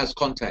action has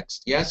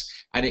context, yes,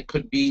 and it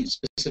could be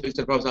specific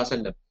to the Prophet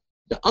ﷺ.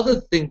 The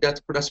other thing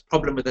that's a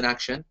problem with an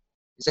action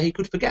is that he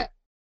could forget.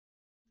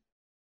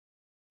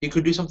 He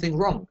could do something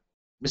wrong,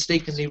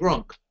 mistakenly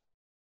wrong.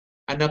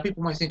 And now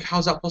people might think,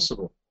 how's that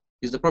possible?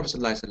 He's the Prophet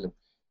ﷺ.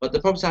 But the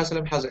Prophet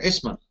ﷺ has an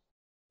isma,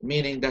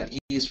 meaning that he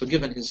is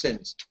forgiven his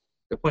sins.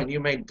 The point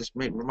you made just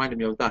reminded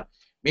me of that.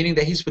 Meaning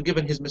that he's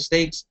forgiven his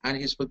mistakes and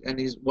his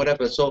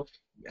whatever. So,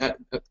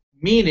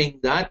 meaning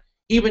that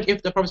even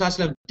if the Prophet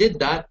ﷺ did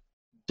that,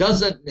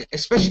 doesn't,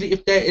 especially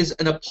if there is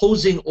an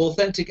opposing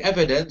authentic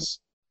evidence,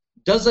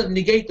 doesn't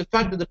negate the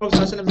fact that the Prophet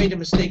ﷺ made a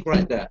mistake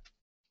right there.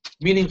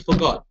 Meaning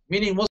forgot.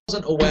 Meaning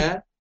wasn't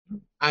aware,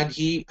 and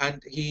he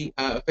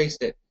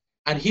faced it.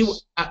 And he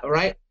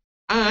right.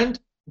 And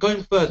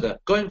going further.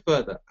 I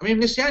mean,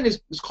 nisyan is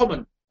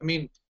common. I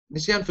mean,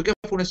 nisyan,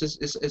 forgetfulness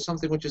is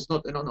something which is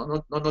not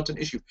an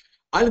issue.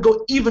 I'll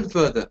go even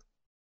further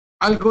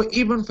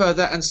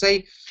and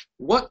say,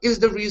 what is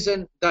the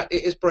reason that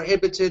it is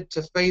prohibited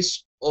to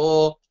face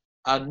or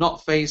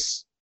not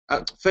face,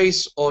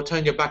 face or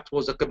turn your back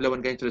towards the Qibla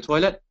when going to the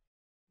toilet?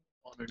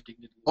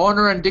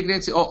 Honor and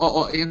dignity,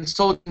 or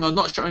insulting or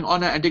not showing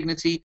honor and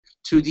dignity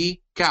to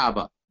the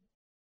Kaaba.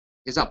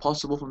 Is that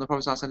possible from the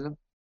Prophet ﷺ?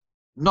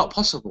 Not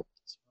possible.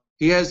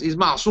 He's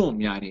ma'soom,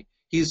 yani.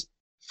 He's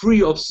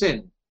free of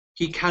sin.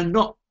 He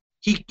cannot,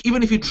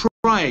 even if he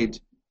tried,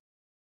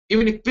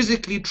 even if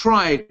physically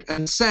tried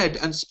and said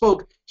and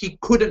spoke, he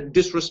couldn't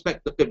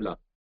disrespect the Qibla.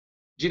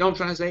 Do you know what I'm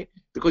trying to say?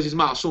 Because he's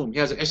ma'soom, he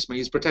has an isma,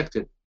 he's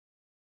protected.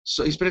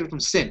 So he's protected from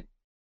sin,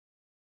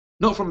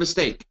 not from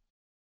mistake.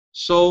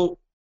 So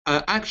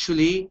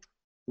actually,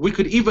 we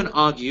could even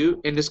argue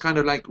in this kind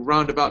of like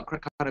roundabout,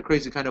 kind of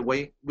crazy kind of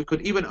way, we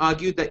could even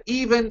argue that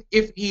even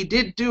if he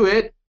did do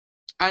it,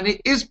 and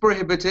it is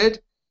prohibited,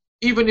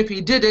 even if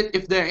he did it,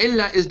 if the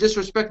illah is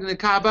disrespecting the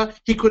Kaaba,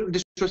 he couldn't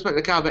disrespect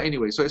the Kaaba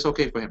anyway, so it's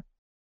okay for him.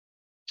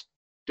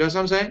 Do you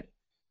understand what I'm saying?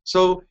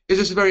 So it's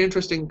just a very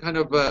interesting kind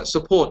of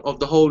support of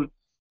the whole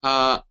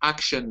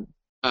action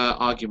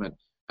argument,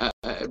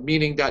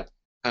 meaning that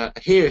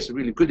here is a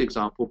really good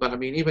example, but I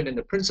mean even in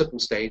the principle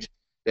stage,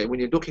 that when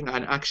you're looking at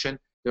an action,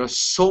 there are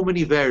so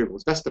many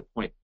variables. That's the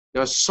point.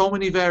 There are so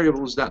many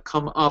variables that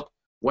come up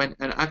when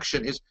an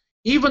action is,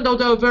 even though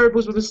there are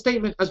variables with a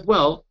statement as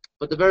well,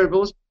 but the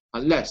variables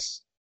are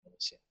less.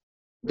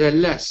 They're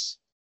less.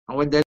 And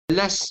when they're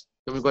less,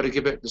 then we've got to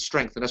give it the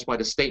strength, and that's why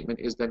the statement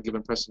is then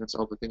given precedence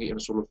over the in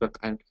Usul al-Fiqh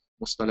and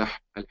Mustalah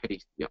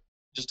al-Hadith. Yeah.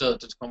 Just to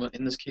comment,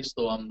 in this case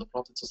though, the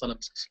Prophet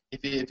ﷺ,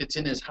 if it's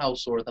in his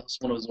house or that's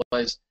one of his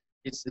wives,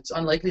 it's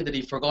unlikely that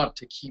he forgot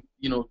to keep,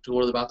 to go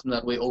to the bathroom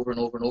that way over and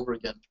over and over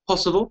again.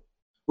 Possible,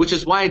 which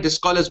is why the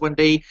scholars, when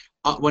they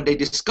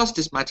discussed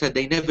this matter,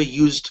 they never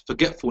used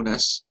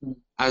forgetfulness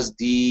as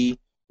the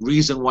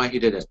reason why he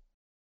did it.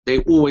 They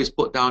always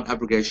put down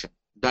abrogation,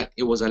 that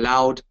it was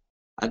allowed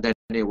and then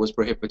it was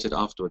prohibited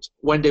afterwards,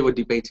 when they were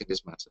debating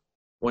this matter.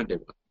 When they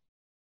were.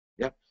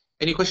 Yeah.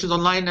 Any questions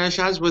online,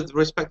 Shaz, with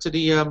respect to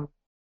the in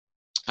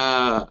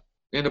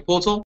the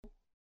portal?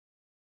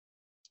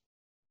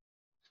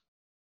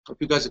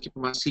 Hope you guys are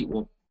keeping my seat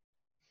warm.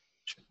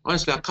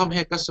 Honestly, I come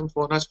here custom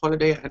for a nice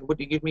holiday, and what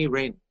do you give me?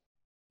 Rain.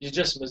 You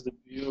just missed the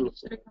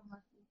beautiful.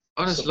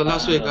 Honestly,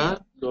 last week,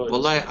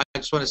 Wallahi, I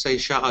just want to say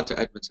shout out to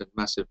Edmonton,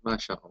 massive,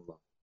 mashallah.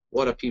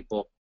 What a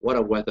people, what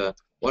a weather,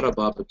 what a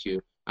barbecue,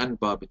 and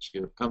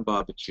barbecue, and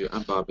barbecue,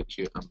 and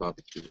barbecue, and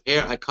barbecue.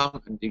 Here I come,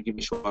 and they give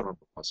me shawarma.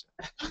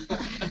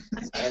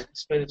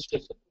 Spanish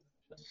different.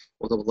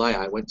 Although, wallahi,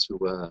 I went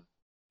to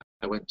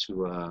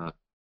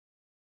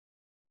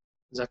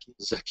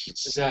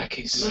Zaki's. Yeah.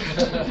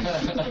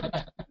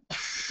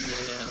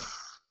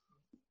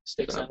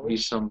 Steak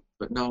sandwich.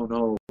 But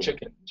no.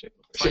 Chicken,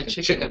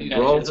 Yeah,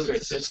 bro. it's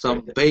great.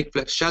 Some baked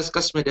flex. Shaz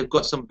Kasme, they've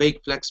got some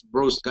baked flex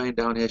roast going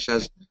down here.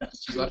 Shaz.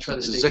 You gotta try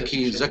the steak.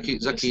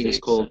 Zaki is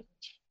called.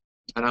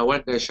 And I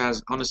went there,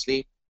 Shaz.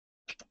 Honestly,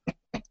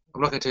 I'm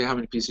not gonna tell you how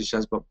many pieces,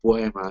 Shaz, but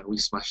boy, man, we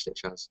smashed it,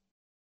 Shaz.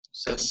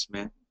 Yes,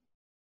 man.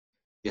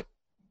 Yeah.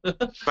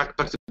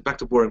 back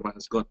to boring, man.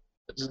 It's gone.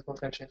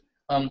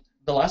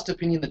 The last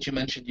opinion that you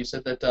mentioned, you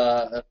said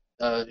that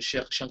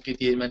Sheikh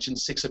Shanqiti mentioned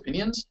 6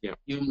 opinions. Yeah.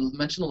 You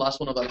mentioned the last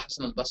one of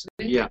Al-Hasan al-Basri.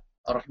 Yeah.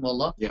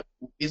 Rahimahullah. Yeah.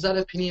 Is that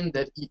opinion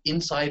that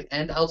inside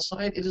and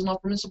outside it is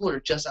not permissible, or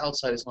just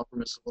outside is not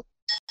permissible?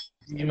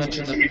 You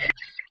mentioned that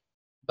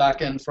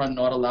back and front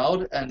not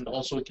allowed, and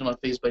also it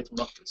cannot face Baytul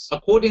Maqdis.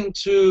 According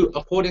to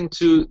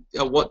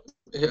what,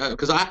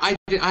 because I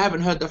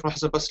haven't heard that from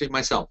Hasan Basri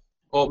myself.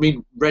 or I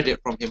mean read it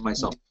from him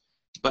myself.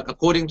 But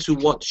according to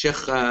what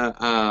Sheikh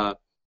Muhammad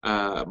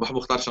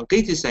Mukhtar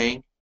Shanqiti is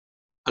saying,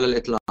 على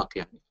الإطلاق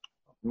يعني,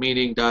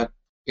 meaning that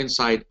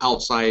inside,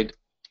 outside,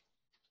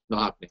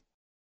 not happening,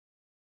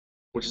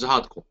 which is a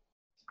hard call.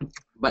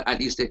 But at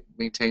least it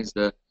maintains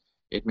the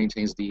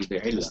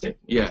illah.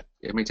 Yeah,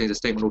 it maintains the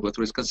statement all the way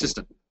through. It's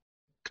consistent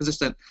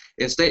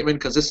in statement,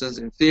 consistent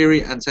in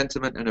theory and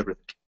sentiment and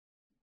everything.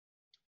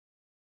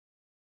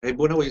 Hey,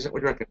 Buna, what do you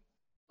reckon?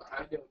 I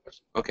have a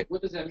question. Okay.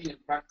 What does that mean in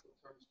practical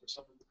terms for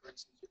someone who, for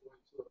instance, you're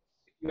going to,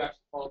 if you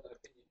actually follow that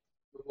opinion,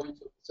 you're going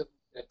to a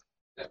facility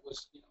that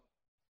was, you know,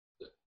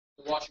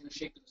 the washing was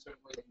shaped in a certain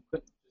way that you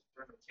couldn't just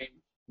turn or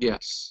change?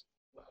 Yes.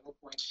 At what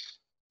point?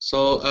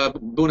 So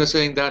Buna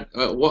saying that,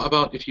 what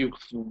about if you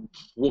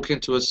walk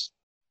into a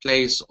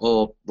place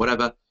or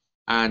whatever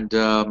and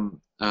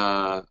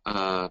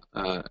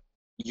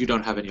you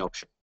don't have any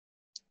option?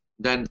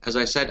 Then, as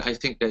I said, I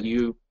think that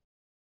you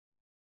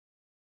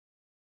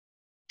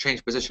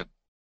change position.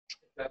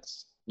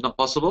 That's not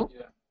possible.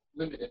 Yeah,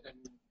 limited and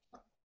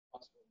not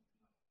possible.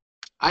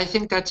 I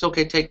think that's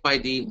okay. Take by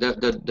the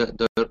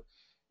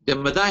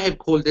madhahib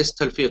call this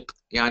talfiq.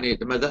 Yani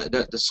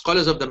the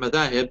scholars of the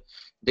madhahib,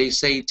 they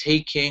say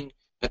taking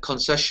a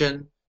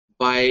concession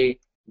by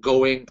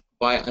going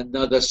by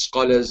another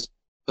scholar's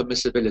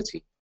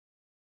permissibility,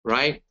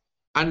 right?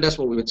 And that's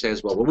what we would say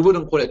as well. But we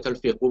wouldn't call it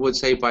talfiq. We would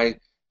say by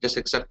just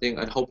accepting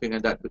and hoping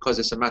and that because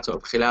it's a matter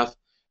of khilaf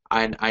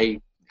and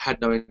I had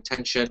no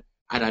intention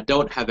and I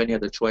don't have any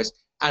other choice,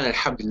 and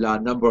alhamdulillah, a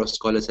number of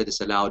scholars said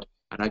it's allowed,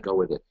 and I go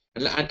with it.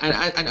 And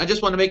I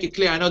just want to make it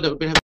clear, I know that we've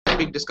been having a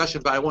big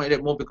discussion, but I wanted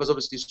it more because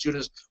obviously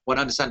students want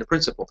to understand the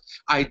principle.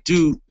 I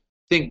do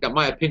think that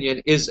my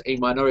opinion is a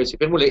minority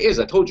opinion. Well, it is,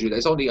 I told you,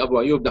 there's only Abu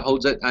Ayyub that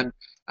holds it and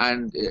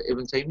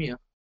Ibn Taymiyyah.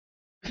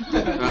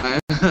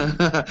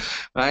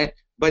 Right?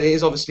 But it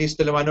is obviously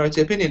still a minority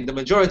opinion. The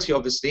majority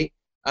obviously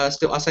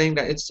still are saying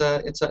that it's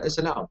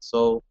allowed.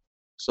 So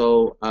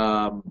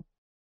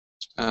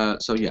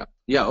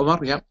yeah, Omar,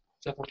 yeah.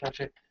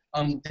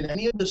 Did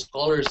any of the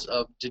scholars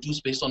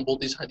deduce based on both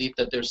these hadith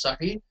that they're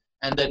sahih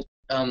and that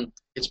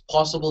it's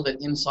possible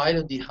that inside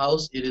of the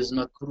house it is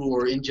makruh,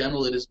 or in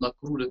general it is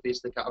makruh to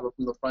face the Kaaba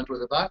from the front or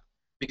the back?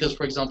 Because,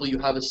 for example, you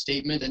have a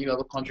statement and you have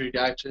a contrary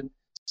reaction,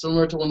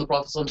 similar to when the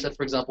Prophet said,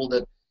 for example,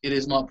 that it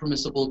is not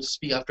permissible to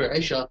speak after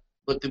Isha,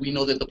 but we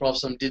know that the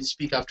Prophet did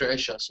speak after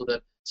Isha, so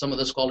that some of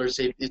the scholars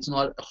say it's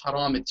not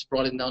haram, it's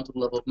brought it down to the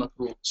level of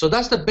makruh. So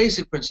that's the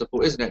basic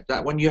principle, isn't it?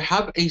 That when you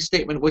have a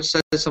statement which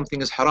says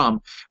something is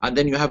haram, and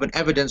then you have an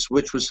evidence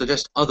which would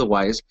suggest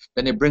otherwise,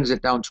 then it brings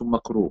it down to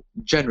makruh,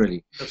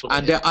 generally.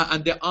 And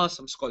there are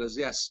some scholars,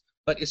 yes,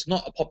 but it's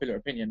not a popular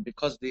opinion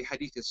because the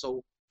hadith is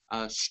so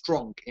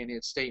strong in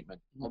its statement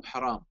of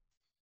haram.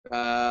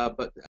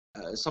 But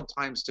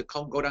sometimes to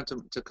go down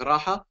to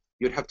karaha,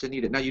 you'd have to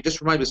need it. Now you just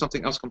remind me of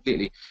something else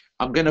completely.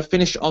 I'm going to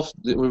finish off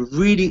the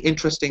really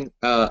interesting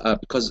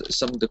because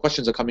some of the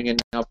questions are coming in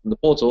now from the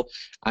portal,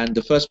 and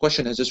the first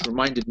question has just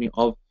reminded me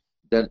of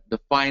the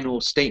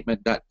final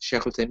statement that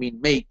Sheikh Uthaymeen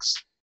makes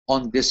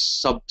on this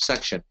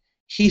subsection.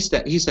 He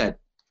said,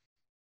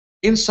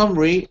 in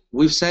summary,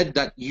 we've said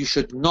that you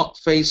should not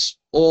face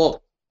or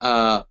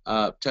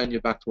turn your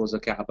back towards the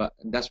Kaaba,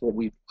 and that's what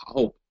we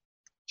hope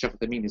Sheikh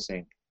Uthaymeen is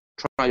saying.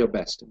 Try your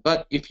best,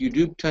 but if you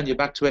do turn your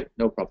back to it,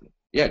 no problem.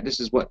 Yeah, this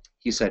is what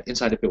he said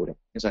inside the building.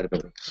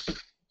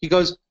 He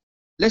goes,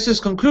 let's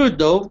just conclude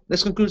though.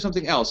 Let's conclude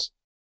something else.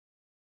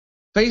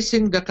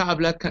 Facing the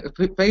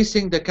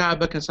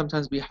Kaaba can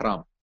sometimes be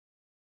haram,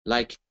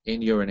 like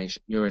in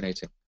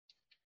urinating.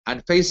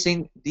 And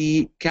facing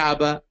the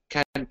Kaaba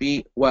can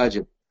be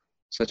wajib,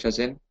 such as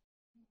in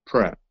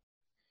prayer.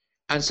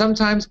 And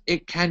sometimes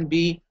it can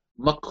be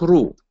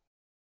makruh,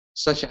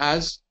 such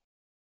as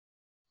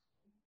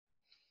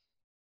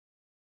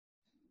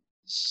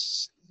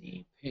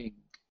sleeping.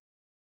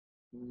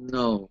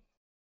 No,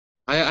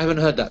 I haven't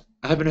heard that.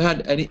 I haven't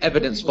heard any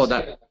evidence for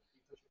that.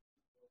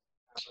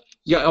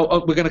 Yeah,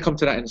 we're going to come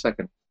to that in a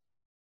second.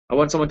 I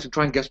want someone to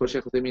try and guess what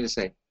Sheikh Uthaymeen is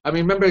saying. I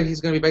mean, remember, he's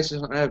going to be based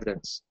on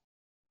evidence.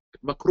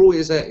 Makruh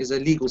is a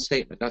legal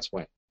statement. That's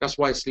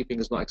why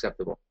sleeping is not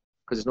acceptable,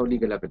 because there's no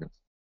legal evidence.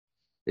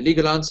 The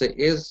legal answer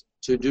is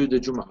to do the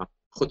Jum'ah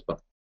khutbah.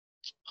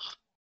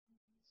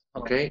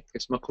 Okay,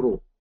 it's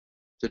makruh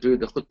to do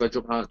the khutbah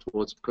Jum'ah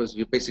towards, because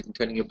you're basically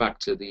turning your back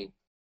to the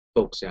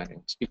folks,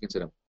 speaking to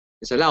them.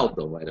 It's allowed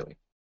though, by the way.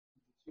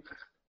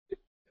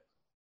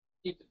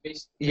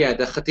 Yeah,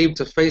 the khatib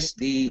to face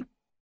the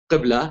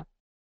qibla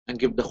and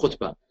give the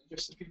khutbah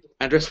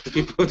and rest the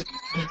people.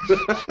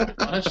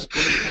 I'm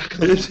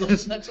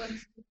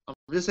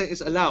just saying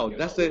it's allowed.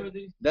 That's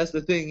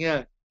the thing.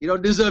 Yeah, you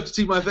don't deserve to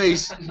see my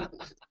face.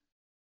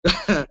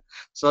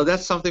 So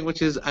that's something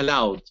which is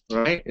allowed,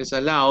 right? It's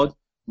allowed,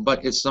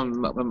 but it's some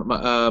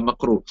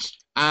makruh.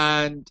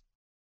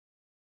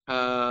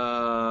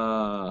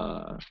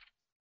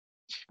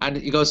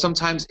 And you go,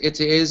 sometimes it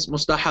is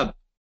mustahab.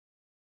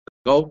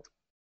 Go.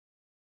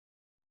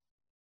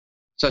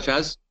 Such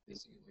as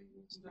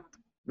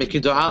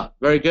making dua,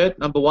 very good.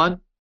 Number 1,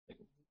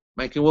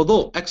 making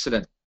wudu,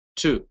 excellent.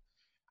 2,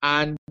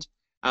 And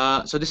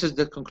so this is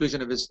the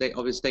conclusion of his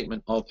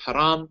statement of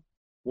haram,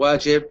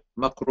 wajib,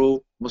 makruh,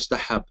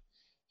 mustahab.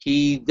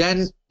 He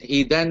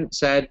then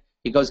said,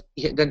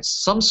 then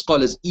some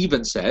scholars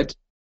even said,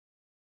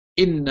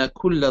 inna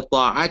kulla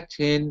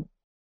ta'atin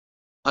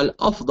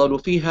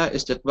al-afdalu fiha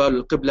istiqbal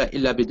al-qibla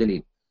illa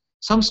bidalil.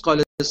 Some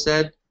scholars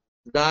said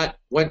that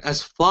went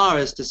as far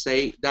as to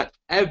say that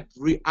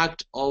every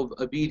act of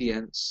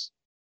obedience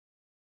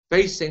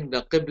facing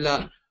the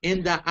qibla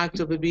in that act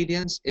of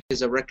obedience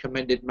is a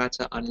recommended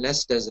matter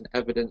unless there's an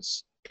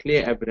evidence,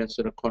 clear evidence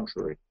to the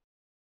contrary.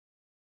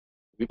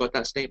 Have you got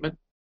that statement?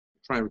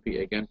 I'll try and repeat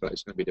it again, but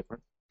it's going to be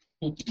different.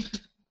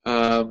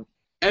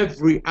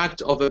 Every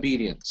act of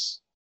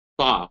obedience,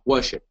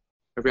 worship,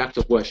 every act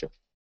of worship,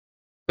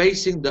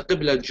 facing the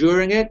qibla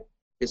during it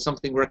is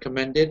something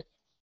recommended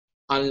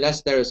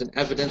unless there is an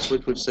evidence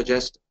which would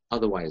suggest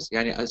otherwise.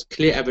 Yani, as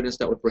clear evidence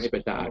that would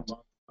prohibit that act.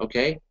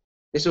 Okay?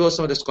 This is what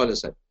some of the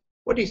scholars said.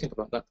 What do you think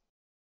about that?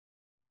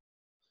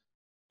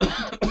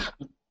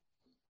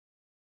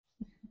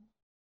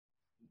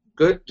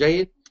 Good,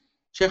 Jayid.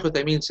 Shaykh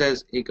Uthaymeen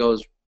says, he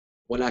goes,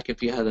 وَلَكِنْ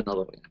فِي هَذَا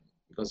نَظَرٍ.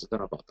 He goes, don't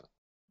know about that.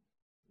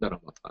 Don't know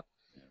about that.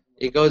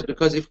 He goes,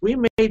 because if we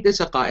made this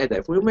a qaida,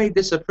 if we made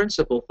this a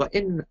principle,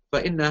 فَإِنَّ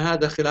هَذَا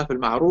خِلَافِ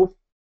الْمَعْرُوفِ,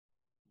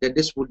 then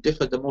this would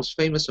differ the most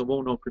famous and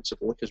well-known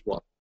principle, which is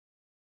what?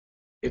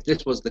 If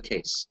this was the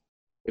case,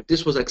 if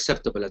this was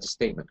acceptable as a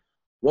statement,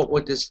 what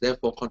would this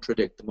therefore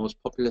contradict the most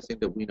popular thing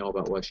that we know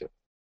about worship?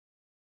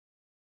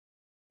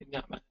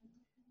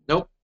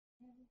 Nope.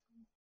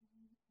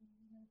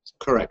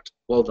 Correct.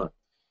 Well done.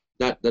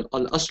 That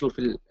al-aslu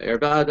fil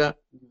ibadah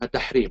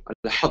at-tahrim,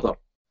 al-hadar.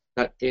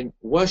 That in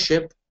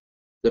worship,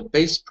 the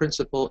base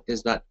principle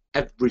is that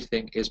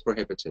everything is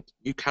prohibited.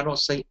 You cannot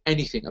say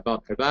anything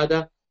about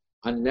ibadah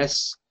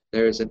unless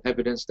there is an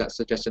evidence that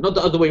suggests it. Not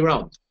the other way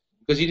around.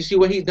 Because you see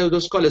what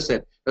those scholars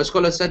said. The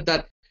scholars said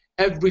that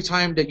every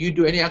time that you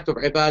do any act of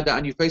ibadah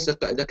and you face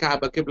the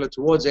Kaaba Qibla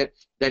towards it,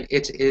 then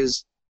it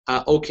is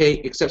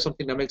okay, except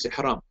something that makes it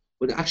haram.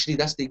 But actually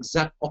that's the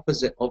exact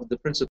opposite of the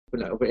principle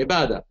of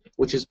ibadah,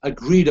 which is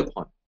agreed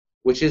upon,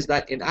 which is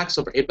that in acts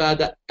of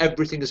ibadah,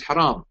 everything is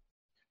haram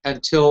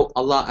until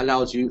Allah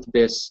allows you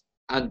this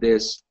and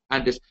this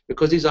and this,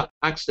 because these are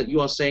acts that you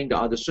are saying that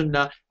are the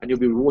sunnah and you'll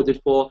be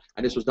rewarded for,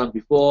 and this was done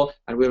before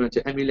and we're meant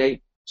to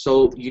emulate.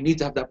 So you need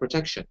to have that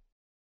protection.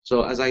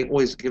 So as I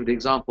always give the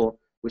example,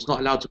 it's not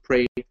allowed to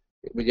pray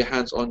with your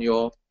hands on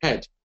your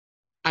head,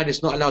 and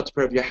it's not allowed to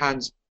pray with your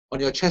hands on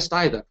your chest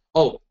either.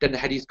 Oh, then the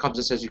hadith comes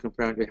and says you can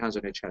pray with your hands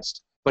on your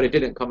chest, but it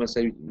didn't come and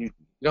say, you know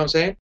what I'm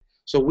saying?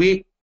 So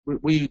we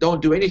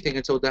don't do anything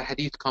until the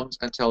hadith comes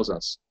and tells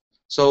us.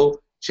 So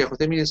Shaykh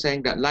Uthaymeen is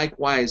saying that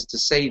likewise, to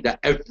say that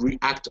every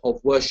act of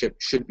worship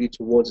should be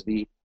towards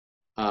the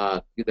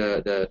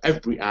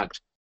every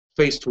act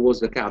faced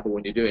towards the Kaaba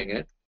when you're doing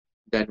it,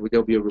 then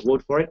there'll be a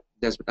reward for it.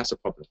 That's a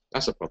problem.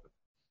 That's a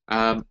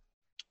problem.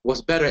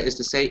 What's better is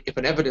to say if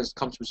an evidence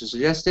comes to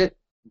suggest it,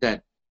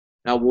 then.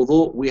 Now,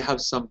 although we have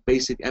some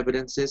basic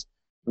evidences,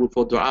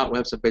 for dua we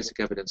have some basic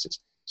evidences.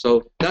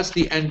 So that's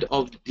the end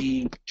of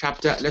the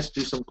chapter. Let's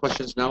do some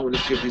questions now.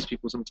 Let's give these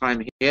people some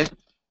time here.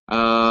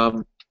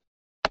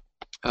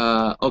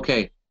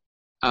 Okay.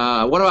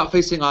 What about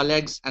facing our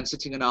legs and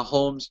sitting in our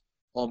homes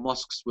or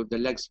mosques with the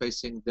legs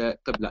facing the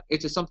Qibla?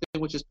 It is something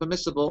which is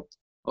permissible,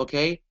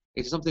 okay?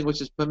 It is something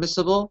which is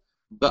permissible,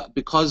 but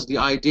because the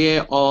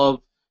idea of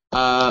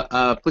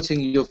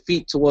putting your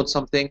feet towards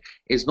something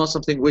is not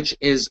something which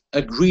is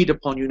agreed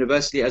upon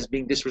universally as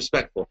being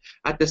disrespectful.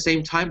 At the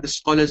same time, the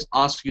scholars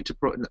ask you to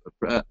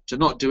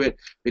not do it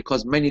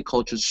because many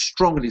cultures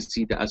strongly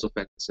see that as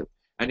offensive.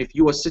 And if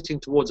you are sitting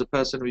towards a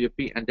person with your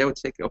feet and they would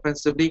take it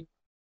offensively,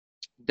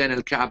 then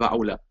al-Kaaba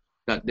awla,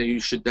 that you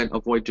should then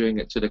avoid doing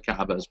it to the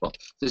Kaaba as well.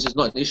 This is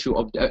not an issue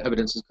of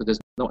evidences because there's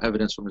no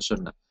evidence from the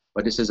Sunnah,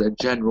 but this is a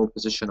general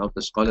position of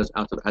the scholars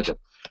out of adab.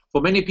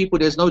 For many people,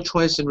 there's no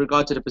choice in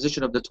regard to the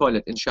position of the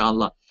toilet,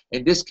 inshallah.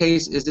 In this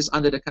case, is this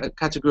under the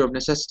category of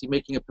necessity,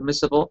 making it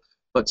permissible,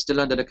 but still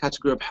under the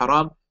category of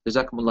haram?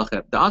 Jazakumullah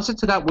khair. The answer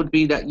to that would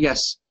be that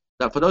yes,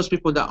 that for those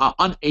people that are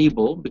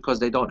unable because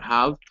they don't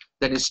have,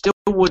 then it still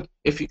would,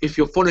 if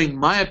you're following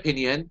my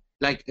opinion,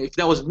 like if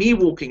that was me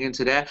walking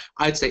into there,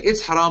 I'd say it's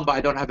haram, but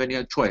I don't have any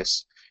other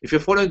choice. If you're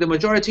following the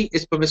majority,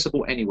 it's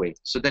permissible anyway,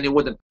 so then it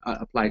wouldn't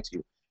apply to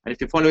you. And if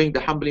you're following the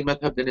Hanbali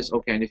madhab, then it's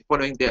okay. And if you're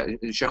following the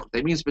Shaykh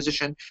Uthaymeen's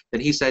position, then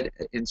he said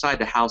inside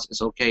the house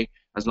it's okay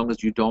as long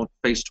as you don't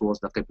face towards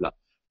the Qibla.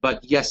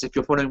 But yes, if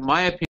you're following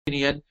my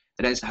opinion,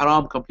 then it's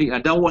haram completely. I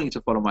don't want you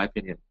to follow my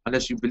opinion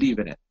unless you believe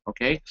in it,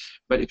 okay?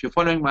 But if you're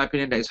following my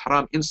opinion that it's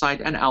haram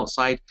inside and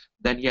outside,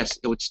 then yes,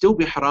 it would still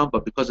be haram,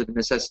 but because of the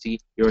necessity,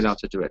 you're allowed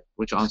to do it,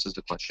 which answers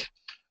the question.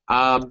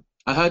 I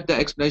heard the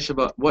explanation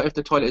about what if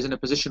the toilet is in a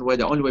position where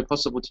the only way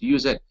possible to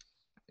use it.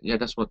 Yeah,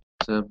 that's what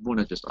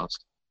Muna just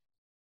asked.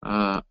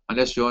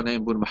 Unless your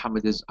name, Bun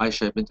Muhammad, is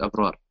Aisha bint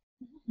Abrar.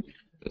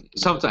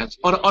 Sometimes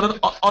on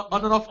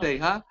an off day,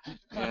 huh?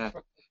 Yeah.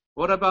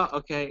 What about,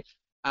 okay,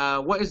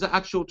 what is the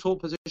actual tall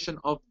position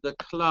of the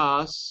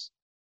class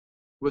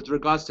with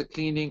regards to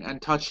cleaning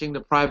and touching the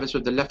privates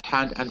with the left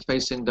hand and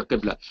facing the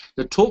Qibla.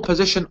 The taught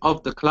position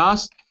of the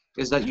class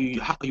is that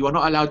you are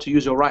not allowed to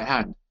use your right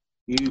hand.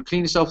 You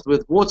clean yourself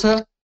with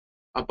water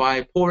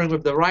by pouring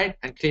with the right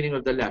and cleaning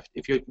with the left.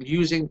 If you're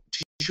using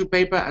tissue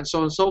paper and so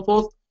on and so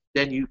forth,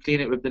 then you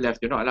clean it with the left.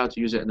 You're not allowed to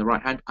use it in the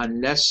right hand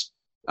unless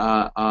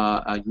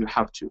you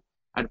have to.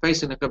 And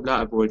facing the Qibla,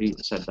 I've already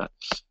said that.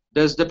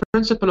 Does the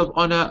principle of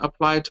honor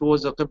apply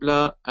towards the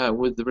Qibla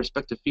with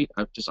respect to feet?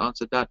 I've just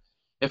answered that.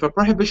 If a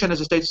prohibition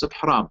has a status of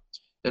haram,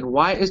 then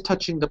why is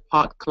touching the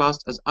part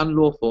classed as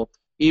unlawful,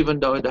 even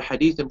though the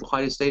hadith in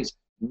Bukhari states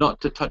not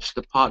to touch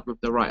the part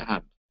with the right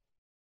hand?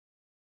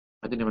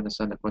 I didn't even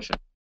understand that question.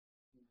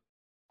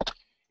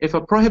 If a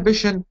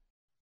prohibition,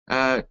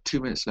 2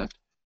 minutes left.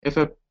 If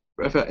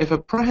a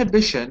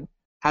prohibition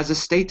has a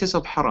status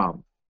of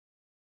haram,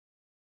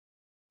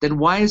 then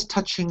why is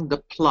touching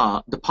the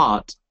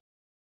part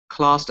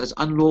classed as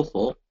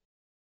unlawful,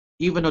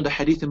 even though the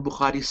hadith in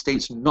Bukhari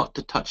states not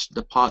to touch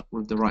the part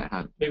with the right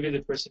hand? Maybe the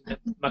person meant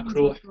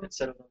makruh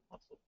instead of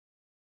unlawful.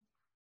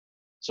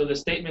 So the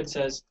statement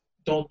says,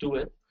 don't do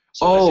it.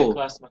 So it's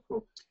class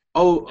makruh.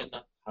 And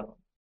not haram.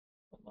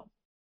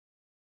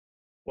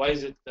 Why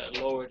is it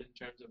lowered in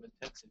terms of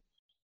intensity?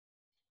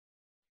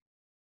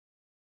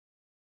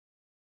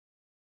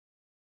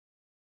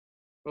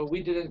 Well,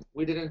 we didn't.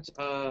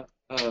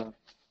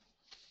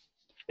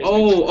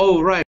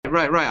 Right.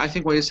 I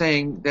think what you're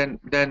saying then.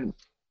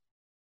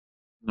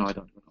 No, I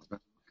don't know.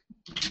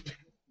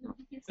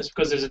 It's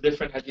because there's a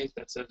different hadith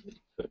that says that you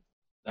could.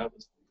 That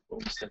was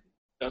what we said.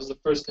 That was the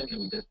first thing that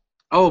we did.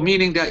 Oh,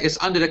 meaning that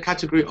it's under the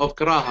category of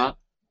karaha,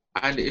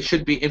 and it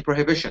should be in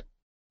prohibition.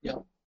 Yeah.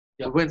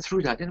 We went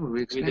through that, didn't we?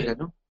 We explained that,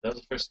 no? That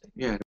was the first thing.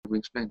 Yeah, we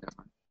explained that,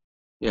 man.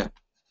 Yeah.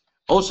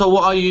 Also,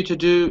 what are you to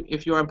do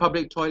if you're in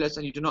public toilets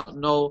and you do not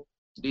know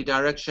the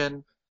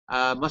direction?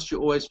 Must you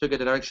always figure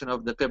the direction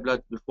of the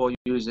Qibla before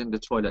using the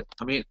toilet?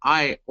 I mean,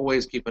 I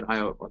always keep an eye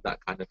out on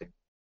that kind of thing.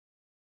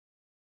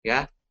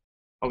 Yeah?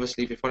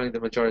 Obviously, if you're following the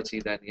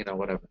majority, then,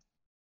 whatever.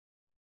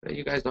 But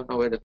you guys don't know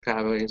where the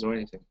Kaaba is or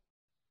anything.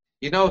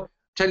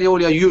 Tell all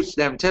your youths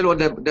them, tell all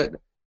the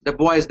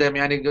boys them,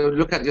 and go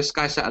look at your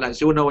sky satellites.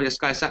 You'll know where your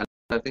sky satellite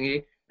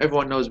thingy.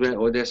 Everyone knows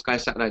where their sky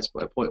satellites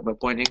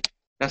pointing.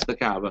 That's the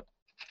Kaaba,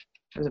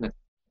 isn't it?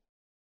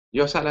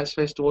 Your satellites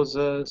face towards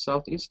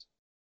southeast.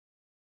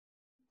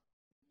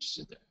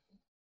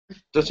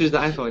 Just use the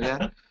iPhone,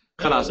 yeah.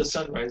 The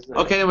sunrise.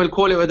 Okay, then we'll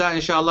call it with that,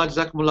 inshallah.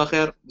 Jazakumullah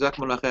khair.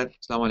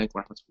 Assalamu alaikum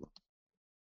wa rahmatullah.